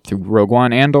then up through Rogue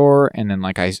One, Andor, and then,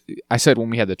 like I said when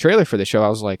we had the trailer for the show, I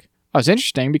was like, oh, it's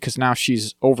interesting because now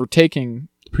she's overtaking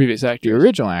the previous actor, the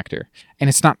original actor, and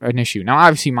it's not an issue. Now,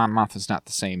 obviously, Mon Mothma's not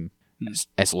the same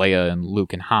as Leia and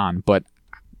Luke and Han, but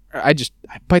I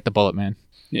bite the bullet, man.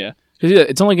 Yeah. Because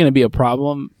it's only going to be a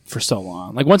problem for so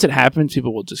long. Like, once it happens,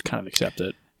 people will just kind of accept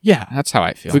it. Yeah, that's how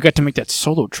I feel. If we got to make that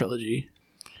Solo trilogy.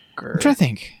 I'm trying to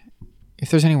think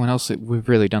if there's anyone else that we've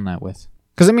really done that with.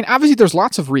 Because, I mean, obviously there's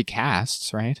lots of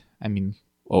recasts, right? I mean,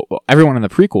 everyone in the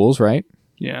prequels, right?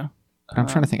 Yeah. I'm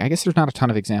trying to think. I guess there's not a ton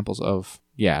of examples of,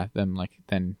 them, like,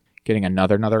 then getting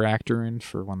another actor in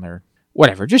for when they're...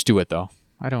 Whatever, just do it, though.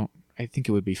 I think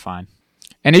it would be fine.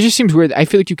 And it just seems weird. I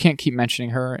feel like you can't keep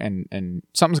mentioning her, and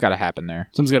something's got to happen there.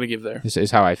 Something's got to give there. This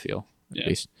is how I feel, at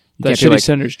least. That shitty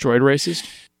senator's droid racist?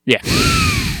 Yeah.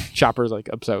 Chopper's, like,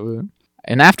 upset with it.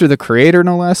 And after the creator,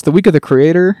 no less, the week of the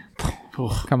creator...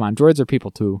 Come on, droids are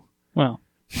people, too. Well,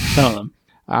 some of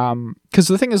them. Because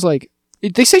the thing is, like,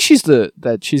 they say she's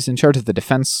in charge of the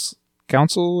defense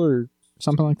council or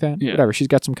something like that. Yeah. Whatever. She's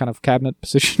got some kind of cabinet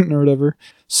position or whatever.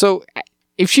 So...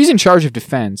 if she's in charge of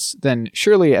defense, then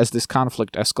surely as this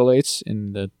conflict escalates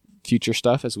in the future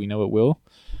stuff, as we know it will,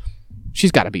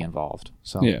 she's got to be involved.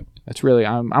 So that's really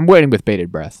I'm waiting with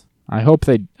bated breath. I hope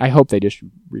they just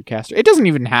recast her. It doesn't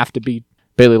even have to be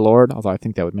Billy Lord, although I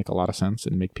think that would make a lot of sense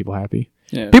and make people happy.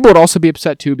 Yeah. People would also be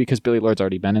upset too because Billy Lord's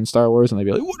already been in Star Wars, and they'd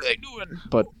be like, "What are they doing?"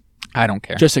 But I don't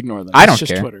care. Just ignore them. I don't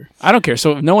just care. Twitter. I don't care.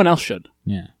 So no one else should.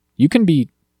 Yeah, you can be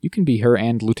her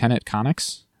and Lieutenant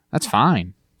Connix. That's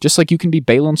fine. Just like you can be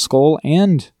Balaam Skoll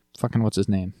and fucking what's his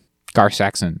name? Gar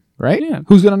Saxon, right? Yeah.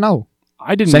 Who's gonna know?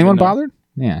 I didn't. Is anyone know. bothered?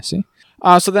 Yeah, see?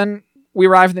 So then we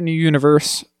arrive in the new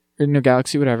universe, or new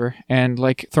galaxy, whatever, and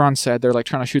like Thrawn said, they're like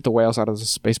trying to shoot the whales out of the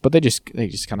space, but they just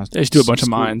kind of... They just do a bunch of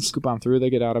mines. Scoop on through, they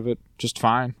get out of it just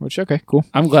fine, which, okay, cool.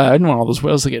 I'm glad. I didn't want all those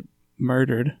whales to get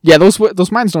murdered. Yeah,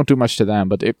 those mines don't do much to them,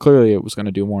 but clearly it was going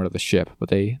to do more to the ship. But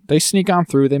they sneak on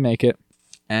through, they make it,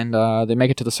 and they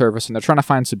make it to the surface, and they're trying to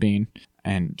find Sabine.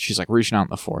 And she's like reaching out in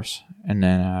the Force. And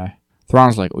then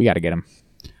Thrawn's like, we got to get him.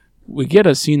 we get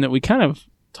a scene that we kind of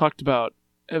talked about,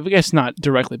 I guess not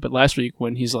directly, but last week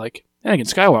when he's like, Anakin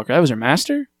Skywalker, that was her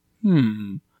master?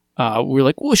 We're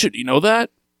like, well, should he know that?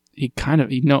 He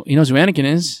knows who Anakin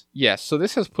is. Yes, so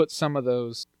this has put some of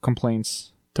those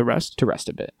complaints To rest?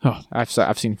 a bit. Oh.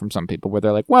 I've seen from some people where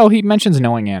they're like, well, he mentions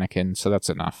knowing Anakin, so that's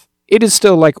enough. It is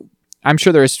still like, I'm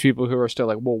sure there is people who are still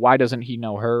like, well, why doesn't he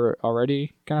know her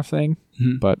already, kind of thing.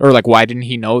 Or like, why didn't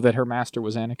he know that her master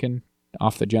was Anakin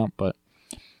off the jump? But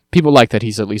people like that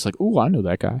he's at least like, ooh, I know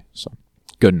that guy. So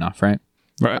good enough, right?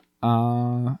 Right.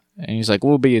 And he's like,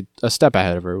 we'll be a step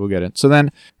ahead of her. We'll get it. So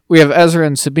then we have Ezra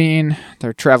and Sabine.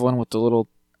 They're traveling with the little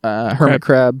hermit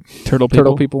crab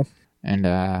Turtle people. And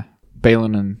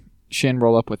Baylan and Shin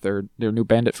roll up with their new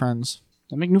bandit friends.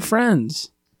 They make new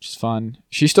friends. Which is fun.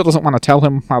 She still doesn't want to tell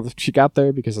him how she got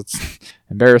there because it's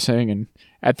embarrassing. And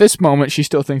at this moment, she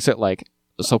still thinks that, like,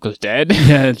 Ahsoka's dead.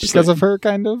 Yeah, it's because of her,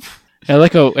 kind of. I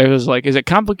like how it was like, is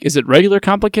it regular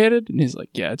complicated? And he's like,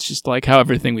 yeah, it's just like how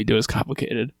everything we do is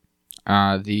complicated.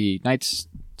 The Knight's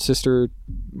sister,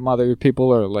 mother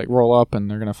people are like roll up and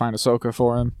they're going to find Ahsoka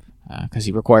for him because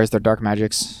he requires their dark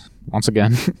magics once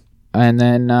again. And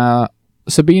then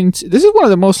Sabine, this is one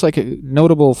of the most like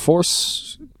notable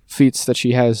Force feats that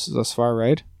she has thus far,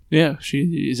 right? Yeah,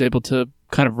 she is able to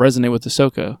kind of resonate with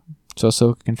Ahsoka. So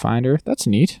Ahsoka can find her. That's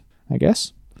neat, I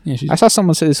guess. Yeah, I saw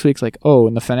someone say this week, like, oh,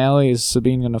 in the finale, is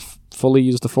Sabine going to fully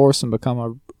use the Force and become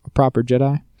a proper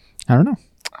Jedi? I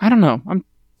don't know.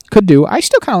 Could do. I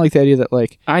still kind of like the idea that,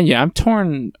 like... I'm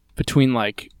torn between,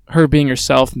 like, her being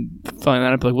herself and feeling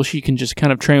that up. Like, well, she can just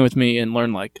kind of train with me and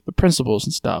learn, like, the principles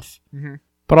and stuff. Mm-hmm.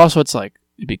 But also, it's like,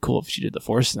 it'd be cool if she did the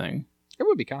Force thing. It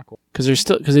would be kind of cool. Because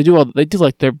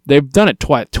they've done it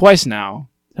twice now.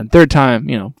 And third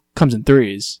time, comes in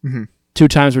threes. Mm-hmm. 2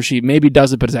 times where she maybe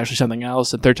does it, but it's actually something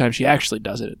else. And third time she actually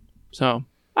does it. So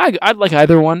I'd like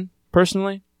either one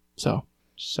personally. So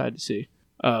excited to see.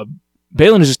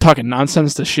 Baylan is just talking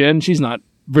nonsense to Shin. She's not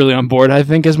really on board, I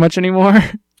think, as much anymore.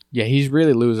 Yeah, he's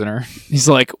really losing her. He's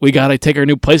like, we gotta take our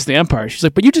new place in the Empire. She's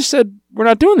like, but you just said we're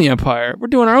not doing the Empire. We're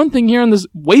doing our own thing here in this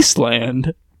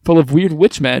wasteland full of weird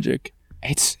witch magic.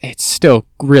 It's still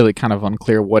really kind of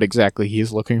unclear what exactly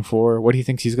he's looking for, what he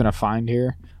thinks he's going to find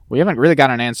here. We haven't really got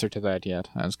an answer to that yet.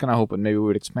 I was kind of hoping maybe we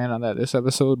would expand on that this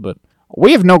episode, but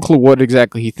we have no clue what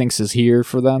exactly he thinks is here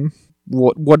for them.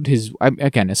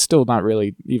 Again, it's still not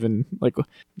really even, like,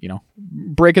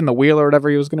 breaking the wheel or whatever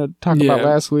he was going to talk about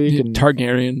last week. And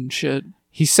Targaryen shit.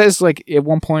 He says, like, at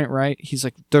one point, right, he's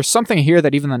like, there's something here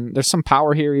that there's some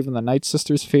power here even the Night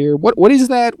Sisters fear. What is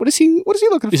that? What is he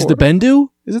looking for? Is it the Bendu?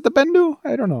 Is it the Bendu?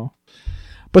 I don't know.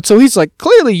 But so he's like,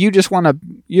 clearly you're just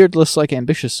like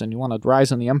ambitious and you want to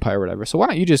rise in the Empire or whatever. So why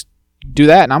don't you just do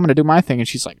that and I'm going to do my thing? And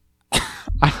she's like,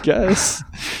 I guess.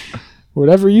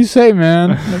 Whatever you say,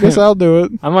 man. I guess I'll do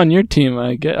it. I'm on your team.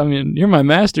 You're my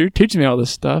master. Teach me all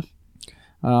this stuff.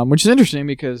 Which is interesting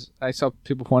because I saw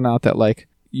people point out that, like,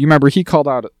 you remember he called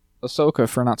out Ahsoka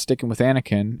for not sticking with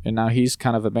Anakin, and now he's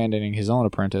kind of abandoning his own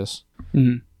apprentice.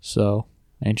 Mm-hmm. So,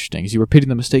 interesting. Is he repeating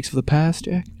the mistakes of the past,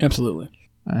 Jack? Absolutely.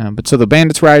 But so the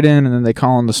bandits ride in, and then they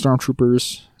call in the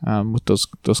stormtroopers with those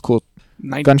cool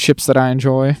gunships that I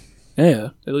enjoy. Yeah,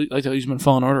 they like to use them in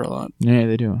Fallen Order a lot. Yeah,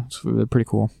 they do. They're pretty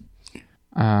cool.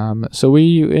 So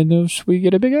we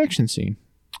get a big action scene.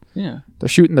 Yeah, they're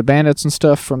shooting the bandits and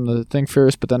stuff from the thing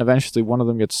first, but then eventually one of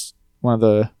them gets one of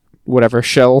the whatever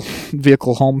shell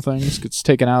vehicle home things gets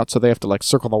taken out, so they have to like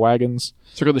circle the wagons.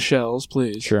 Circle the shells,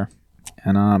 please. Sure.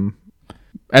 And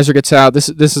Ezra gets out. This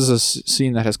is a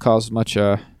scene that has caused much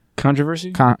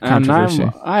controversy. Controversy.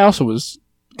 I also was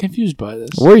confused by this.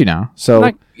 Were you now?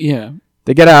 So yeah,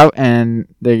 they get out and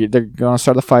they're going to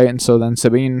start the fight, and so then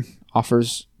Sabine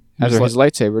offers Ezra his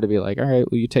lightsaber to be like, all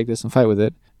right, well, you take this and fight with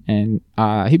it, and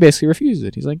he basically refuses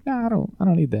it. He's like, no, I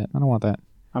don't need that. I don't want that.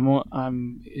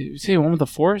 You say one with the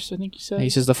Force, I think you said? He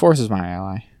says the Force is my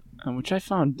ally. Which I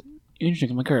found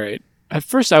interesting. I'm like, all right. At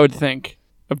first I would think,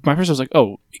 I was like,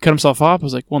 oh, he cut himself off? I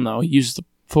was like, well, no, he used the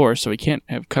Force, so he can't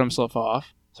have cut himself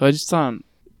off. So I just found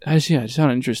it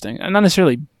interesting. And not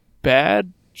necessarily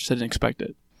bad, just I didn't expect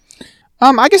it.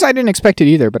 I guess I didn't expect it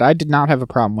either, but I did not have a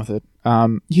problem with it.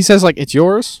 He says, like, it's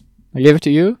yours. I gave it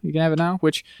to you. You can have it now,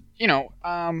 which, like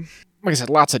I said,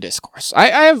 lots of discourse.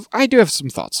 I do have some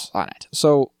thoughts on it.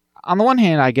 So, on the one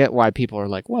hand, I get why people are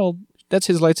like, well, that's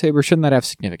his lightsaber. Shouldn't that have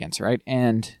significance, right?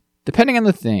 And depending on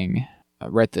the thing,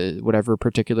 whatever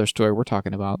particular story we're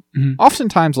talking about,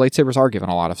 oftentimes lightsabers are given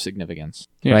a lot of significance,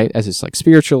 right? As it's like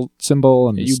spiritual symbol,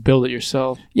 and you build it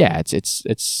yourself. Yeah, it's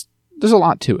there's a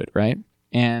lot to it, right?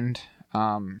 And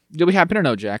you'll be happy to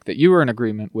know, Jack, that you were in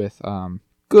agreement with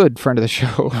good friend of the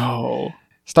show, no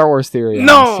Star Wars Theory.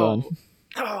 No.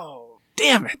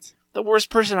 Damn it. The worst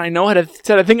person I know had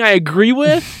said a thing I agree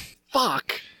with?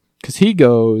 Fuck. Because he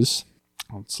goes...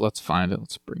 Let's find it.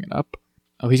 Let's bring it up.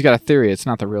 Oh, he's got a theory. It's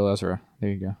not the real Ezra. There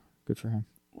you go. Good for him.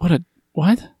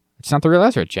 What? It's not the real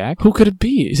Ezra, Jack. Who could it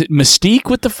be? Is it Mystique?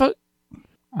 What the fuck?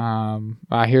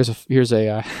 Here's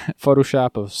a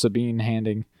Photoshop of Sabine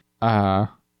handing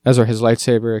Ezra his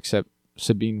lightsaber, except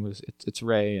Sabine it's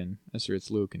Rey and Ezra it's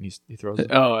Luke, and he throws it.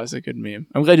 Oh, that's a good meme.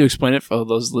 I'm glad you explained it for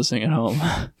those listening at home.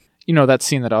 You know that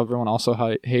scene that everyone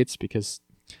also hates because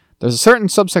there's a certain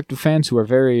subsect of fans who are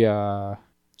very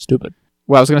stupid.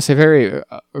 Well, I was gonna say very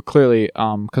clearly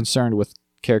concerned with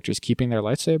characters keeping their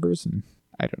lightsabers, and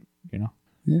I don't,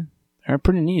 Yeah, they're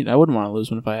pretty neat. I wouldn't want to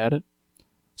lose one if I had it.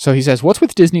 So he says, what's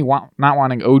with Disney not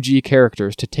wanting OG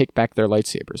characters to take back their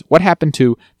lightsabers? What happened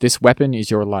to this weapon is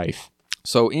your life?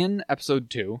 So in episode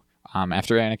 2,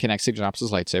 after Anakin accidentally drops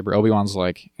his lightsaber, Obi-Wan's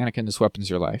like, Anakin, this weapon's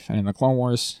your life. And in the Clone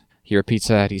Wars, he repeats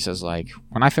that. He says, like,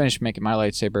 when I finished making my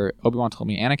lightsaber, Obi-Wan told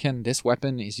me, Anakin, this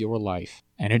weapon is your life.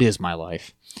 And it is my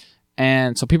life.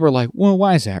 And so people are like, well,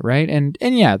 why is that, right? And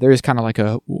yeah, there is kind of like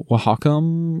well, how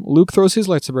come Luke throws his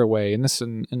lightsaber away? And this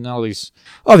and all these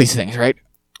things, right?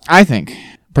 I think...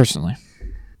 Personally,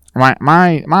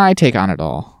 my take on it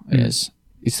all is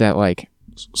that, like,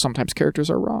 sometimes characters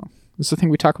are wrong. It's the thing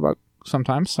we talk about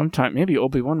sometimes. Sometimes maybe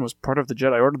Obi-Wan was part of the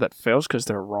Jedi Order that fails because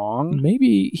they're wrong.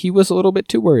 Maybe he was a little bit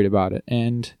too worried about it.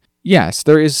 And yes,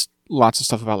 there is lots of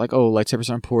stuff about, like, oh, lightsabers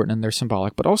are important and they're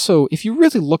symbolic. But also, if you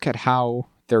really look at how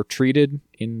they're treated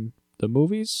in the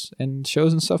movies and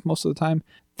shows and stuff most of the time,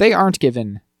 they aren't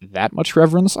given that much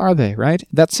reverence, are they, right?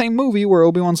 That same movie where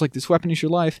Obi-Wan's like, this weapon is your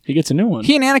life. He gets a new one.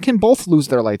 He and Anakin both lose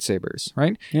their lightsabers,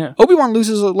 right? Yeah. Obi-Wan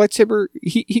loses a lightsaber.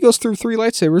 He goes through 3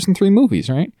 lightsabers in 3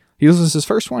 movies, right? He loses his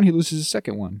first one. He loses his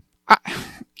second one.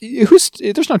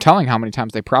 There's no telling how many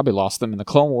times they probably lost them in the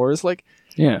Clone Wars. Like,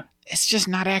 yeah. It's just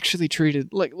not actually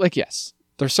treated like yes.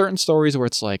 There's certain stories where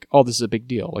it's like, oh, this is a big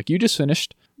deal. Like, you just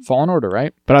finished Fallen Order,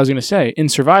 right? But I was going to say, in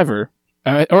Survivor,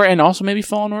 and also maybe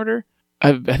Fallen Order,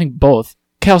 I think both,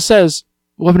 Cal says,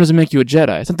 weapon doesn't make you a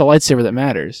Jedi. It's not the lightsaber that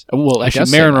matters. Well,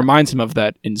 actually, Marin reminds him of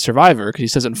that in Survivor, because he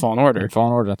says it in Fallen Order. In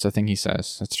Fallen Order, that's the thing he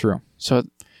says. That's true. So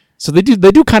they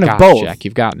do kind of both. Jack,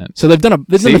 you've gotten it. So they've done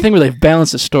a thing where they've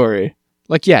balanced the story.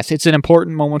 Like, yes, it's an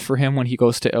important moment for him when he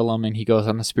goes to Ilum and he goes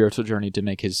on the spiritual journey to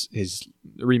make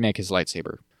remake his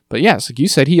lightsaber. But yes, like you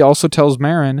said, he also tells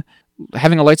Marin,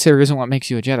 having a lightsaber isn't what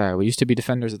makes you a Jedi. We used to be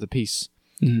defenders of the peace.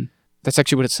 Mm-hmm. That's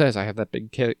actually what it says. I have that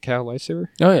big Cal lightsaber.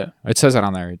 Oh, yeah. It says that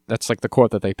on there. That's like the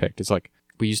quote that they picked. It's like,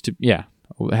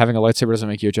 having a lightsaber doesn't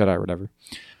make you a Jedi or whatever.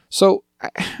 So,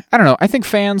 I don't know. I think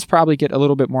fans probably get a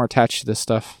little bit more attached to this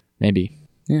stuff. Maybe.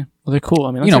 Yeah. Well, they're cool.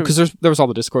 I mean, because there was all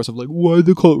the discourse of like, why do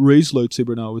they call it Rey's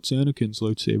lightsaber now? It's Anakin's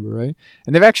lightsaber, right?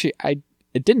 And they've actually, I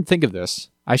didn't think of this.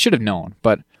 I should have known.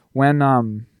 But when,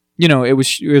 it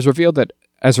was revealed that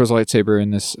Ezra's lightsaber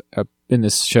in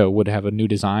this show would have a new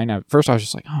design. At first, I was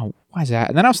just like, oh, why is that?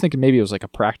 And then I was thinking maybe it was like a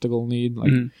practical need.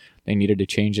 Like, they needed to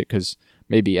change it because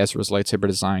maybe Ezra's lightsaber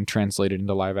design translated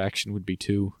into live action would be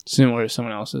too... similar to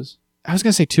someone else's. I was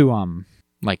going to say too,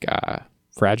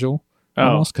 fragile.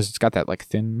 Almost, because it's got that, like,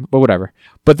 thin... But whatever.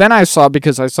 But then I saw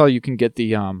you can get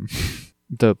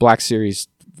the Black Series...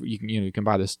 You can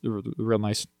buy this real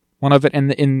nice one of it,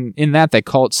 and in that they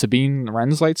call it Sabine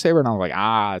Wren's lightsaber, and I was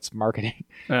like, it's marketing.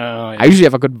 Oh, yeah. I usually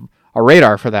have a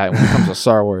radar for that when it comes to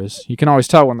Star Wars. You can always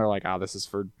tell when they're like, this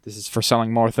is for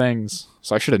selling more things.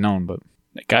 So I should have known, but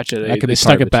gotcha. They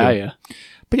stuck it by you.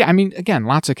 But yeah, I mean, again,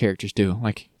 lots of characters do.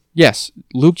 Like, yes,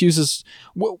 Luke uses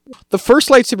the first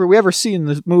lightsaber we ever see in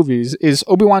the movies is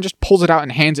Obi-Wan just pulls it out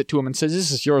and hands it to him and says,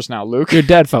 "This is yours now, Luke." Your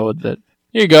dad followed it.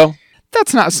 Here you go.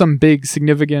 That's not some big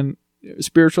significant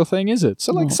spiritual thing, is it?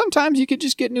 So, like, sometimes you could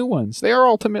just get new ones. They are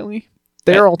ultimately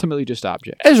just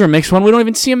objects. Ezra makes one. We don't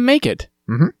even see him make it.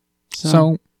 Mm-hmm.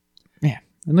 So, yeah.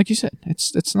 And like you said,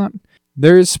 it's not...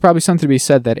 There is probably something to be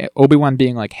said that Obi-Wan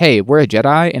being like, hey, we're a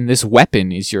Jedi and this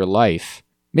weapon is your life.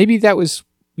 Maybe that was,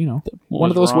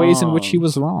 one of those ways in which he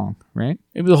was wrong, right?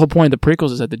 Maybe the whole point of the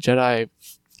prequels is that the Jedi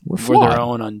were their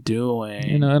own undoing.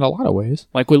 In a lot of ways.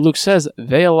 Like what Luke says,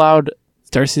 they allowed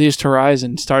Darth Sidious to rise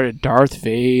and started Darth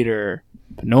Vader.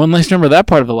 But no one likes to remember that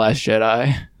part of The Last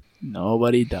Jedi.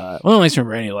 Nobody does. Well, no one likes to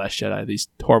remember any Last Jedi. These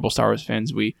horrible Star Wars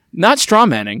fans. Not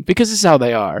strawmanning, because this is how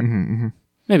they are. Mm-hmm, mm-hmm.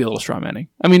 Maybe a little strawmanning.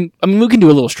 I mean, we can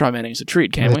do a little strawmanning as a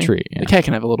treat, can't we? A treat, yeah. The cat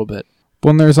can have a little bit.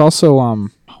 Well, and there's also, Oh,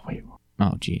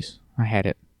 jeez. I had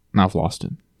it. Now I've lost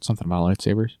it. Something about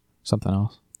lightsabers. Something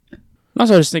else.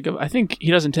 Also, I think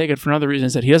he doesn't take it for another reason,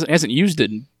 is that he hasn't used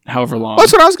it in however long. Well,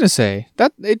 that's what I was going to say.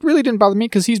 That it really didn't bother me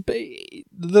because the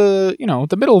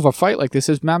the middle of a fight like this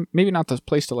is maybe not the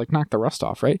place to like knock the rust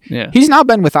off, right? Yeah. He's now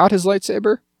been without his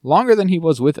lightsaber longer than he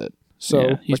was with it. So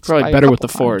Yeah, he's like, probably by a better with the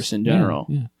couple Force times. in Yeah, general.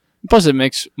 yeah. Plus, it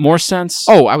makes more sense.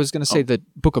 Oh, I was going to say the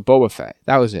Book of Boba Fett.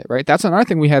 That was it, right? That's another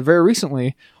thing we had very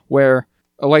recently where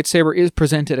a lightsaber is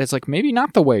presented as like maybe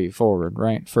not the way forward,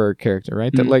 right? For a character,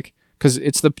 right? That Mhm. like, because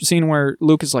it's the scene where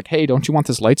Luke is like, hey, don't you want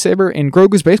this lightsaber? And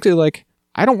Grogu's basically like,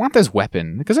 I don't want this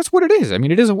weapon because that's what it is. I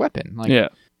mean, it is a weapon. Like, yeah.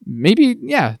 maybe,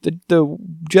 yeah, the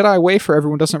Jedi way for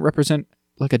everyone doesn't represent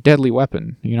like a deadly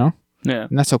weapon, you know? Yeah.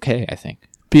 And that's okay, I think.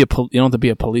 You don't have to be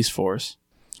a police force.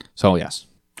 So, yes.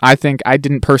 I think I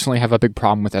didn't personally have a big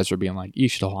problem with Ezra being like, you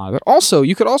should hold on to it. Also,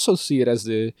 you could also see it as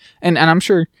and I'm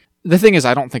sure, the thing is,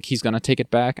 I don't think he's going to take it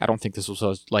back. I don't think this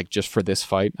was like just for this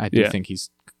fight. I do think he's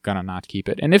going to not keep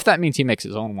it. And if that means he makes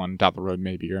his own one down the road,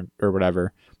 maybe, or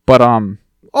whatever. But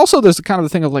also there's the kind of the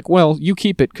thing of like, well, you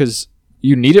keep it because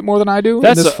you need it more than I do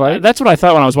in this fight. That's what I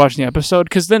thought when I was watching the episode,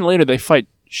 because then later they fight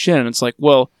Shin, and it's like,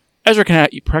 well, Ezra can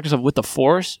practice with the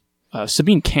Force.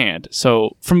 Sabine can't.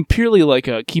 So from purely like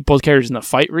a keep both characters in the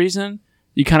fight reason,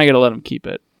 you kind of got to let him keep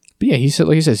it. But yeah, he said,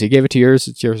 like he says, he gave it to yours.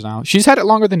 It's yours now. She's had it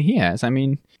longer than he has. I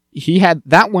mean, he had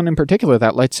that one in particular,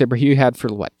 that lightsaber he had for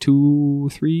what,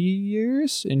 2-3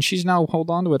 years, and she's now held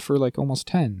on to it for like almost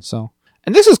 10. So,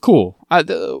 and this is cool.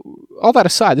 All that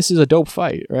aside, this is a dope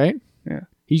fight, right? Yeah.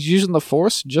 He's using the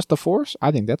Force, just the Force.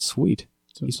 I think that's sweet.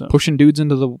 He's So pushing dudes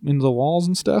into the walls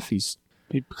and stuff.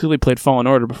 he clearly played Fallen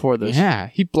Order before this. Yeah,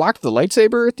 he blocked the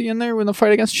lightsaber at the end there in the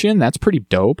fight against Shin. That's pretty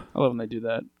dope. I love when they do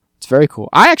that. It's very cool.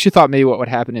 I actually thought maybe what would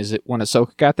happen is that when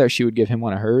Ahsoka got there, she would give him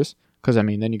one of hers. Because, I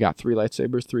mean, then you got 3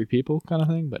 lightsabers, 3 people kind of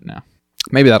thing. But no.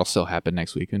 Maybe that'll still happen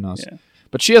next week. Who knows? Yeah.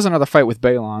 But she has another fight with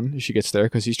Balon as she gets there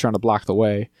because he's trying to block the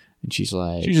way. And she's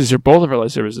like... She uses both of her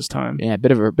lightsabers this time. Yeah, a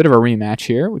bit of a rematch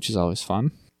here, which is always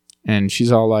fun. And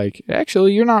she's all like,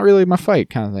 actually, you're not really my fight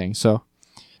kind of thing. So,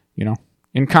 you know,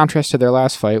 in contrast to their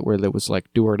last fight where it was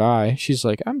like do or die, she's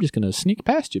like, I'm just going to sneak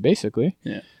past you, basically.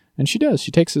 Yeah. And she does.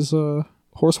 She takes his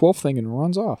horse wolf thing and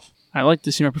runs off. I like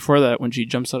the scene right before that when she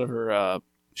jumps out of her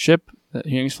ship that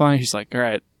Huyang's flying. She's like, all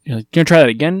right, you're like, gonna try that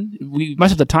again? We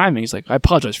messed up the timing. He's like, I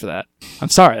apologize for that. I'm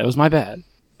sorry. That was my bad.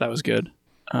 That was good.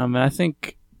 And I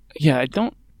think, yeah, I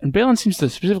don't... And Balin seems to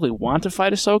specifically want to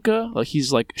fight Ahsoka. Like,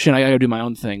 he's like, shit, I gotta do my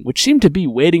own thing. Which seemed to be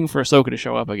waiting for Ahsoka to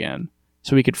show up again.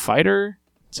 So he could fight her.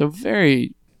 So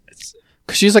very...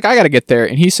 Because she's like, I got to get there.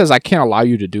 And he says, I can't allow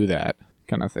you to do that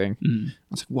kind of thing. Mm. I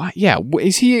was like, why? Yeah.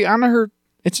 Is he on her?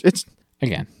 It's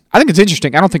again, I think it's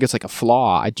interesting. I don't think it's like a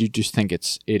flaw. I do just think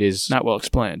it is Not well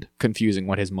explained. confusing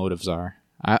what his motives are.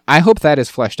 I hope that is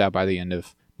fleshed out by the end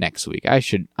of next week. I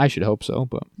should hope so,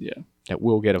 but Yeah. that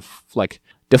we'll get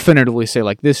definitively say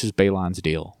like, this is Balon's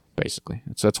deal, basically.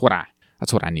 That's what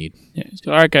I need. Yeah. He's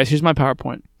like, all right, guys, here's my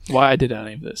PowerPoint. Why I did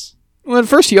any of this. Well, at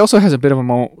first he also has a bit of a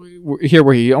moment here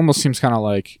where he almost seems kind of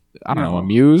like, I don't know,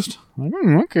 amused. Like,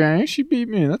 okay, she beat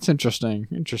me. That's interesting.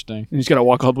 And he's got to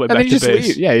walk all the way And back then he to just base.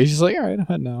 leaves. Yeah, he's just like, all right, I'm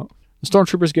heading out. The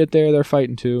stormtroopers get there. They're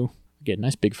fighting too. Again,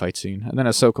 nice big fight scene. And then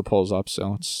Ahsoka pulls up,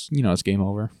 so it's game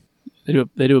over. They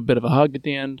do a bit of a hug at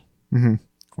the end. Mm-hmm.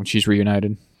 When she's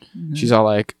reunited, she's all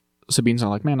like, Sabine's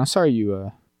all like, man, I'm sorry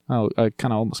you, I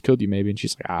kind of almost killed you maybe. And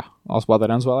she's like, all's well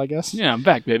that ends well, I guess. Yeah, I'm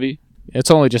back, baby.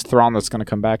 It's only just Thrawn that's going to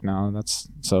come back now. And that's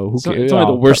so. It's only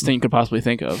the worst thing you could possibly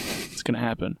think of. It's going to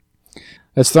happen.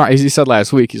 That's Thrawn. As he said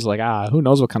last week, he's like, who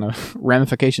knows what kind of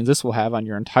ramifications this will have on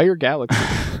your entire galaxy.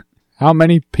 How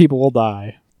many people will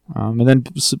die? And then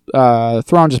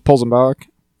Thrawn just pulls him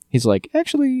back. He's like,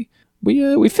 actually,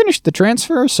 we finished the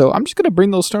transfer, so I'm just going to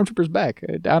bring those stormtroopers back.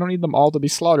 I don't need them all to be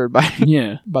slaughtered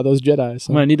by by those Jedi.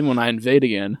 So. I'm going to need them when I invade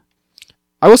again.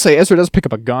 I will say Ezra does pick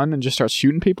up a gun and just starts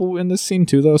shooting people in this scene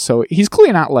too, though. So he's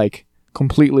clearly not like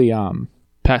completely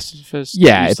pacifist.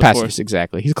 Yeah, pacifist,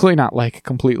 exactly. He's clearly not like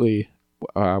completely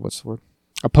what's the word?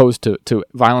 Opposed to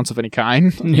violence of any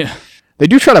kind. Yeah. They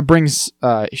do try to bring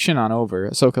Shin on over.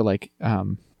 Ahsoka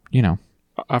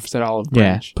offers that olive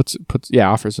branch.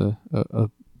 Offers a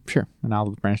an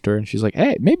olive branch to her, and she's like,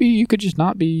 hey, maybe you could just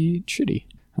not be shitty.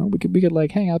 We could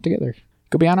like hang out together.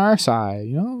 Go be on our side,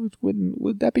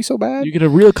 would that be so bad? You get a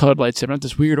real colored lightsaber, not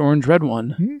this weird orange red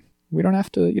one. You don't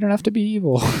have to be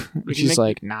evil. She's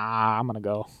like, nah, I'm gonna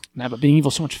go. Nah, but being evil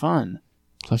is so much fun.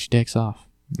 So she takes off.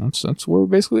 That's where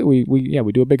basically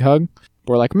we do a big hug.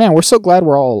 We're like, man, we're so glad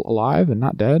we're all alive and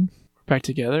not dead. We're back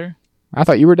together. I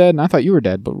thought you were dead, and I thought you were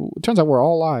dead, but it turns out we're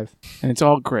all alive. And it's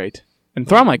all great. And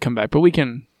Thrawn might come back, but we'll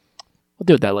deal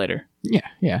with that later.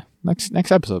 Yeah. Next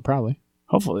episode probably.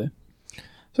 Hopefully.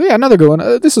 So yeah, another good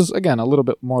one. This is again a little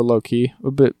bit more low key,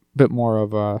 a bit more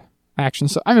of action.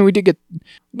 So I mean, we did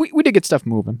get stuff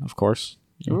moving, of course.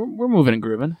 We're moving and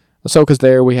grooving. Ahsoka's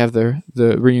there. We have the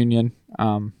reunion.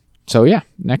 So yeah,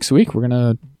 next week we're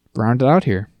gonna round it out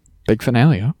here. Big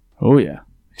finale, huh? Oh yeah,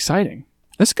 exciting.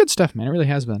 That's good stuff, man. It really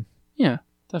has been. Yeah,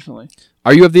 definitely.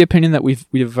 Are you of the opinion that we've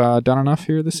done enough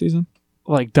here this season?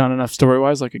 Like done enough story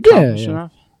wise, like accomplished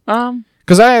enough.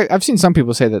 Because I've seen some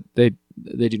people say that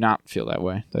they do not feel that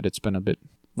way. That it's been a bit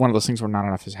one of those things where not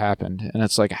enough has happened, and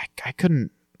it's like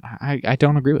I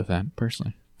don't agree with that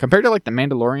personally. Compared to like the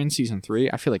Mandalorian season 3,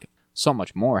 I feel like so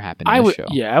much more happened in this show.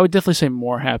 Yeah, I would definitely say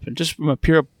more happened, just from a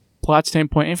pure plot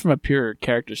standpoint and from a pure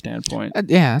character standpoint.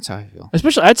 Yeah, that's how I feel.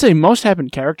 Especially, I'd say most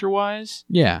happened character-wise.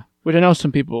 Yeah. Which I know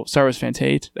some people, Star Wars fans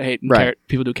hate. They hate when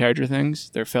people do character things.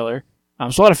 They're filler.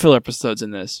 So a lot of filler episodes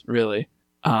in this, really.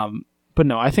 But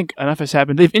no, I think enough has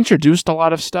happened. They've introduced a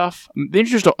lot of stuff. They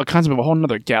introduced a concept of a whole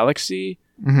other galaxy.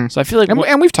 Mm-hmm. So I feel like...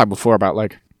 And we've talked before about,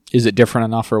 like, is it different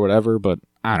enough or whatever, but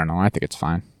I don't know. I think it's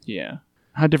fine. Yeah.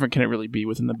 How different can it really be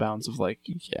within the bounds of, like...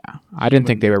 Yeah. I didn't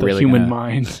think they were really human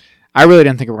mind. I really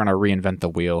didn't think we were going to reinvent the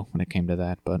wheel when it came to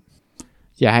that, but...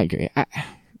 Yeah, I agree.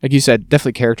 Like you said,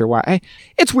 definitely character-wise.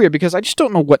 It's weird because I just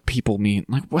don't know what people mean.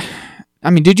 Like, what... I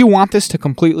mean, did you want this to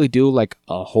completely do, like,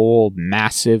 a whole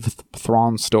massive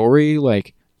Thrawn story?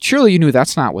 Like, surely you knew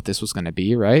that's not what this was going to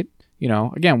be, right? You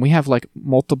know, again, we have, like,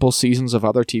 multiple seasons of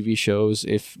other TV shows,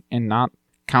 and not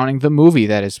counting the movie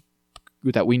that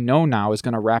we know now is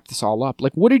going to wrap this all up.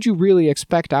 Like, what did you really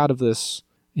expect out of this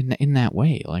in that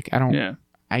way? Like, I don't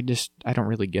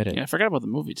really get it. Yeah, I forgot about the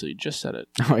movie till you just said it.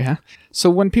 Oh, yeah? So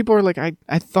when people are like, I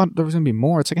thought there was going to be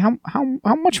more, it's like,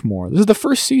 how much more? This is the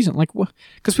first season. Like, what?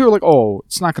 Because people are like, oh,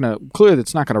 it's not going to, clearly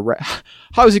it's not going to,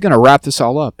 how is he going to wrap this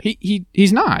all up?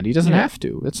 He's not. He doesn't have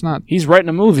to. It's not. He's writing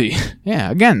a movie.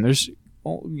 Yeah, again, there's,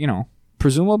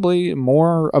 presumably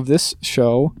more of this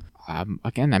show.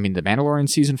 Again, I mean, The Mandalorian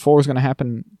Season 4 is going to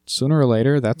happen sooner or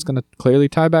later. That's going to clearly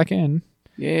tie back in.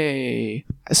 Yay.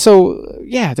 So,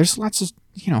 yeah, there's lots of,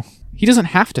 he doesn't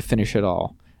have to finish it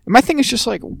all. And my thing is just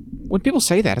like, when people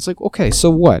say that, it's like, okay, so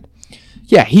what?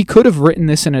 Yeah, he could have written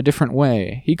this in a different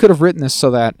way. He could have written this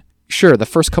so that, sure, the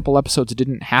first couple episodes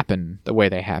didn't happen the way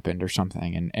they happened or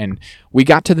something. And we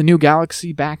got to the new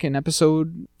galaxy back in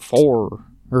episode 4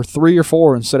 or 3 or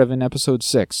 4 instead of in episode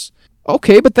 6.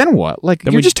 Okay, but then what? Like,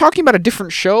 then you're just talking about a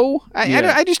different show?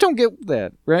 I just don't get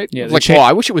that, right? Yeah, like,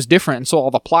 I wish it was different and so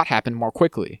all the plot happened more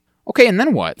quickly. Okay, and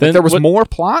then what? Like, there was more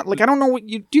plot? Like, I don't know what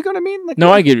you... Do you know what I mean? Like,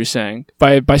 no, I get what you're saying.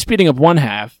 By speeding up one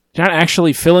half, you're not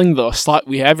actually filling the slot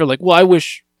we have. You're like, well, I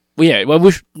wish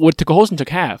what Holston took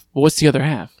half. But what's the other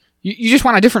half? You just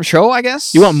want a different show, I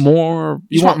guess? You want more...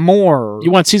 You want more.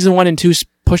 You want season 1 and 2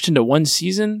 pushed into one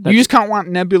season? You just can't want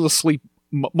nebulously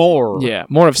more. Yeah,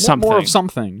 more of something. More of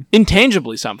something.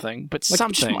 Intangibly something, but like,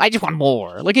 something. I just want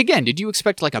more. Like, again, did you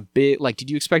expect like a bit, like, did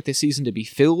you expect this season to be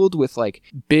filled with like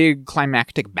big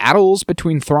climactic battles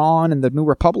between Thrawn and the New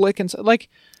Republic and so, like,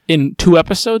 in 2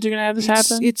 episodes you're gonna have this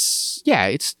happen? It's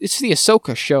the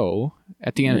Ahsoka show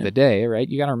at the end of the day, right?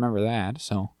 You gotta remember that.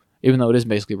 So even though it is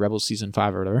basically Rebels season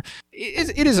 5 or whatever,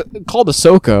 it is called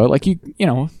Ahsoka. Like, you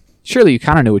know, surely you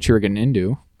kind of knew what you were getting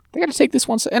into. They got to take this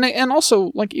one, and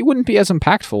also, like, it wouldn't be as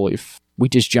impactful if we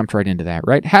just jumped right into that,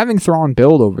 right? Having Thrawn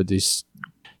build over these,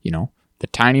 the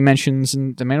tiny mentions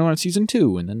in The Mandalorian Season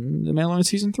 2, and then The Mandalorian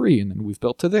Season 3, and then we've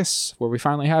built to this, where we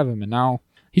finally have him, and now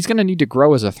he's going to need to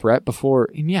grow as a threat before,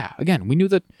 and yeah, again, we knew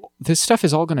that this stuff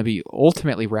is all going to be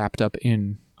ultimately wrapped up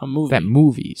in a movie. That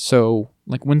movie. So,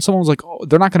 like, when someone was like, oh,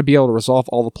 they're not going to be able to resolve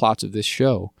all the plots of this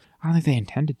show, I don't think they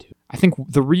intended to. I think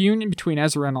the reunion between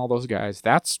Ezra and all those guys,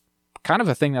 that's kind of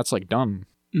a thing that's like done,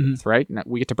 right? And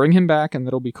we get to bring him back, and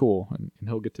that'll be cool, and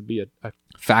he'll get to be a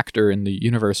factor in the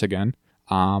universe again.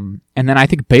 And then I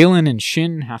think Baylan and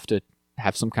Shin have to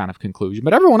have some kind of conclusion,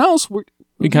 but everyone else,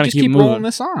 we kind of keep rolling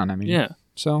this on. I mean, yeah.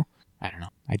 So I don't know.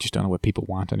 I just don't know what people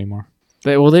want anymore.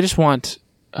 They just want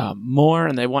more,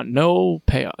 and they want no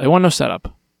payoff. They want no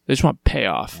setup. They just want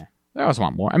payoff. Yeah. They always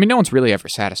want more. I mean, no one's really ever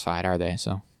satisfied, are they?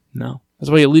 So no,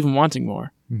 that's why you leave them wanting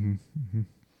more. Mm-hmm. Mm-hmm.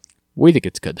 We think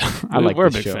it's good. We're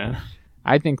a big show. Fan.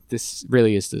 I think this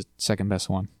really is the second best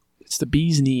one. It's the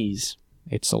bee's knees.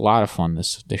 It's a lot of fun.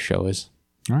 This show is.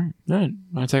 All right.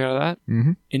 Want to take out of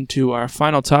that into our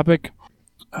final topic,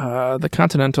 the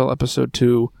Continental Episode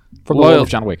 2 for Loyal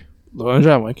John Wick.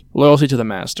 Loyalty to the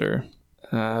Master.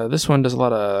 This one does a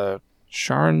lot of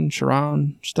Sharon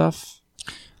stuff.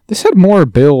 This had more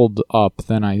build up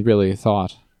than I really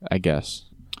thought. I guess.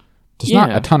 There's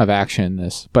not a ton of action in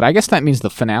this, but I guess that means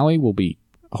the finale will be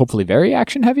hopefully very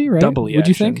action heavy, right? Doubly would action.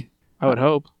 You think? I would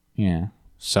hope. Yeah.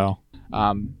 So,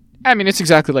 I mean, it's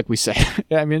exactly like we said.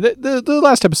 I mean, the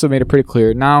last episode made it pretty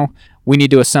clear. Now we need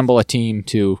to assemble a team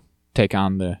to take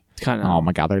on the... Oh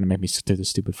my god, they're going to make me sit through this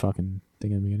stupid fucking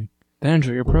thing in the beginning. Then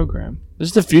enjoy your program. This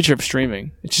is the future of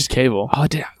streaming. It's just cable. Oh,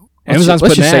 damn. Amazon's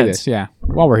let's putting just say ads. this, yeah.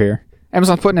 While we're here,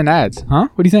 Amazon's putting in ads, huh?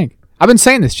 What do you think? I've been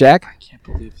saying this, Jack. I can't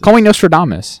believe this. Call me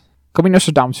Nostradamus. Call me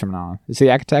Nostradamus from now on. It's the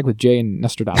Act Attack with Jay and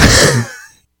Nostradamus.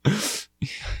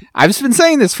 I've just been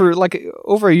saying this for like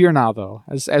over a year now, though,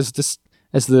 as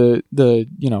the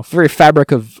very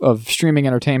fabric of streaming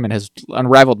entertainment has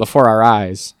unraveled before our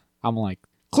eyes. I'm like,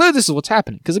 clearly this is what's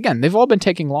happening. Because again, they've all been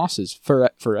taking losses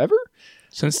forever.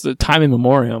 Since the time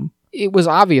immemorial. It was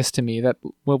obvious to me that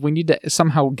we need to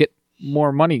somehow get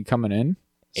more money coming in.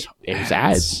 It was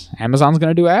ads. Amazon's going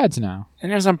to do ads now.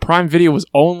 And Amazon Prime Video was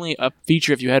only a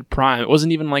feature if you had Prime. It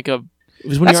wasn't even like a... It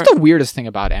was when That's the weirdest thing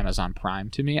about Amazon Prime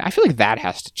to me. I feel like that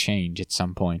has to change at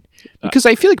some point. Because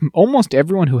I feel like almost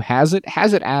everyone who has it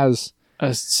as...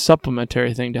 a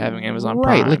supplementary thing to having Amazon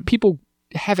Prime. Right, like people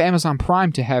have Amazon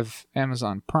Prime to have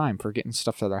Amazon Prime for getting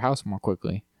stuff to their house more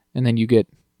quickly. And then you get...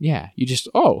 Yeah, you just...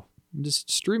 Oh, this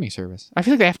streaming service. I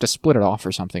feel like they have to split it off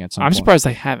or something at some point. I'm surprised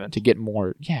they haven't. To get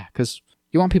more... Yeah, because...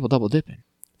 You want people double dipping.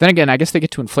 Then again, I guess they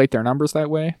get to inflate their numbers that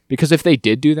way. Because if they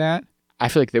did do that, I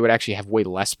feel like they would actually have way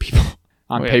less people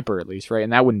on paper, at least, right?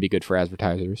 And that wouldn't be good for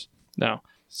advertisers. No.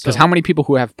 Because how many people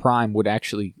who have Prime would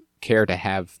actually care to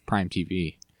have Prime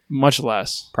TV? Much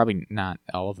less. Probably not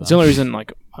all of them. It's the only reason,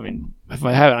 like, I mean, if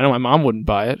I have it, I know my mom wouldn't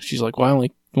buy it. She's like, well, I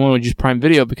only would use Prime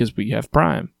Video because we have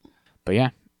Prime. But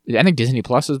yeah, I think Disney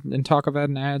Plus is in talk of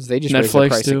adding ads. They just raised the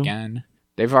price again.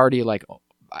 They've already, like...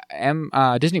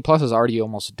 Disney Plus is already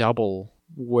almost double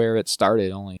where it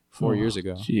started only 4 years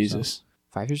ago. Jesus. So,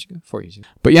 5 years ago? 4 years ago.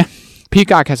 But yeah,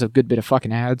 Peacock has a good bit of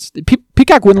fucking ads.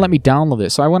 Peacock wouldn't let me download it,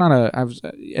 so I went on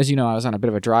as you know, I was on a bit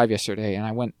of a drive yesterday, and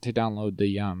I went to download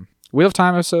the Wheel of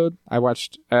Time episode. I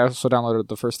also downloaded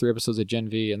the first 3 episodes of Gen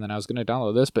V, and then I was going to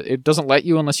download this, but it doesn't let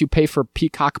you unless you pay for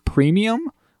Peacock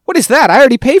Premium. What is that? I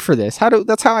already pay for this.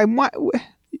 That's how I want...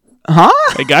 Huh?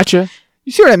 I gotcha.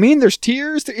 You see what I mean? There's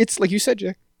tiers. It's like you said,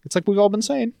 Jack. It's like we've all been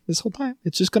saying this whole time.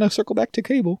 It's just going to circle back to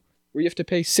cable, where you have to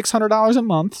pay $600 a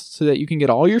month so that you can get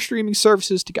all your streaming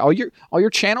services, all your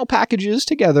channel packages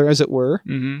together, as it were.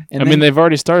 Mm-hmm. And I mean, they've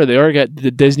already started. They already got the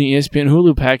Disney, ESPN,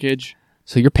 Hulu package.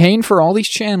 So you're paying for all these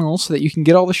channels so that you can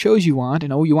get all the shows you want.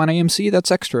 And you want AMC? That's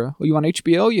extra. You want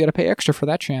HBO? You got to pay extra for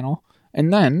that channel.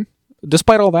 And then,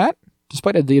 despite all that,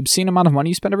 despite the obscene amount of money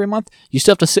you spend every month, you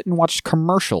still have to sit and watch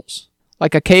commercials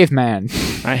like a caveman.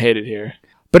 I hate it here.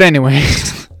 But anyway,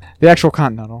 the actual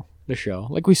Continental, the show,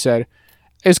 like we said,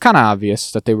 it's kind of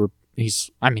obvious that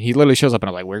he literally shows up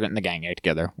and like, we're getting the gang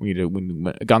together. We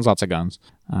need guns, lots of guns.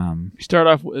 We start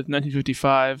off with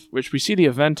 1955, which we see the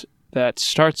event that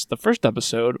starts the first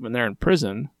episode when they're in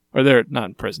prison, or they're not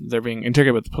in prison, they're being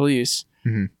interrogated with the police.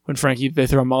 Mm-hmm. When they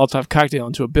throw a Molotov cocktail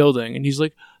into a building, and he's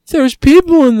like, "There's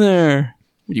people in there."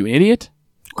 Are you an idiot?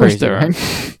 Of course there are.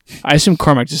 I assume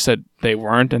Cormac just said they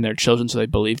weren't and they're children, so they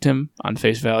believed him on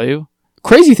face value.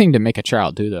 Crazy thing to make a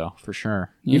child do, though, for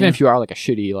sure. Yeah. Even if you are like a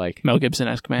shitty, like Mel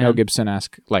Gibson-esque man. Mel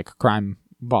Gibson-esque, like crime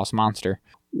boss monster.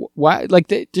 Why? Like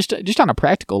just on a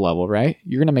practical level, right?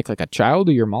 You're gonna make like a child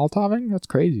do your Molotoving? That's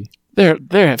crazy. They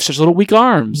have such little weak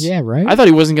arms. Yeah, right. I thought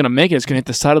he wasn't gonna make it. It's gonna hit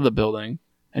the side of the building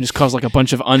and just cause like a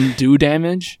bunch of undue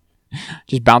damage.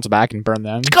 Just bounce back and burn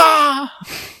them. Ah!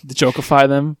 To Jokeify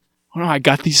them. Oh no, I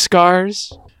got these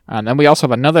scars. And then we also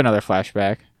have another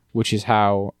flashback, which is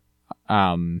how,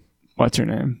 what's her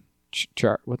name?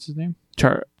 What's his name?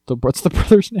 What's the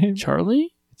brother's name?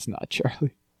 Charlie? It's not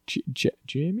Charlie.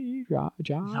 Jimmy?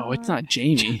 John? No, it's not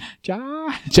Jamie.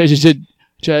 Josh?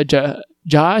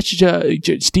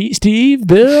 Steve?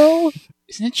 Bill?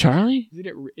 Isn't it Charlie?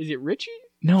 Is it Richie?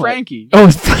 No. Frankie.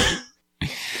 Oh,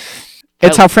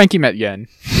 it's how Frankie met Yen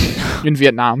in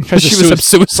Vietnam. She was a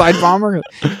suicide bomber.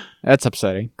 That's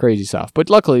upsetting. Crazy stuff. But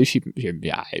luckily,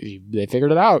 they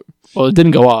figured it out. Well, it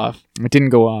didn't go off. It didn't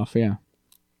go off, yeah.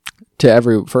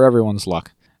 For everyone's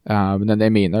luck. And then they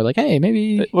meet, and they're like, hey,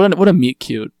 maybe... What a meet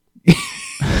cute.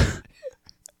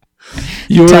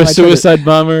 You were a suicide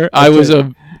bomber. I was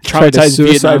a traumatized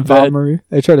Vietnam bomber.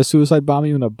 They tried to suicide bomb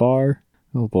you in a bar.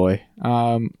 Oh, boy.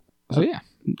 So, yeah.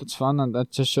 That's fun. And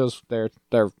that just shows their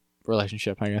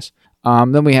relationship, I guess.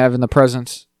 Then we have in the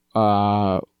present,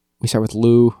 we start with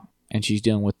Lou, and she's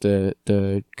dealing with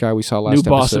the guy we saw last episode.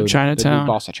 New boss of Chinatown. The new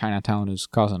boss of Chinatown who's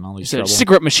causing all these trouble.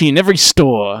 Cigarette machine in every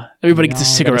store. Everybody gets a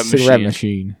cigarette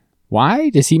machine. Why?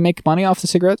 Does he make money off the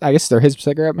cigarettes? I guess they're his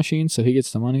cigarette machines, so he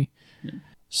gets the money. Yeah.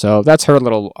 So that's her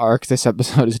little arc. This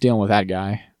episode is dealing with that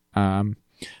guy. And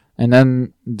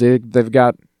then they've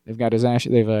got his ash.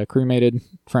 They've cremated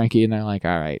Frankie, and they're like,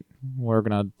 all right, we're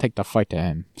gonna take the fight to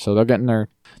him. So they're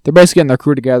basically getting their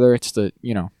crew together. It's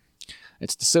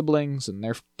it's the siblings and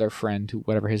their friend,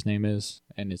 whatever his name is,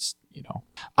 and it's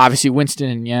obviously Winston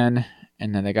and Yen,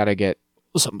 and then they got to get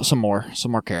some more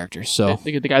characters. So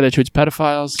They get the guy that shoots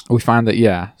pedophiles. we find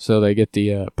that so they get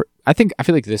the I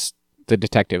feel like the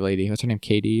detective lady, what's her name,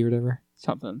 Katie or whatever,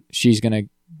 Something. she's gonna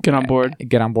Get on board.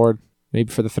 get on board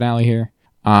maybe for the finale here,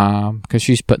 because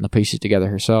she's putting the pieces together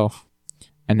herself.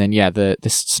 And then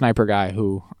this sniper guy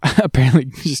who apparently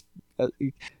just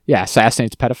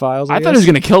assassinates pedophiles. I thought he was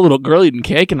going to kill a little girl eating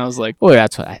cake, and I was like, well,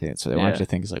 that's what I think. That's what they want Yeah. you to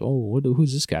think. It's like, oh,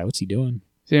 who's this guy? What's he doing?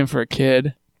 he's aiming for a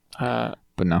kid.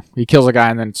 But no, he kills a guy,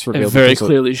 and then it's It revealed very that there's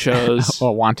clearly shows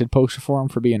a wanted poster for him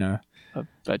for being a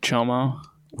chomo.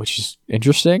 which is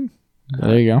interesting.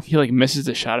 There you go. He like misses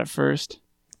the shot at first.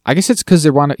 I guess it's because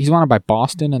he's wanted by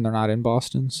Boston, and they're not in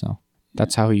Boston, so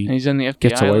that's how And he he's in the FBI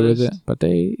gets away with list. it. But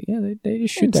they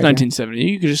just shoot It's that guy. 1970.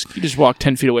 You just walk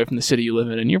 10 feet away from the city you live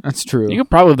in, and you That's true. could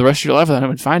probably live the rest of your life without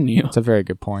anyone finding you. That's a very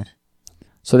good point.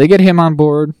 So they get him on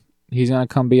board. He's gonna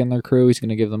come be in their crew. He's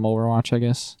gonna give them Overwatch, I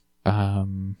guess.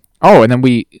 And then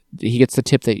he gets the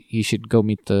tip that he should go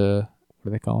meet what do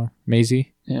they call her?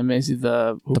 Maisie, Yeah, Maisie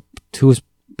who was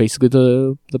basically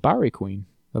the Bowery Queen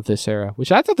of this era.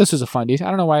 Which I thought this was a fun detail.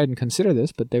 I don't know why I didn't consider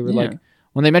this, but they were like,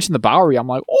 when they mentioned the Bowery, I'm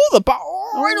like, oh, the Bowery!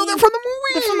 I know they're from the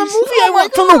movie. They're from the movie.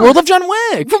 From the world of John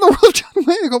Wick. From the world of John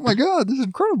Wick. Oh my god, this is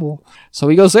incredible. So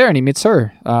he goes there and he meets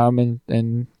her,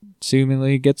 and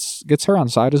seemingly gets her on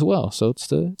side as well. So it's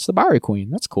the Bowery Queen.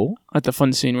 That's cool. Like the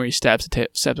fun scene where he stabs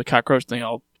a cockroach, and they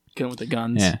all get him with the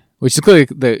guns. Yeah, which is clearly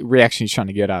the reaction he's trying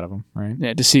to get out of him, right?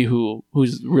 Yeah, to see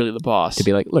who's really the boss. To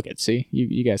be like, look, see,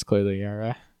 you guys clearly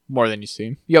are more than you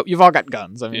seem. You've all got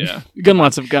guns. I mean, Yeah, you got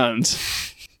lots of guns.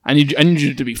 I need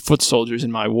you to be foot soldiers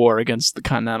in my war against the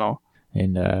Continental.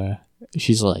 And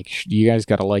she's like, you guys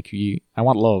gotta like you. I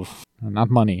want love, not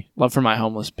money. Love for my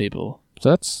homeless people. So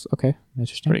that's okay.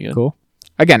 Interesting. Pretty good. Cool.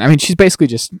 Again, I mean, she's basically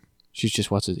just she's just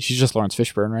Lawrence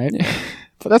Fishburne, right? Yeah.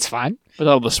 But that's fine. With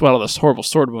all the sweat, all those horrible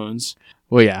sword wounds.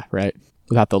 Well, yeah, right.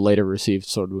 Without the later received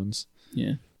sword wounds.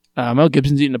 Yeah. Mel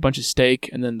Gibson's eating a bunch of steak,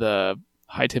 and then the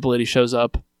high tip lady shows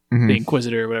up. Mhm. The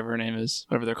Inquisitor, whatever her name is,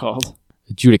 whatever they're called.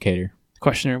 Adjudicator.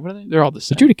 Questioner, what are they? They're all the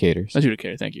same. Adjudicators.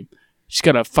 Adjudicator, thank you. She's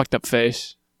got a fucked up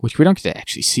face. Which we don't get to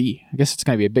actually see. I guess it's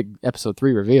going to be a big episode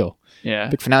 3 reveal. Yeah.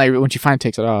 Big finale when she finally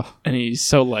takes it off. And he's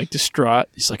so, like, distraught.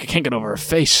 He's like, I can't get over her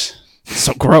face. It's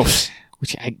so gross.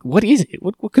 What is it?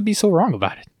 What could be so wrong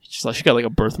about it? She's like, she got, like, a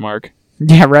birthmark.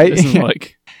 Yeah, right? This is,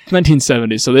 like,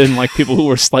 1970s, so they didn't like people who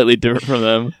were slightly different from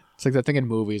them. It's like that thing in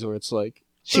movies where it's like,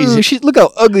 She's look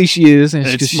how ugly she is. And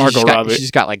it's Margot Robbie. She's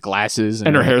got like glasses.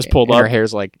 And her hair's pulled and up. Her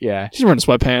hair's like, yeah. She's wearing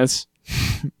sweatpants.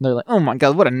 They're like, oh my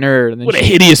god, what a nerd. And then What a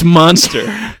hideous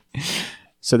monster.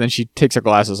 So then she takes her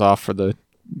glasses off for the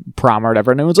prom or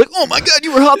whatever. And everyone's like, oh my god,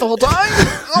 you were hot the whole time?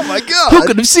 Oh my god. Who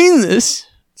could have seen this?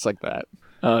 It's like that.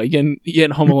 Again,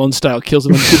 Home Alone style kills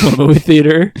him in the movie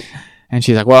theater. And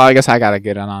she's like, well, I guess I got to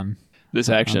get on This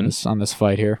action. on this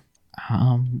fight here. I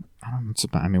don't know what's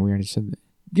about. I mean, we already said that.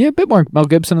 Yeah, a bit more Mel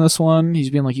Gibson in this one. He's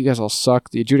being like, you guys all suck.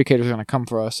 The adjudicators are going to come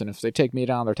for us. And if they take me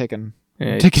down, they're taking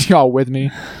you all with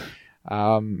me.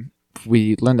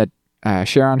 We learned that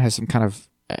Sharon has some kind of,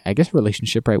 I guess,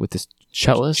 relationship, right, with this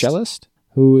cellist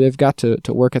who they've got to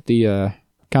work at the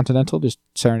Continental, just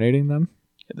serenading them.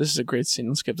 Yeah, this is a great scene.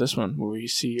 Let's skip this one where we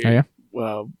see Oh,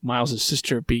 yeah? Miles'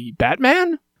 sister be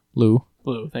Batman? Lou.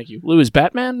 Thank you. Lou is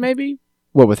Batman, maybe?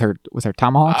 What, with her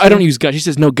tomahawk? I don't use guns. She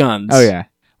says no guns. Oh, yeah.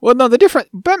 Well, no,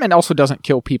 Batman also doesn't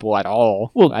kill people at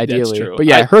all. Well, ideally. that's true. But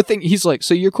yeah, her thing, he's like,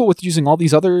 so you're cool with using all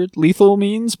these other lethal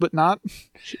means, but not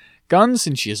guns?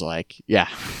 And she's like, yeah,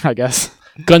 I guess.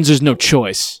 Guns, there's no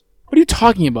choice. What are you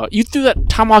talking about? You threw that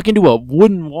tomahawk into a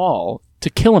wooden wall to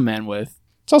kill a man with.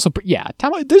 It's also,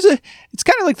 tomahawk, it's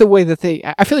kind of like the way that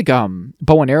I feel like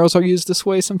bow and arrows are used this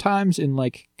way sometimes in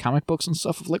like comic books and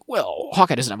stuff of like, well,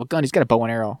 Hawkeye doesn't have a gun, he's got a bow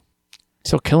and arrow.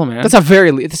 So kill a man. That's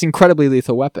it's incredibly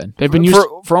lethal weapon. They've been used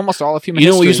for almost all of human history.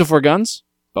 You know what history. we use it for guns?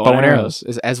 Bow and arrows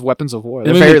as weapons of war.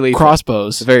 They're very lethal.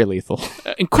 Crossbows. It's very lethal.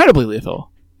 Incredibly lethal.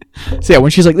 So yeah,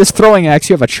 when she's like, this throwing axe,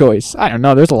 you have a choice. I don't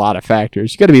know. There's a lot of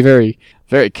factors. You got to be very,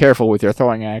 very careful with your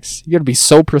throwing axe. You got to be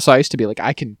so precise to be like,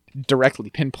 I can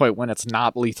directly pinpoint when it's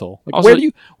not lethal. Like, Also,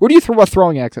 where do you throw a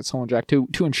throwing axe at someone, Jack, to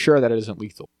ensure that it isn't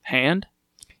lethal? Hand?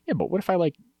 Yeah, but what if I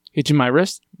like, Hit you in my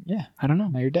wrist? yeah, I don't know.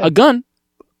 now you're dead. A gun?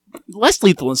 Less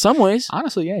lethal in some ways.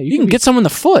 Honestly, yeah, You can get someone in the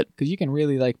foot. because you can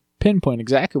really like pinpoint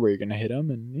exactly where you're gonna hit them,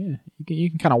 and yeah, you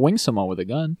can kind of wing someone with a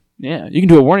gun. Yeah, you can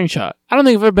do a warning shot. I don't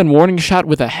think I've ever been warning shot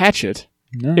with a hatchet.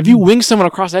 No. If you wing someone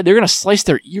across the head, they're going to slice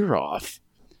their ear off.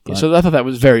 But- So I thought that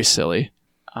was very silly.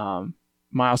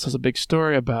 Miles tells a big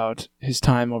story about his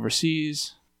time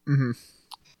overseas. Mhm.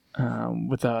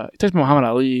 He talks about Muhammad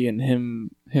Ali and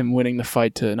him winning the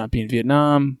fight to not be in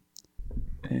Vietnam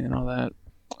and all that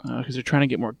because they're trying to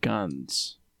get more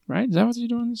guns. Right? Is that what they're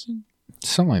doing in this scene?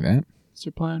 Something like that. What's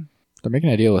their plan? They're making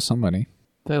a deal with somebody.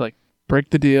 They like break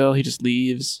the deal. He just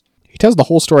leaves. He tells the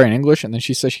whole story in English, and then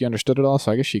she says she understood it all,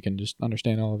 so I guess she can just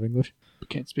understand all of English.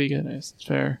 Can't speak it. It's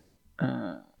fair.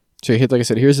 So like I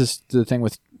said, here's the thing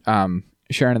with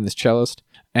Sharon and this cellist,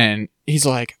 and he's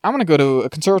like, I'm gonna go to a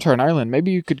conservatory in Ireland.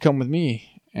 Maybe you could come with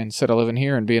me instead of living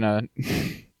here and being a,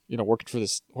 working for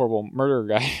this horrible murderer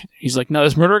guy. He's like, no,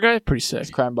 this murderer guy, pretty sick. This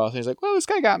crime boss. He's like, well, this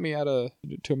guy got me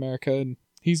to America, and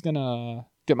he's gonna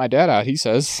get my dad out. He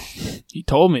says. He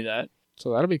told me that.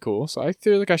 So that'll be cool. So I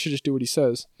feel like I should just do what he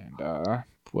says. And,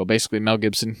 basically Mel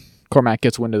Gibson, Cormac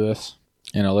gets wind of this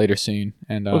in a later scene.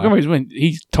 And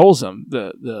he tells him,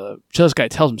 the cellist guy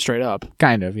tells him straight up.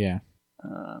 Kind of, yeah.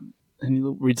 And he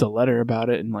reads a letter about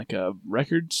it in like a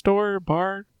record store,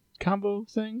 bar combo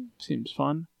thing. Seems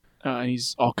fun. And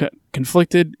he's all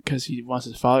conflicted because he wants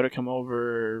his father to come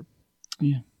over.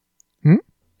 Yeah.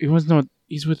 He wants to know,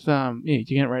 he's with, you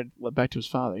can't write back to his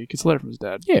father. He gets a letter from his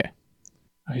dad. Yeah.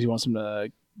 He wants him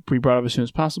to be brought up as soon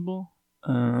as possible.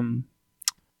 And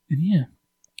yeah.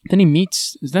 Then he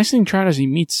meets... The next thing Trout is he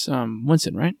meets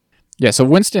Winston, right? Yeah, so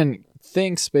Winston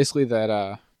thinks basically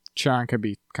that Sharon could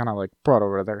be kind of like brought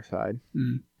over to their side.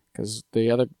 Because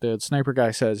the sniper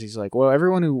guy says, he's like, well,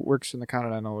 everyone who works in the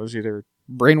Continental is either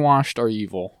brainwashed or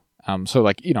evil. So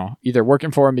like, either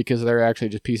working for him because they're actually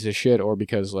just pieces of shit or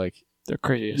because like... They're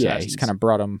crazy assassins. Yeah, he's kind of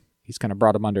brought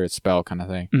him under its spell kind of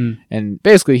thing. And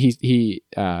basically he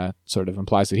sort of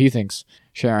implies that he thinks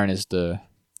Sharon is the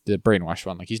brainwashed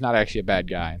one. Like he's not actually a bad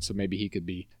guy. And so maybe he could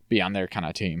be on their kind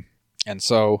of team. And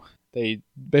so they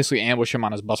basically ambush him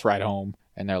on his bus ride home.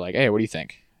 And they're like, hey, what do you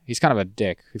think? He's kind of a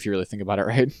dick if you really think about it,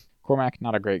 right? Cormac,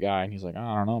 not a great guy. And he's like,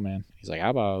 I don't know, man. He's like,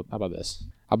 how about this?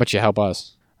 How about you help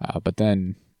us? But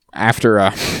then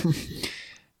after...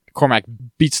 Cormac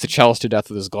beats the cellist to death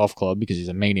with his golf club because he's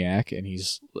a maniac, and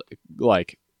he's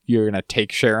like, you're going to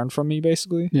take Sharon from me,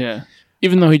 basically? Yeah.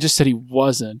 Even though he just said he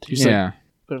wasn't. He's yeah. Like,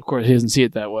 but of course, he doesn't see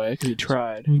it that way because he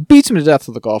tried. He beats him to death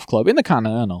with a golf club in the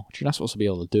Continental, which you're not supposed to be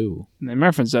able to do. And they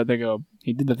reference that. They go,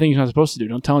 he did the thing he's not supposed to do.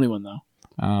 Don't tell anyone,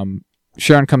 though.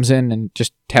 Sharon comes in and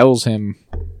just tells him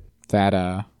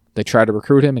that they tried to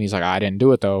recruit him, and he's like, I didn't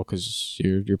do it, though, because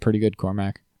you're pretty good,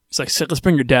 Cormac. It's like, let's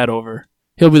bring your dad over.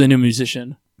 He'll be the new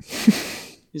musician.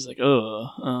 He's like,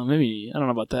 maybe, I don't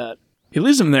know about that. He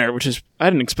leaves him there, which is, I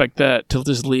didn't expect that, to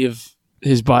just leave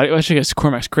his body. Well, actually, I guess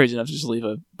Cormac's crazy enough to just leave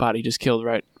a body just killed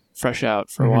right fresh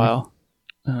out for a while.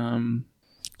 So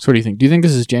what do you think? Do you think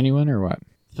this is genuine or what?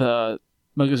 The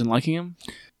Mel Gibson liking him?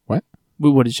 What?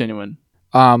 What is genuine?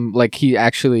 Like he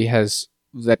actually has,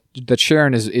 that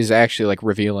Sharon is actually like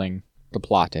revealing the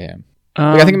plot to him.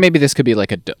 Like, I think maybe this could be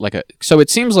like a, so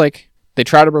it seems like they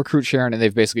try to recruit Sharon and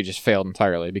they've basically just failed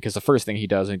entirely because the first thing he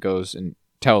does and goes and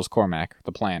tells Cormac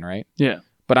the plan, right? Yeah.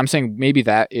 But I'm saying maybe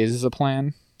that is the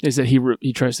plan. Is that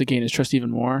he tries to gain his trust even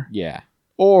more? Yeah.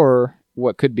 Or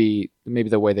what could be maybe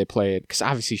the way they play it, because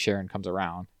obviously Sharon comes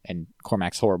around and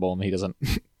Cormac's horrible and he doesn't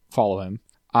follow him.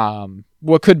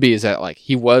 What could be is that like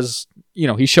he was,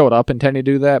 he showed up intending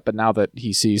to do that, but now that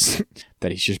he sees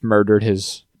that he's just murdered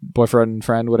his boyfriend and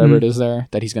friend, whatever it is there,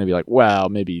 that he's going to be like, well,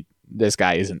 maybe this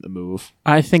guy isn't the move.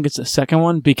 I think it's the second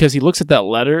one because he looks at that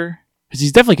letter, because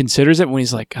he definitely considers it when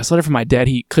he's like, this letter from my dad.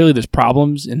 Clearly there's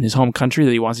problems in his home country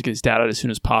that he wants to get his dad out as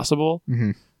soon as possible.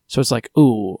 Mm-hmm. So it's like,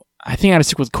 ooh, I think I gotta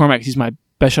stick with Cormac because he's my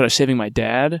best shot at saving my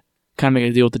dad. Kind of make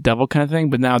a deal with the devil kind of thing.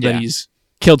 But now that he's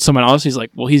killed someone else, he's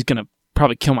like, well, he's gonna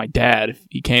probably kill my dad if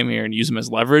he came here and use him as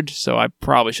leverage. So I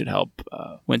probably should help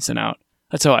Winston out.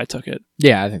 That's how I took it.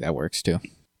 Yeah, I think that works too.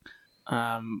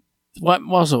 What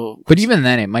also? But even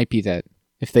then, it might be that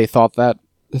if they thought that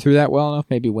through that well enough,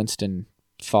 maybe Winston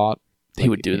thought he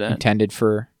would do that. Intended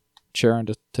for Sharon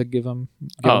to give him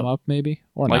up, maybe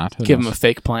or like not. Give him a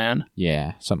fake plan.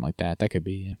 Yeah, something like that. That could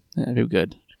be. Yeah, that'd be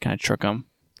good. Kind of trick him.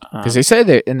 Because they say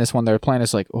that in this one, their plan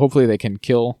is like hopefully they can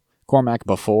kill Cormac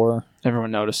before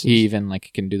everyone notices. He even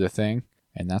like can do the thing,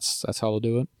 and that's how they'll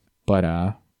do it. But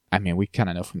I mean, we kind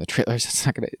of know from the trailers it's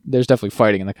not gonna. There's definitely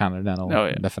fighting in the Continental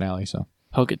in the finale, so.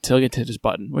 He'll get to his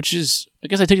button, which is, I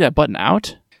guess I take that button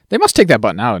out. They must take that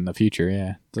button out in the future,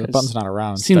 yeah. The button's not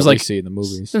around. Seems like we see in the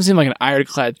movies. Doesn't seem like an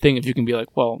ironclad thing if you can be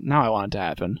like, well, now I want it to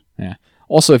happen. Yeah.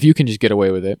 Also, if you can just get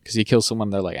away with it, because he kills someone,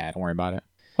 they're like, don't worry about it.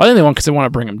 Well, I think they want because they want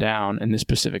to bring him down in this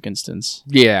specific instance.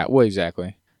 Yeah, well,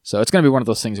 exactly. So it's going to be one of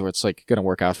those things where it's like going to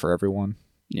work out for everyone.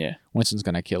 Yeah. Winston's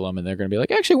going to kill him, and they're going to be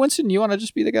like, actually, Winston, you want to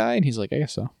just be the guy? And he's like, I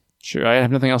guess so. Sure, I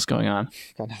have nothing else going on.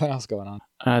 Got nothing else going on.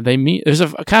 They meet. There's a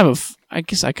kind of, I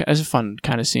guess, there's a fun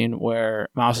kind of scene where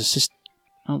Miles' sister.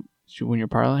 Oh, did you win your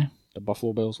parlay? The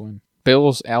Buffalo Bills win.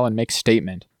 Bills, Allen makes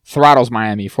statement. Throttles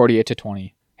Miami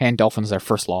 48-20. Hand Dolphins their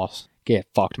first loss. Get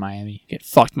fucked, Miami. Get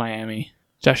fucked, Miami.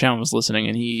 Josh Allen was listening,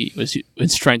 and he was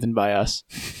strengthened by us.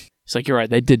 He's like, you're right.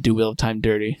 They did do Wheel of Time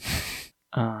dirty.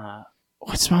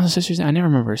 What's Miles' sister's name? I never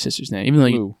remember her sister's name. Even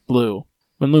though Lou.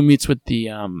 When Lou meets with the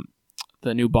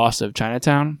new boss of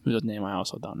Chinatown, whose name I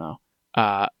also don't know,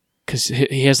 because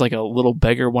he has like a little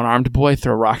beggar one-armed boy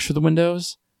throw rocks through the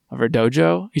windows of her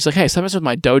dojo. He's like, hey, stop messing with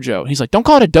my dojo. And he's like, don't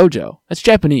call it a dojo. That's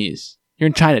Japanese. You're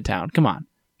in Chinatown. Come on.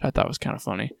 I thought it was kind of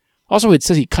funny. Also, it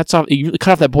says he cut off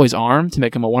that boy's arm to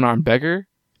make him a one-armed beggar.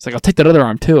 It's like, I'll take that other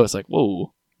arm too. It's like,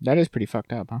 whoa. That is pretty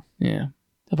fucked up, huh? Yeah.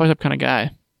 That fucked up kind of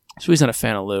guy. So he's not a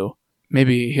fan of Lou.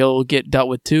 Maybe he'll get dealt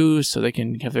with too, so they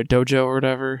can have their dojo or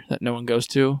whatever that no one goes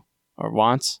to or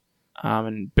wants.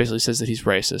 And basically says that he's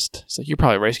racist. It's like, you're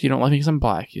probably racist. You don't like me because I'm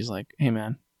black. He's like, hey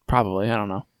man, probably. I don't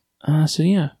know. So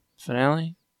yeah,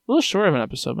 finale. A little short of an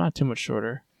episode, not too much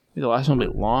shorter. Maybe the last one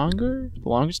will be longer. The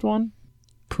longest one.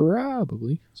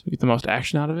 Probably. So we get the most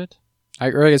action out of it. I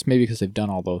guess maybe because they've done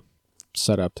all the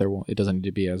setup, it doesn't need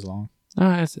to be as long.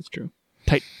 Ah, yes, that's true.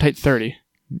 Tight 30.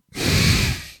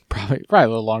 Probably a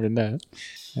little longer than that.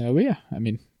 But yeah, I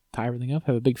mean, tie everything up,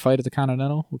 have a big fight at the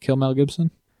Continental. We'll kill Mel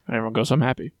Gibson. And everyone goes, I'm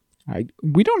happy.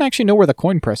 We don't actually know where the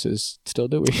coin press is still,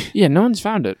 do we? Yeah, no one's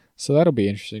found it. So that'll be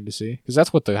interesting to see, because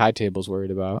that's what the high table's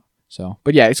worried about. So,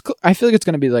 but yeah, I feel like it's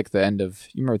going to be like the end of,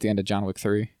 you remember at the end of John Wick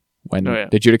 3? When the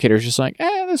adjudicator's just like,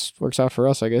 this works out for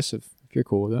us, I guess, if you're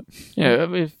cool with it. Yeah, I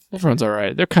mean, everyone's all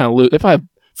right. They're kind of loose. They probably,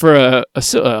 for a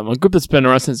group that's been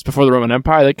around since before the Roman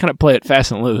Empire, they kind of play it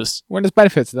fast and loose. When it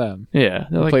benefits them. Yeah.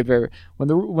 They play it when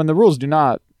the rules do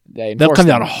not, they'll come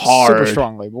down hard. Super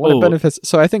strongly. But when it benefits,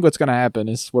 so I think what's going to happen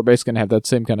is we're basically going to have that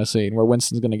same kind of scene where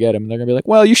Winston's going to get him, and they're going to be like,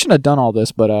 well, you shouldn't have done all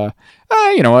this, but,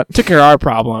 you know what? Took care of our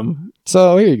problem.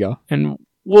 So here you go. And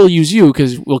we'll use you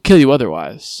because we'll kill you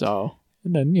otherwise, so.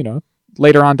 And then,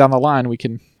 later on down the line, we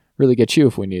can really get you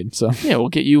if we need. So yeah, we'll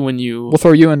get you we'll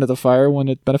throw you into the fire when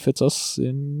it benefits us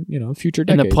in future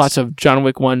decades. In the plots of John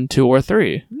Wick 1, 2, or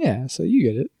 3. Yeah, so you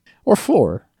get it. Or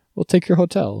 4. We'll take your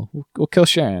hotel. We'll kill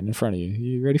Sharon in front of you.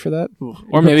 You ready for that? Ooh.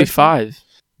 Or maybe 5.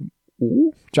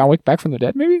 Ooh, John Wick back from the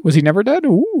dead. Maybe was he never dead?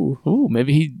 Ooh,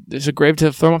 maybe there's a grave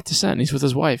to throw him off the scent. And he's with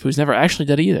his wife, who's never actually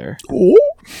dead either. Ooh.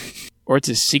 Or it's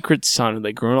his secret son who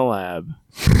they grew in a lab,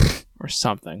 or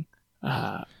something.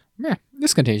 Yeah,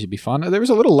 this continues to be fun. There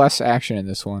was a little less action in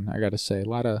this one, I gotta say. A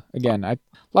lot of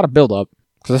build up,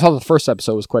 because I saw the first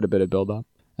episode was quite a bit of build up,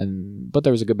 but there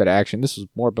was a good bit of action. This was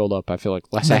more build up. I feel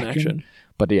like less action.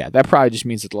 But yeah, that probably just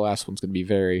means that the last one's gonna be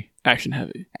very action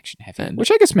heavy,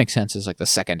 which I guess makes sense as like the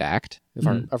second act of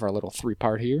our little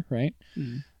 3-part here, right?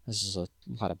 Mm-hmm. This is a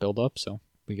lot of build up, so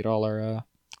we get all our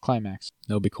climax.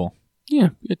 That'll be cool. Yeah,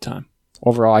 good time.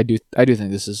 Overall, I do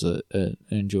think this is an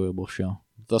enjoyable show.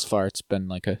 Thus far, it's been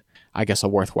like a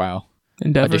worthwhile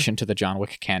addition to the John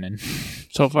Wick canon.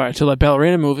 So far, until that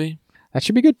ballerina movie. That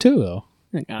should be good too, though.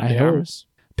 I heard.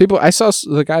 I saw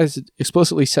the guys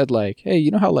explicitly said like, hey,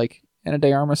 you know how like Ana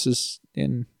de Armas is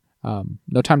in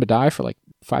No Time to Die for like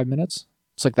 5 minutes?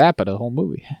 It's like that, but a whole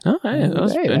movie. Oh,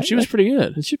 yeah. And she was pretty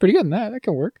good. She's pretty good in that. That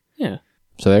can work. Yeah.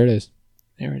 So there it is.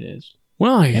 There it is.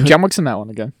 Well, and John Wick's in that one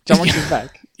again. John Wick is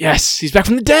back. Yes, he's back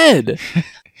from the dead.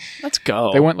 Let's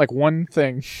go. They went like one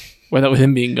thing without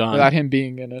him being gone. Without him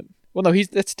being in it. Well, no,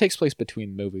 that takes place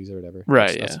between movies or whatever.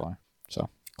 Right, That's why. So,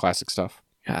 classic stuff.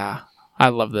 Yeah, I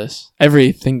love this.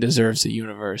 Everything deserves a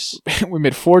universe. We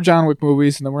made 4 John Wick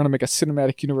movies, and then we're going to make a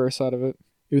cinematic universe out of it,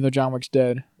 even though John Wick's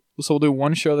dead. So we'll do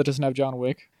one show that doesn't have John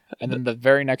Wick, and then the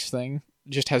very next thing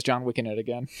just has John Wick in it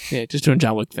again. Yeah, just doing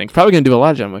John Wick things. Probably going to do a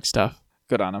lot of John Wick stuff.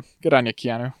 Good on him. Good on you,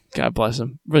 Keanu. God bless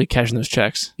him. Really cashing those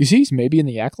checks. You see he's maybe in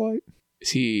the Acolyte?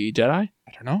 Is he Jedi?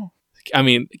 I don't know. I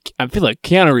mean, I feel like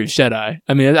Keanu Reeves Jedi.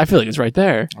 I mean, I feel like it's right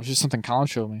there. It was just something Colin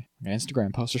showed me. An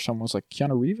Instagram post or someone was like,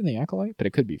 Keanu Reeves in the Acolyte? But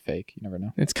it could be fake. You never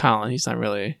know. It's Colin. He's not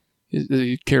really... Is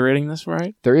he curating this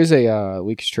right? There is a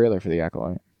leaked trailer for the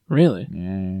Acolyte. Really?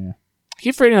 Yeah. I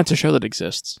keep afraid that's a show that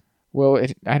exists. Well,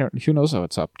 who knows how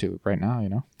it's up to right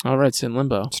now, All right, it's in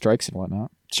limbo. Strikes and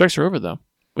whatnot. Strikes are over, though.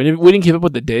 We didn't keep up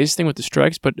with the days thing with the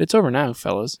strikes, but it's over now,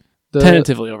 fellas.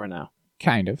 Tentatively over now.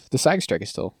 Kind of. The SAG strike is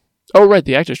still... Oh, right,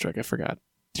 the actor strike. I forgot.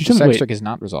 The SAG strike is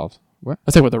not resolved. What?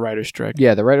 Let's talk about the writer's strike.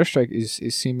 Yeah, the writer's strike is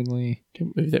seemingly...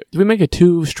 Did we make a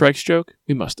 2 strikes joke?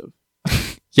 We must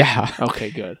have. Yeah.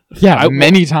 Okay, good. Yeah,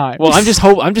 many times. Well,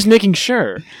 I'm just making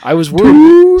sure. I was worried.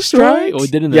 2 strikes? Oh, we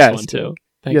did in this one, too.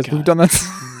 Thank God. We've done that.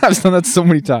 I've done that so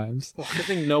many times. Well, I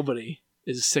think nobody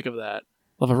is sick of that.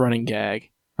 Love a running gag.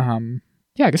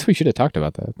 Yeah, I guess we should have talked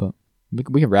about that, but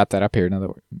we can wrap that up here now that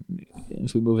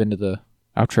as we move into the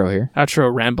outro here.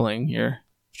 Outro rambling here,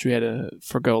 which we had to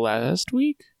forgo last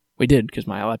week. We did because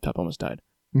my laptop almost died.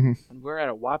 Mhm. And we're at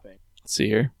a whopping. Let's see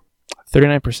here,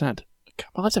 39%.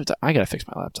 I gotta fix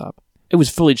my laptop. It was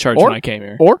fully charged when I came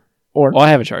here. Or Well, I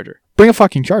have a charger. bring a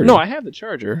fucking charger. No, I have the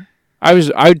charger.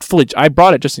 I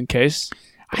brought it just in case.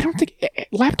 I don't think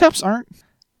laptops aren't.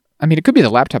 I mean, it could be the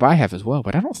laptop I have as well,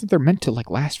 but I don't think they're meant to like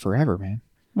last forever, man.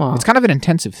 Well, It's kind of an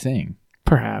intensive thing.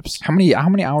 perhaps How many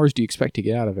hours do you expect to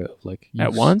get out of it? Like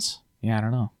at once, Yeah, I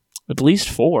don't know. at least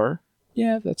 4.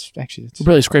 Yeah, that's We're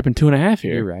barely scraping 2.5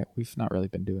 you're here. right. We've not really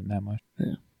been doing that much.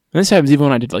 And this happens even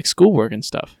when I did like schoolwork and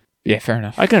stuff. Yeah, fair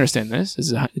enough. I can understand this.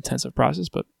 It's an intensive process,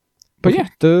 but But okay.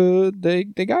 yeah,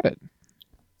 they got it.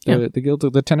 The guild,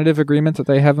 the tentative agreement that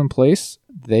they have in place,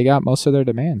 they got most of their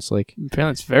demands. Like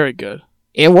apparently it's very good.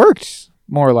 it worked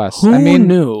more or less. Who I mean,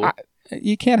 knew?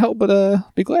 you can't help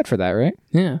but be glad for that, right?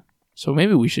 Yeah. So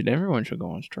maybe everyone should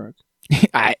go on strike.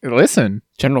 Listen.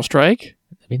 General strike?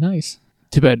 That'd be nice.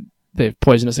 Too bad they've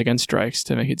poisoned us against strikes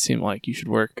to make it seem like you should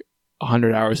work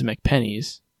 100 hours and make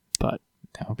pennies. But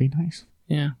That would be nice.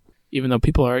 yeah, even though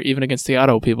people are even against the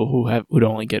auto people who'd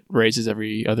only get raises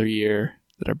every other year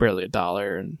that are barely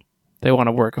 $1, and they want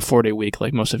to work a 4-day week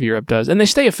like most of Europe does, and they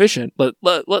stay efficient. Let's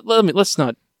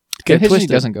not get Efficiency twisted.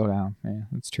 doesn't go down. Yeah,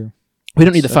 that's true. We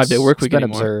don't need the That's- 5-day work it's week been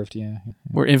anymore. observed. Yeah.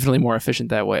 We're infinitely more efficient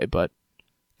that way. But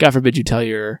God forbid you tell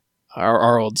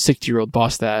our old 60-year-old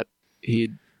boss that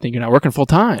he'd think you're not working full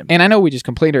time. And I know we just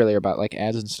complained earlier about like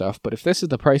ads and stuff, but if this is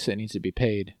the price that needs to be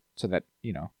paid so that,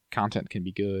 content can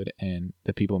be good and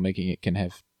the people making it can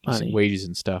have decent Money. wages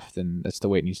and stuff, then that's the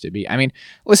way it needs to be. I mean,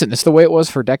 listen, it's the way it was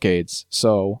for decades.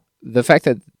 So the fact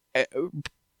that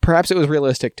perhaps it was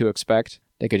realistic to expect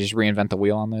they could just reinvent the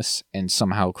wheel on this and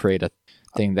somehow create a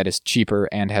thing that is cheaper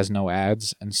and has no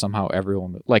ads, and somehow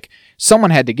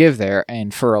someone had to give there,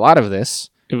 and for a lot of this,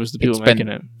 It was the people it's making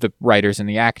been it. the writers and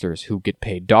the actors who get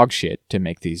paid dog shit to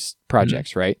make these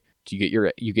projects, Mm-hmm. right? You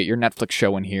get your Netflix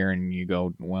show in here, and you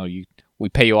go, well, we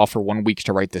pay you all for 1 week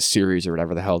to write this series or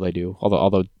whatever the hell they do.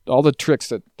 All the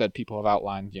tricks that people have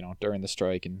outlined, during the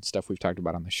strike and stuff we've talked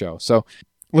about on the show. So,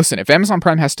 listen, if Amazon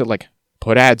Prime has to like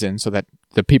put ads in so that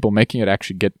the people making it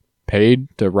actually get paid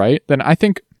to write, then I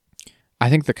think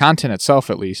the content itself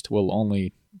at least will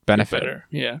only benefit. Better.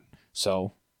 Yeah.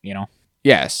 So,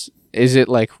 yes. Is it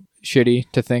like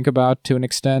shitty to think about to an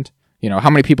extent? How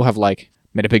many people have like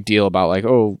made a big deal about like,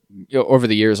 over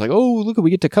the years, like, oh, look, we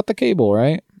get to cut the cable,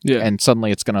 right? Yeah. And suddenly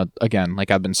it's going to, again,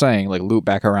 like I've been saying, like loop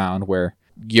back around where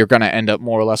you're going to end up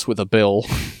more or less with a bill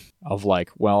of like,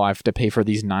 well, I have to pay for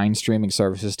these 9 streaming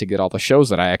services to get all the shows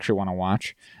that I actually want to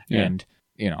watch. Yeah. And,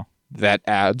 that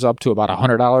adds up to about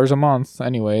 $100 a month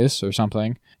anyways or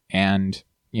something. And,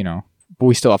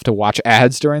 we still have to watch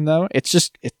ads during though. It's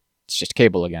just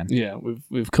cable again. Yeah.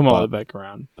 We've come all the way back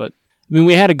around. But I mean,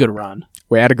 we had a good run.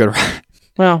 We had a good run.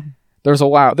 Well, There's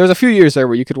a few years there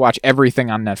where you could watch everything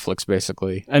on Netflix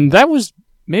basically. and that was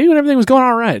maybe when everything was going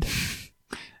all right.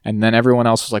 And then everyone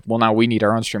else was like, well, now we need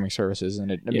our own streaming services.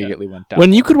 And it immediately went down.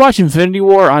 When you could watch Infinity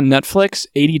War on Netflix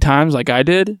 80 times like I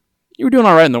did, you were doing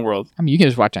all right in the world. I mean, you can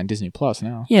just watch on Disney Plus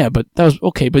now. Yeah, but that was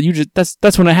okay. But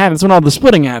that's when it happened. That's when all the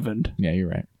splitting happened. Yeah, you're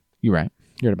right. You're right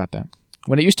about that.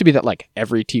 When it used to be that like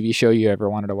every TV show you ever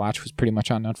wanted to watch was pretty much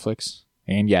on Netflix.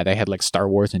 And yeah, they had like Star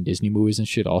Wars and Disney movies and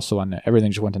shit also on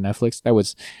everything just went to Netflix. It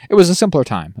was a simpler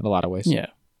time in a lot of ways. Yeah,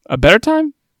 a better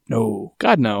time? No,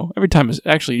 God no. Every time is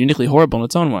actually uniquely horrible in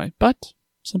its own way, but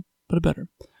a better.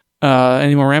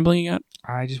 Any more rambling you got?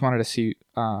 I just wanted to see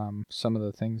some of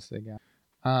the things they got.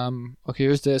 Okay,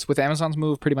 here's this. With Amazon's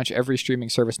move, pretty much every streaming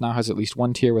service now has at least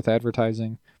one tier with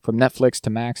advertising, from Netflix to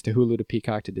Max to Hulu to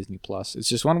Peacock to Disney Plus. It's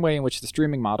just one way in which the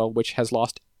streaming model, which has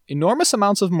lost enormous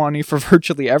amounts of money for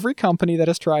virtually every company that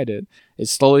has tried it,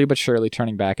 is slowly but surely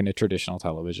turning back into traditional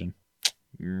television.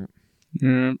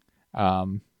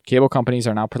 Cable companies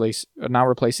are now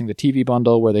replacing the TV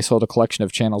bundle, where they sold a collection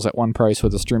of channels at one price,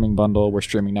 with a streaming bundle where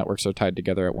streaming networks are tied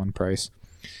together at one price.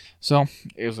 So,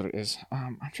 it is what it is.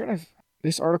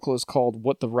 This article is called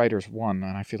 "What the Writers Won,"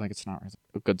 and I feel like it's not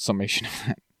a good summation of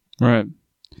that. Right.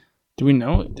 Do we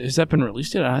know? Has that been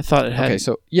released yet? I thought it had. Okay,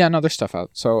 so yeah, no, there's stuff out.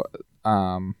 So,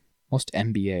 most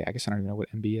MBA. I guess I don't even know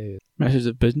what MBA is. Masters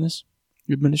of Business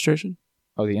Administration.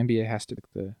 Oh, the MBA has to be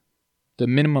the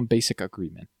minimum basic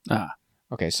agreement. Ah.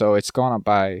 Okay, so it's gone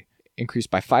up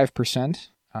increased by 5%,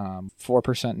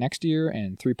 4% next year,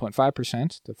 and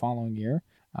 3.5% the following year.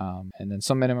 And then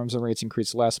some minimums and rates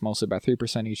increase less, mostly by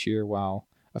 3% each year, while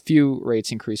a few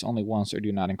rates increase only once or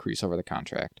do not increase over the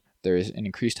contract. There is an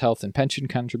increased health and pension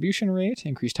contribution rate,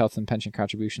 increased health and pension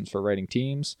contributions for writing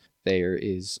teams. There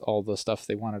is all the stuff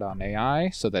they wanted on AI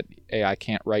so that AI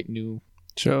can't write new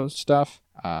Shows. stuff.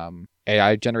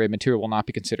 AI-generated material will not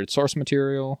be considered source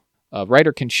material. A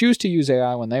writer can choose to use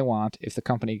AI when they want if the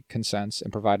company consents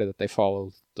and provided that they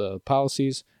follow the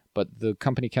policies, but the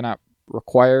company cannot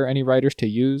require any writers to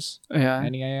use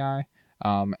any AI.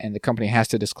 And the company has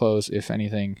to disclose if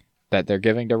anything that they're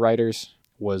giving to writers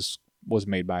was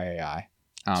made by AI.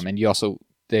 And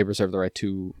they reserve the right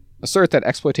to assert that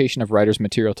exploitation of writers'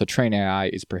 material to train AI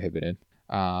is prohibited.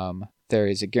 There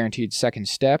is a guaranteed second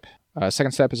step.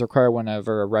 Second step is required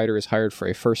whenever a writer is hired for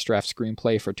a first draft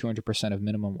screenplay for 200% of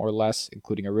minimum or less,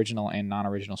 including original and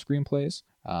non-original screenplays.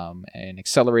 An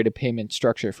accelerated payment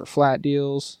structure for flat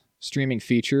deals. Streaming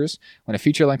features. When a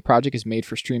feature-length project is made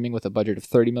for streaming with a budget of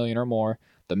 $30 million or more,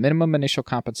 the minimum initial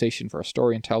compensation for a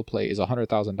story and teleplay is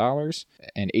 $100,000,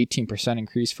 an 18%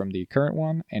 increase from the current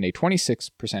one, and a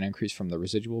 26% increase from the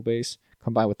residual base.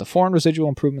 Combined with the foreign residual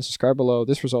improvements described below,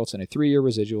 this results in a 3-year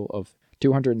residual of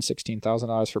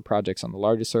 $216,000 for projects on the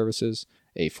largest services,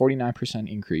 a 49%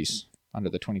 increase under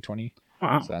the 2020.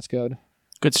 Wow. So that's good.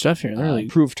 Good stuff here. Really.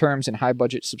 Improved terms in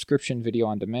high-budget subscription video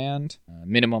on demand.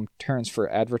 Minimum terms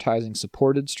for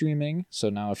advertising-supported streaming. So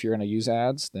now if you're going to use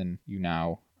ads, then you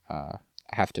now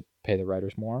have to pay the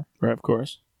writers more. Right, of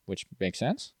course. Which makes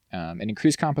sense. And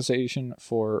increased compensation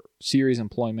for series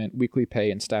employment, weekly pay,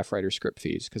 and staff writer script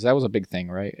fees. Because that was a big thing,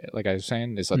 right? Like I was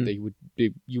saying, is that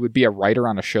you would be a writer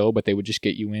on a show, but they would just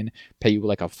get you in, pay you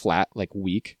like a flat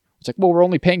week. It's like, well, we're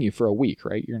only paying you for a week,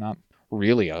 right? You're not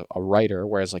really a writer.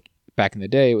 Whereas back in the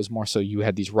day, it was more so you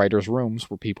had these writers' rooms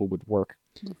where people would work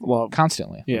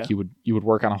constantly. Yeah. You would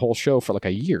work on a whole show for a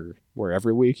year, where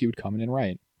every week you would come in and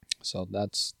write. So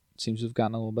that seems to have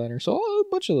gotten a little better. So a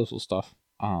bunch of this little stuff.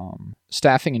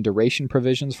 Staffing and duration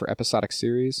provisions for episodic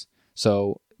series.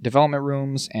 So development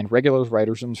rooms and regular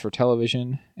writers' rooms for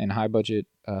television and high budget.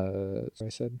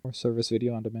 Service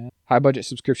video on demand. High budget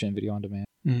subscription video on demand.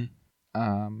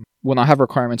 Mm-hmm. Will now have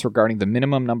requirements regarding the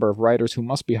minimum number of writers who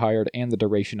must be hired and the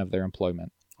duration of their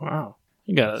employment. Wow.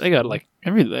 They got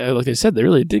everything. Like they said, they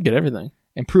really did get everything.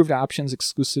 Improved options,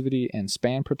 exclusivity, and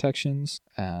span protections.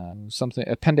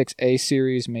 Appendix A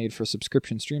series made for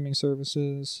subscription streaming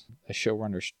services. A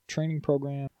showrunner's training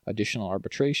program. Additional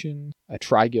arbitration. A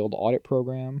tri-guild audit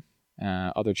program.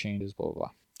 Other changes, blah, blah,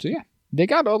 blah. So yeah, they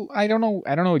got, I don't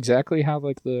know exactly how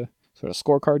the sort of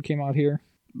scorecard came out here.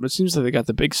 But it seems like they got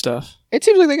the big stuff. It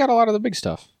seems like they got a lot of the big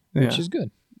stuff, which is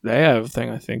good. The AI thing,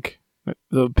 I think.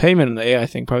 The payment and the AI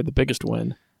thing, probably the biggest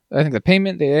win. I think the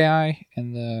payment, the AI,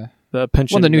 and the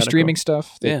pension. The new medical. Streaming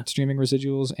stuff, the streaming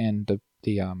residuals, and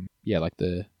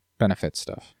the benefits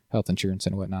stuff, health insurance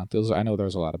and whatnot. I know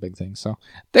there's a lot of big things. So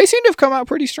they seem to have come out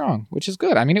pretty strong, which is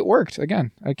good. I mean, it worked.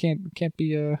 Again, I can't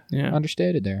be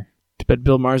understated there. Too bad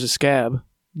Bill Maher's a scab.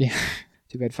 Yeah.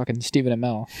 Too bad fucking Stephen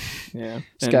Amell. Yeah.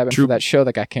 Scabbing for that show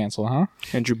that got canceled, huh?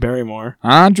 And Drew Barrymore.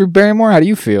 Drew Barrymore? How do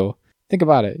you feel? Think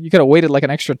about it. You could have waited an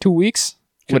extra 2 weeks.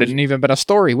 Would it have even been a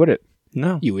story, would it?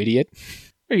 No. You idiot.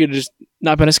 Or you could have just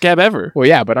not been a scab ever. Well,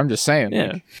 yeah, but I'm just saying.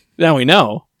 Yeah. Now we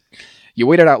know. You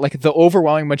waited out the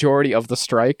overwhelming majority of the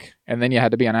strike, and then you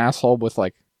had to be an asshole with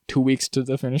 2 weeks to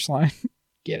the finish line.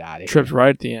 Get out of here. Tripped right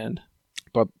at the end.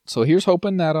 But so here's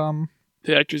hoping that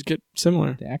the actors get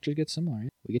similar.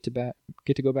 We get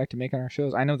to go back to making our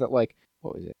shows. I know that what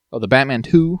was it? Oh, the Batman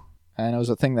 2. And it was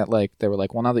a thing that they were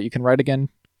well, now that you can write again,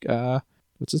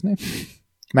 what's his name?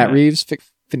 Matt Reeves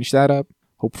finish that up.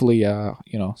 Hopefully,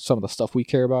 some of the stuff we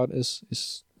care about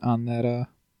is on that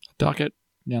docket.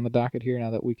 Yeah, on the docket here now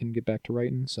that we can get back to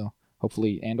writing. So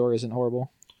hopefully Andor isn't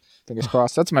horrible. Fingers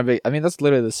crossed. That's my big. I mean, that's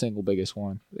literally the single biggest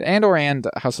one. Andor and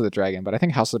House of the Dragon, but I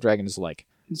think House of the Dragon is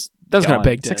that's kind of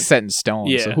big. It's set in stone.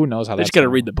 Yeah. So who knows how that's. They just got to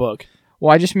read the book.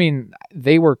 Well, I just mean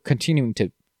they were continuing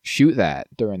to shoot that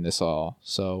during this all.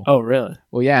 So. Oh really?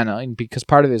 Well, yeah, no, and because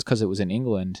part of it is because it was in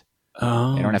England.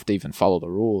 Oh. They don't have to even follow the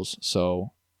rules.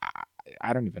 So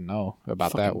I don't even know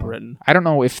about that one. Britain. I don't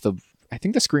know if I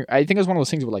think it was one of those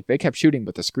things where they kept shooting,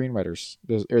 but the screenwriters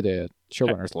or the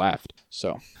showrunners left.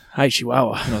 So. Hi,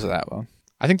 Chihuahua. Who knows that one?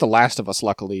 I think The Last of Us,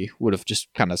 luckily, would have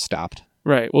just kind of stopped.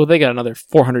 Right. Well, they got another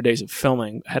 400 days of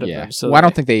filming ahead of them. So I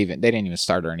don't think they didn't even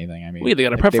start or anything. I mean, they got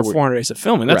to prep for 400 days of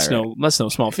filming. That's no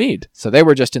small feat. So they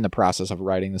were just in the process of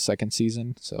writing the second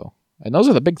season. So, and those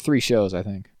are the big 3 shows, I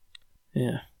think.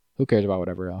 Yeah. Who cares about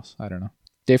whatever else? I don't know.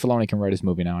 Dave Filoni can write his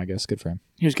movie now, I guess. Good for him.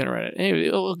 He was gonna write it. Anyway,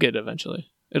 we'll get it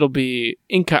eventually. It'll be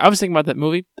I was thinking about that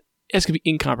movie. It's gonna be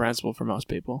incomprehensible for most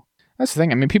people. That's the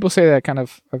thing. I mean, people say that kind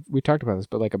of. We talked about this,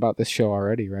 but about this show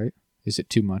already, right? Is it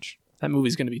too much? That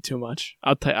movie's gonna be too much.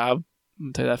 I'll tell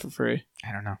you that for free.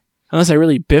 I don't know. unless I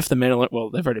really biff the Mandalorian. Well,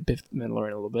 they've already biffed the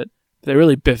Mandalorian a little bit. But they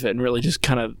really biff it and really just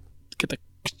kind of get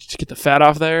the fat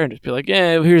off there and just be like,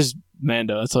 yeah, here's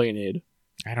Mando. That's all you need.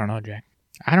 I don't know, Jack.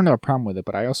 I don't have a problem with it,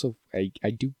 but I also I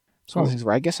do. It's one of those things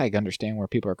where I guess I understand where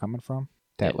people are coming from.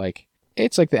 That like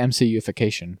it's like the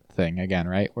MCUification thing again,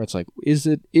 right? Where it's like, is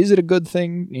it a good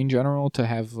thing in general to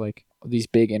have like these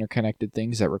big interconnected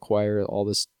things that require all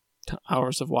this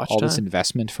hours of watch all time. this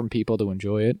investment from people to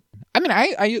enjoy it? I mean,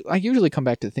 I usually come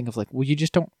back to the think of like, well, you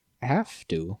just don't have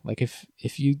to. Like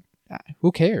if you,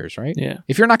 who cares, right? Yeah.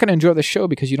 If you're not going to enjoy the show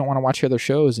because you don't want to watch other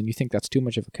shows and you think that's too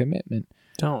much of a commitment,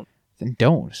 don't. Then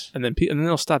don't. And then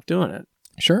they'll stop doing it.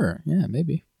 Sure. Yeah,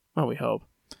 maybe. Well, we hope.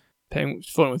 Paying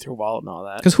footing with your wallet and all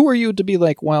that. Because who are you to be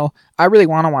like, well, I really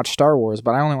want to watch Star Wars,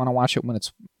 but I only want to watch it when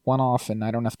it's one-off and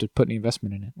I don't have to put any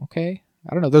investment in it. Okay.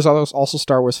 I don't know. There's also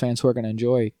Star Wars fans who are going to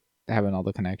enjoy having all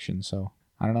the connections. So,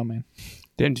 I don't know, man.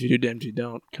 Damned if you do, damned if you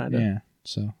don't, kind of. Yeah.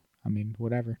 So, I mean,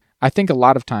 whatever. I think a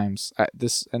lot of times,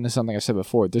 this is something I've said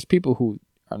before, there's people who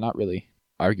are not really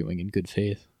arguing in good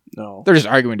faith. No. They're just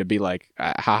arguing to be like,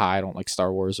 haha, I don't like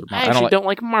Star Wars. Or I actually don't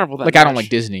like Marvel that much. I don't like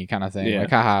Disney kind of thing. Yeah. Like,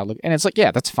 haha. Look, and it's like,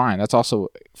 yeah, that's fine. That's also,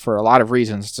 for a lot of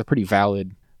reasons, it's a pretty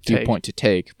valid viewpoint to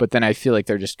take. But then I feel like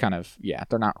they're just kind of,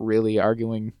 they're not really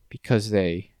arguing because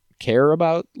they care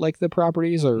about like the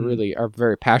properties or really are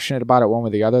very passionate about it one way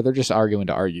or the other. They're just arguing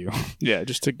to argue. Yeah,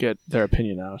 just to get their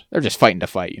opinion out. They're just fighting to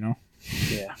fight, you know?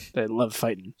 Yeah, they love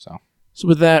fighting. So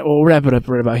with that, we'll wrap it up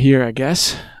right about here, I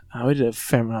guess. We did a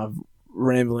fair amount of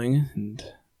rambling and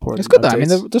it's good though. I mean,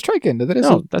 the strike ended.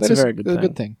 That's a very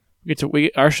good thing.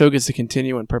 Our show gets to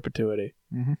continue in perpetuity.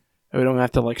 Mm-hmm. We don't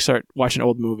have to like start watching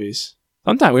old movies.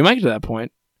 Sometime we might get to that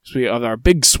point because we have our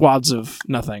big swaths of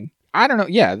nothing. I don't know.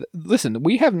 Yeah, listen,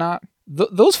 we have not.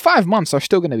 Those 5 months are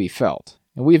still going to be felt,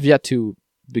 and we have yet to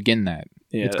begin that.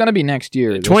 Yeah, it's going to be next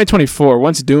year. 2024.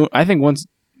 Once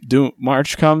Dune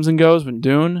March comes and goes, when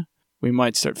Dune, we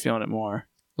might start feeling it more.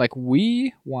 Like,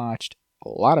 we watched a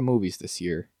lot of movies this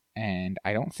year, and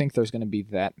I don't think there's going to be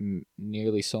that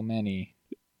nearly so many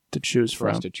to choose for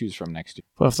us to choose from next year.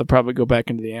 We'll have to probably go back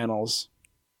into the annals.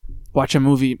 Watch a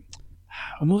movie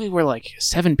where like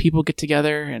 7 people get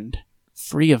together and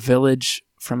free a village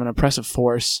from an oppressive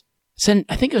force.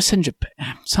 I think it was in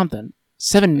Japan. Something.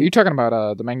 7. Are you talking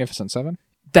about The Magnificent Seven?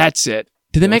 That's it.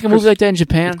 Did they make a movie like that in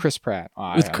Japan? With Chris Pratt.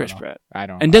 With Chris Pratt. I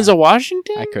don't know. And Denzel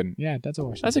Washington? I couldn't. Yeah, Denzel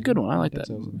Washington. That's a good one. I like that.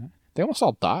 They almost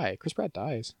all die. Chris Pratt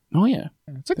dies. Oh, yeah.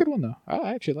 It's a good one, though.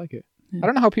 I actually like it. Yeah. I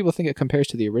don't know how people think it compares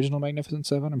to the original Magnificent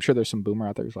Seven. I'm sure there's some boomer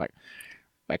out there who's like,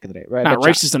 back in the day. Right? Not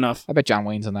racist enough. I bet John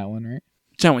Wayne's in that one, right?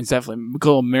 John Wayne's definitely. We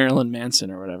call him Marilyn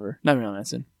Manson or whatever. Not Marilyn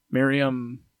Manson.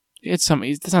 Miriam. That's not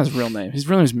his real name. His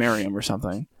real name is Miriam or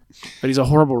something. But he's a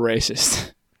horrible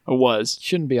racist. Or was.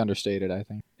 Shouldn't be understated, I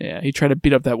think. Yeah, he tried to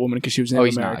beat up that woman because she was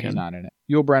Native American. He's not in it.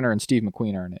 Yul Brynner and Steve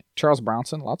McQueen are in it. Charles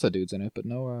Bronson, lots of dudes in it, but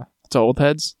no... It's old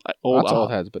heads? Lots of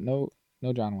old heads, but no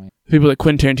John Wayne. People that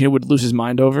Quentin Tarantino would lose his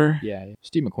mind over? Yeah.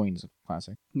 Steve McQueen's a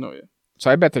classic. No, yeah. So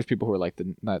I bet there's people who are like, the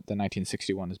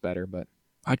 1961 is better, but...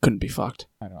 I couldn't be fucked.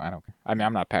 I don't care. I mean,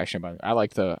 I'm not passionate about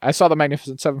it. I saw The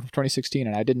Magnificent Seven from 2016,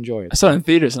 and I did enjoy it. I saw it in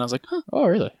theaters, and I was like, huh. Oh,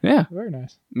 really? Yeah. Very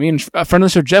nice. Me and a friend of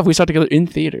the show, Jeff, we saw it together in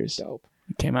theaters. Dope.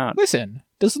 It came out. Listen,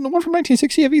 doesn't the one from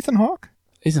 1960 have Ethan Hawke?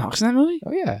 Ethan Hawke's in that movie?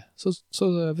 Oh, yeah. So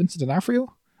Vincent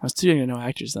D'Onofrio? I was too young to know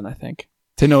actors then, I think.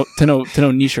 To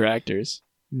know niche actors.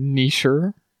 Niche?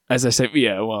 As I say,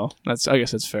 yeah, well, I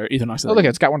guess that's fair. Ethan Hawke's. Oh, look,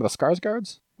 it's got one of the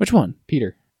Skarsgårds. Which one?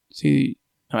 Peter. See,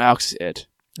 no, Alex is it.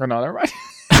 Oh, no, never mind.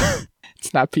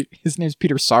 It's not Peter. His name's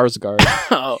Peter Sarsgaard.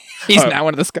 Oh. He's not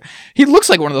one of the He looks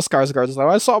like one of the Skarsgårds, though.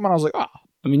 I saw him and I was like, oh.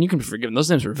 I mean, you can be forgiven.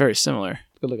 Those names were very similar.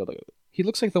 Look. He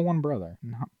looks like the one brother.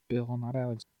 Not Bill, not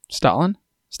Alex. Stalin?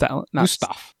 Not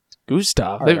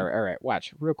Gustav. All right.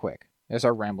 Watch, real quick, as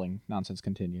our rambling nonsense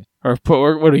continues. Or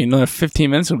what are you, another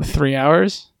 15 minutes into 3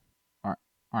 hours? All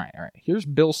right. Here's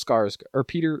Bill Skarsgård, or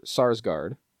Peter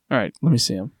Sarsgaard. All right, let me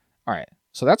see him. All right,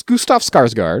 so that's Gustav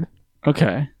Skarsgård.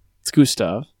 Okay, it's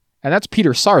Gustav. And that's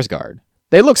Peter Sarsgaard.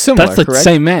 They look similar, That's the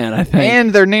same man, I think.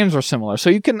 And their names are similar, so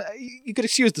you could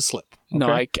excuse the slip. Okay?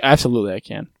 No, absolutely I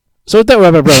can. So with that,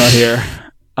 we'll wrap it out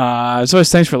here. As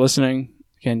always, thanks for listening.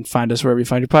 You can find us wherever you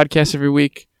find your podcasts every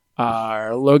week.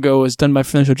 Our logo is done by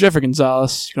friend of the show, Jeffrey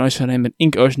Gonzalez. You can always find him at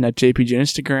InkOcean at JPG on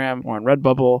Instagram or on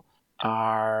Redbubble.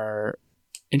 Our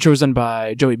intro was done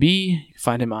by Joey B. You can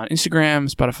find him on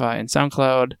Instagram, Spotify, and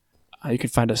SoundCloud. You can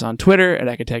find us on Twitter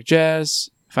at AcatechJazz.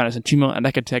 Find us on Gmail at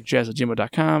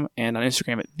acatechjazz@gmail.com and on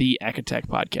Instagram at The Acatech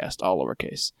Podcast, all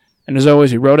lowercase. And as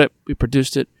always, we wrote it, we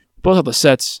produced it, both of the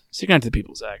sets. Say good night to the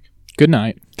people, Zach. Good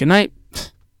night. Good night.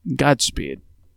 Godspeed.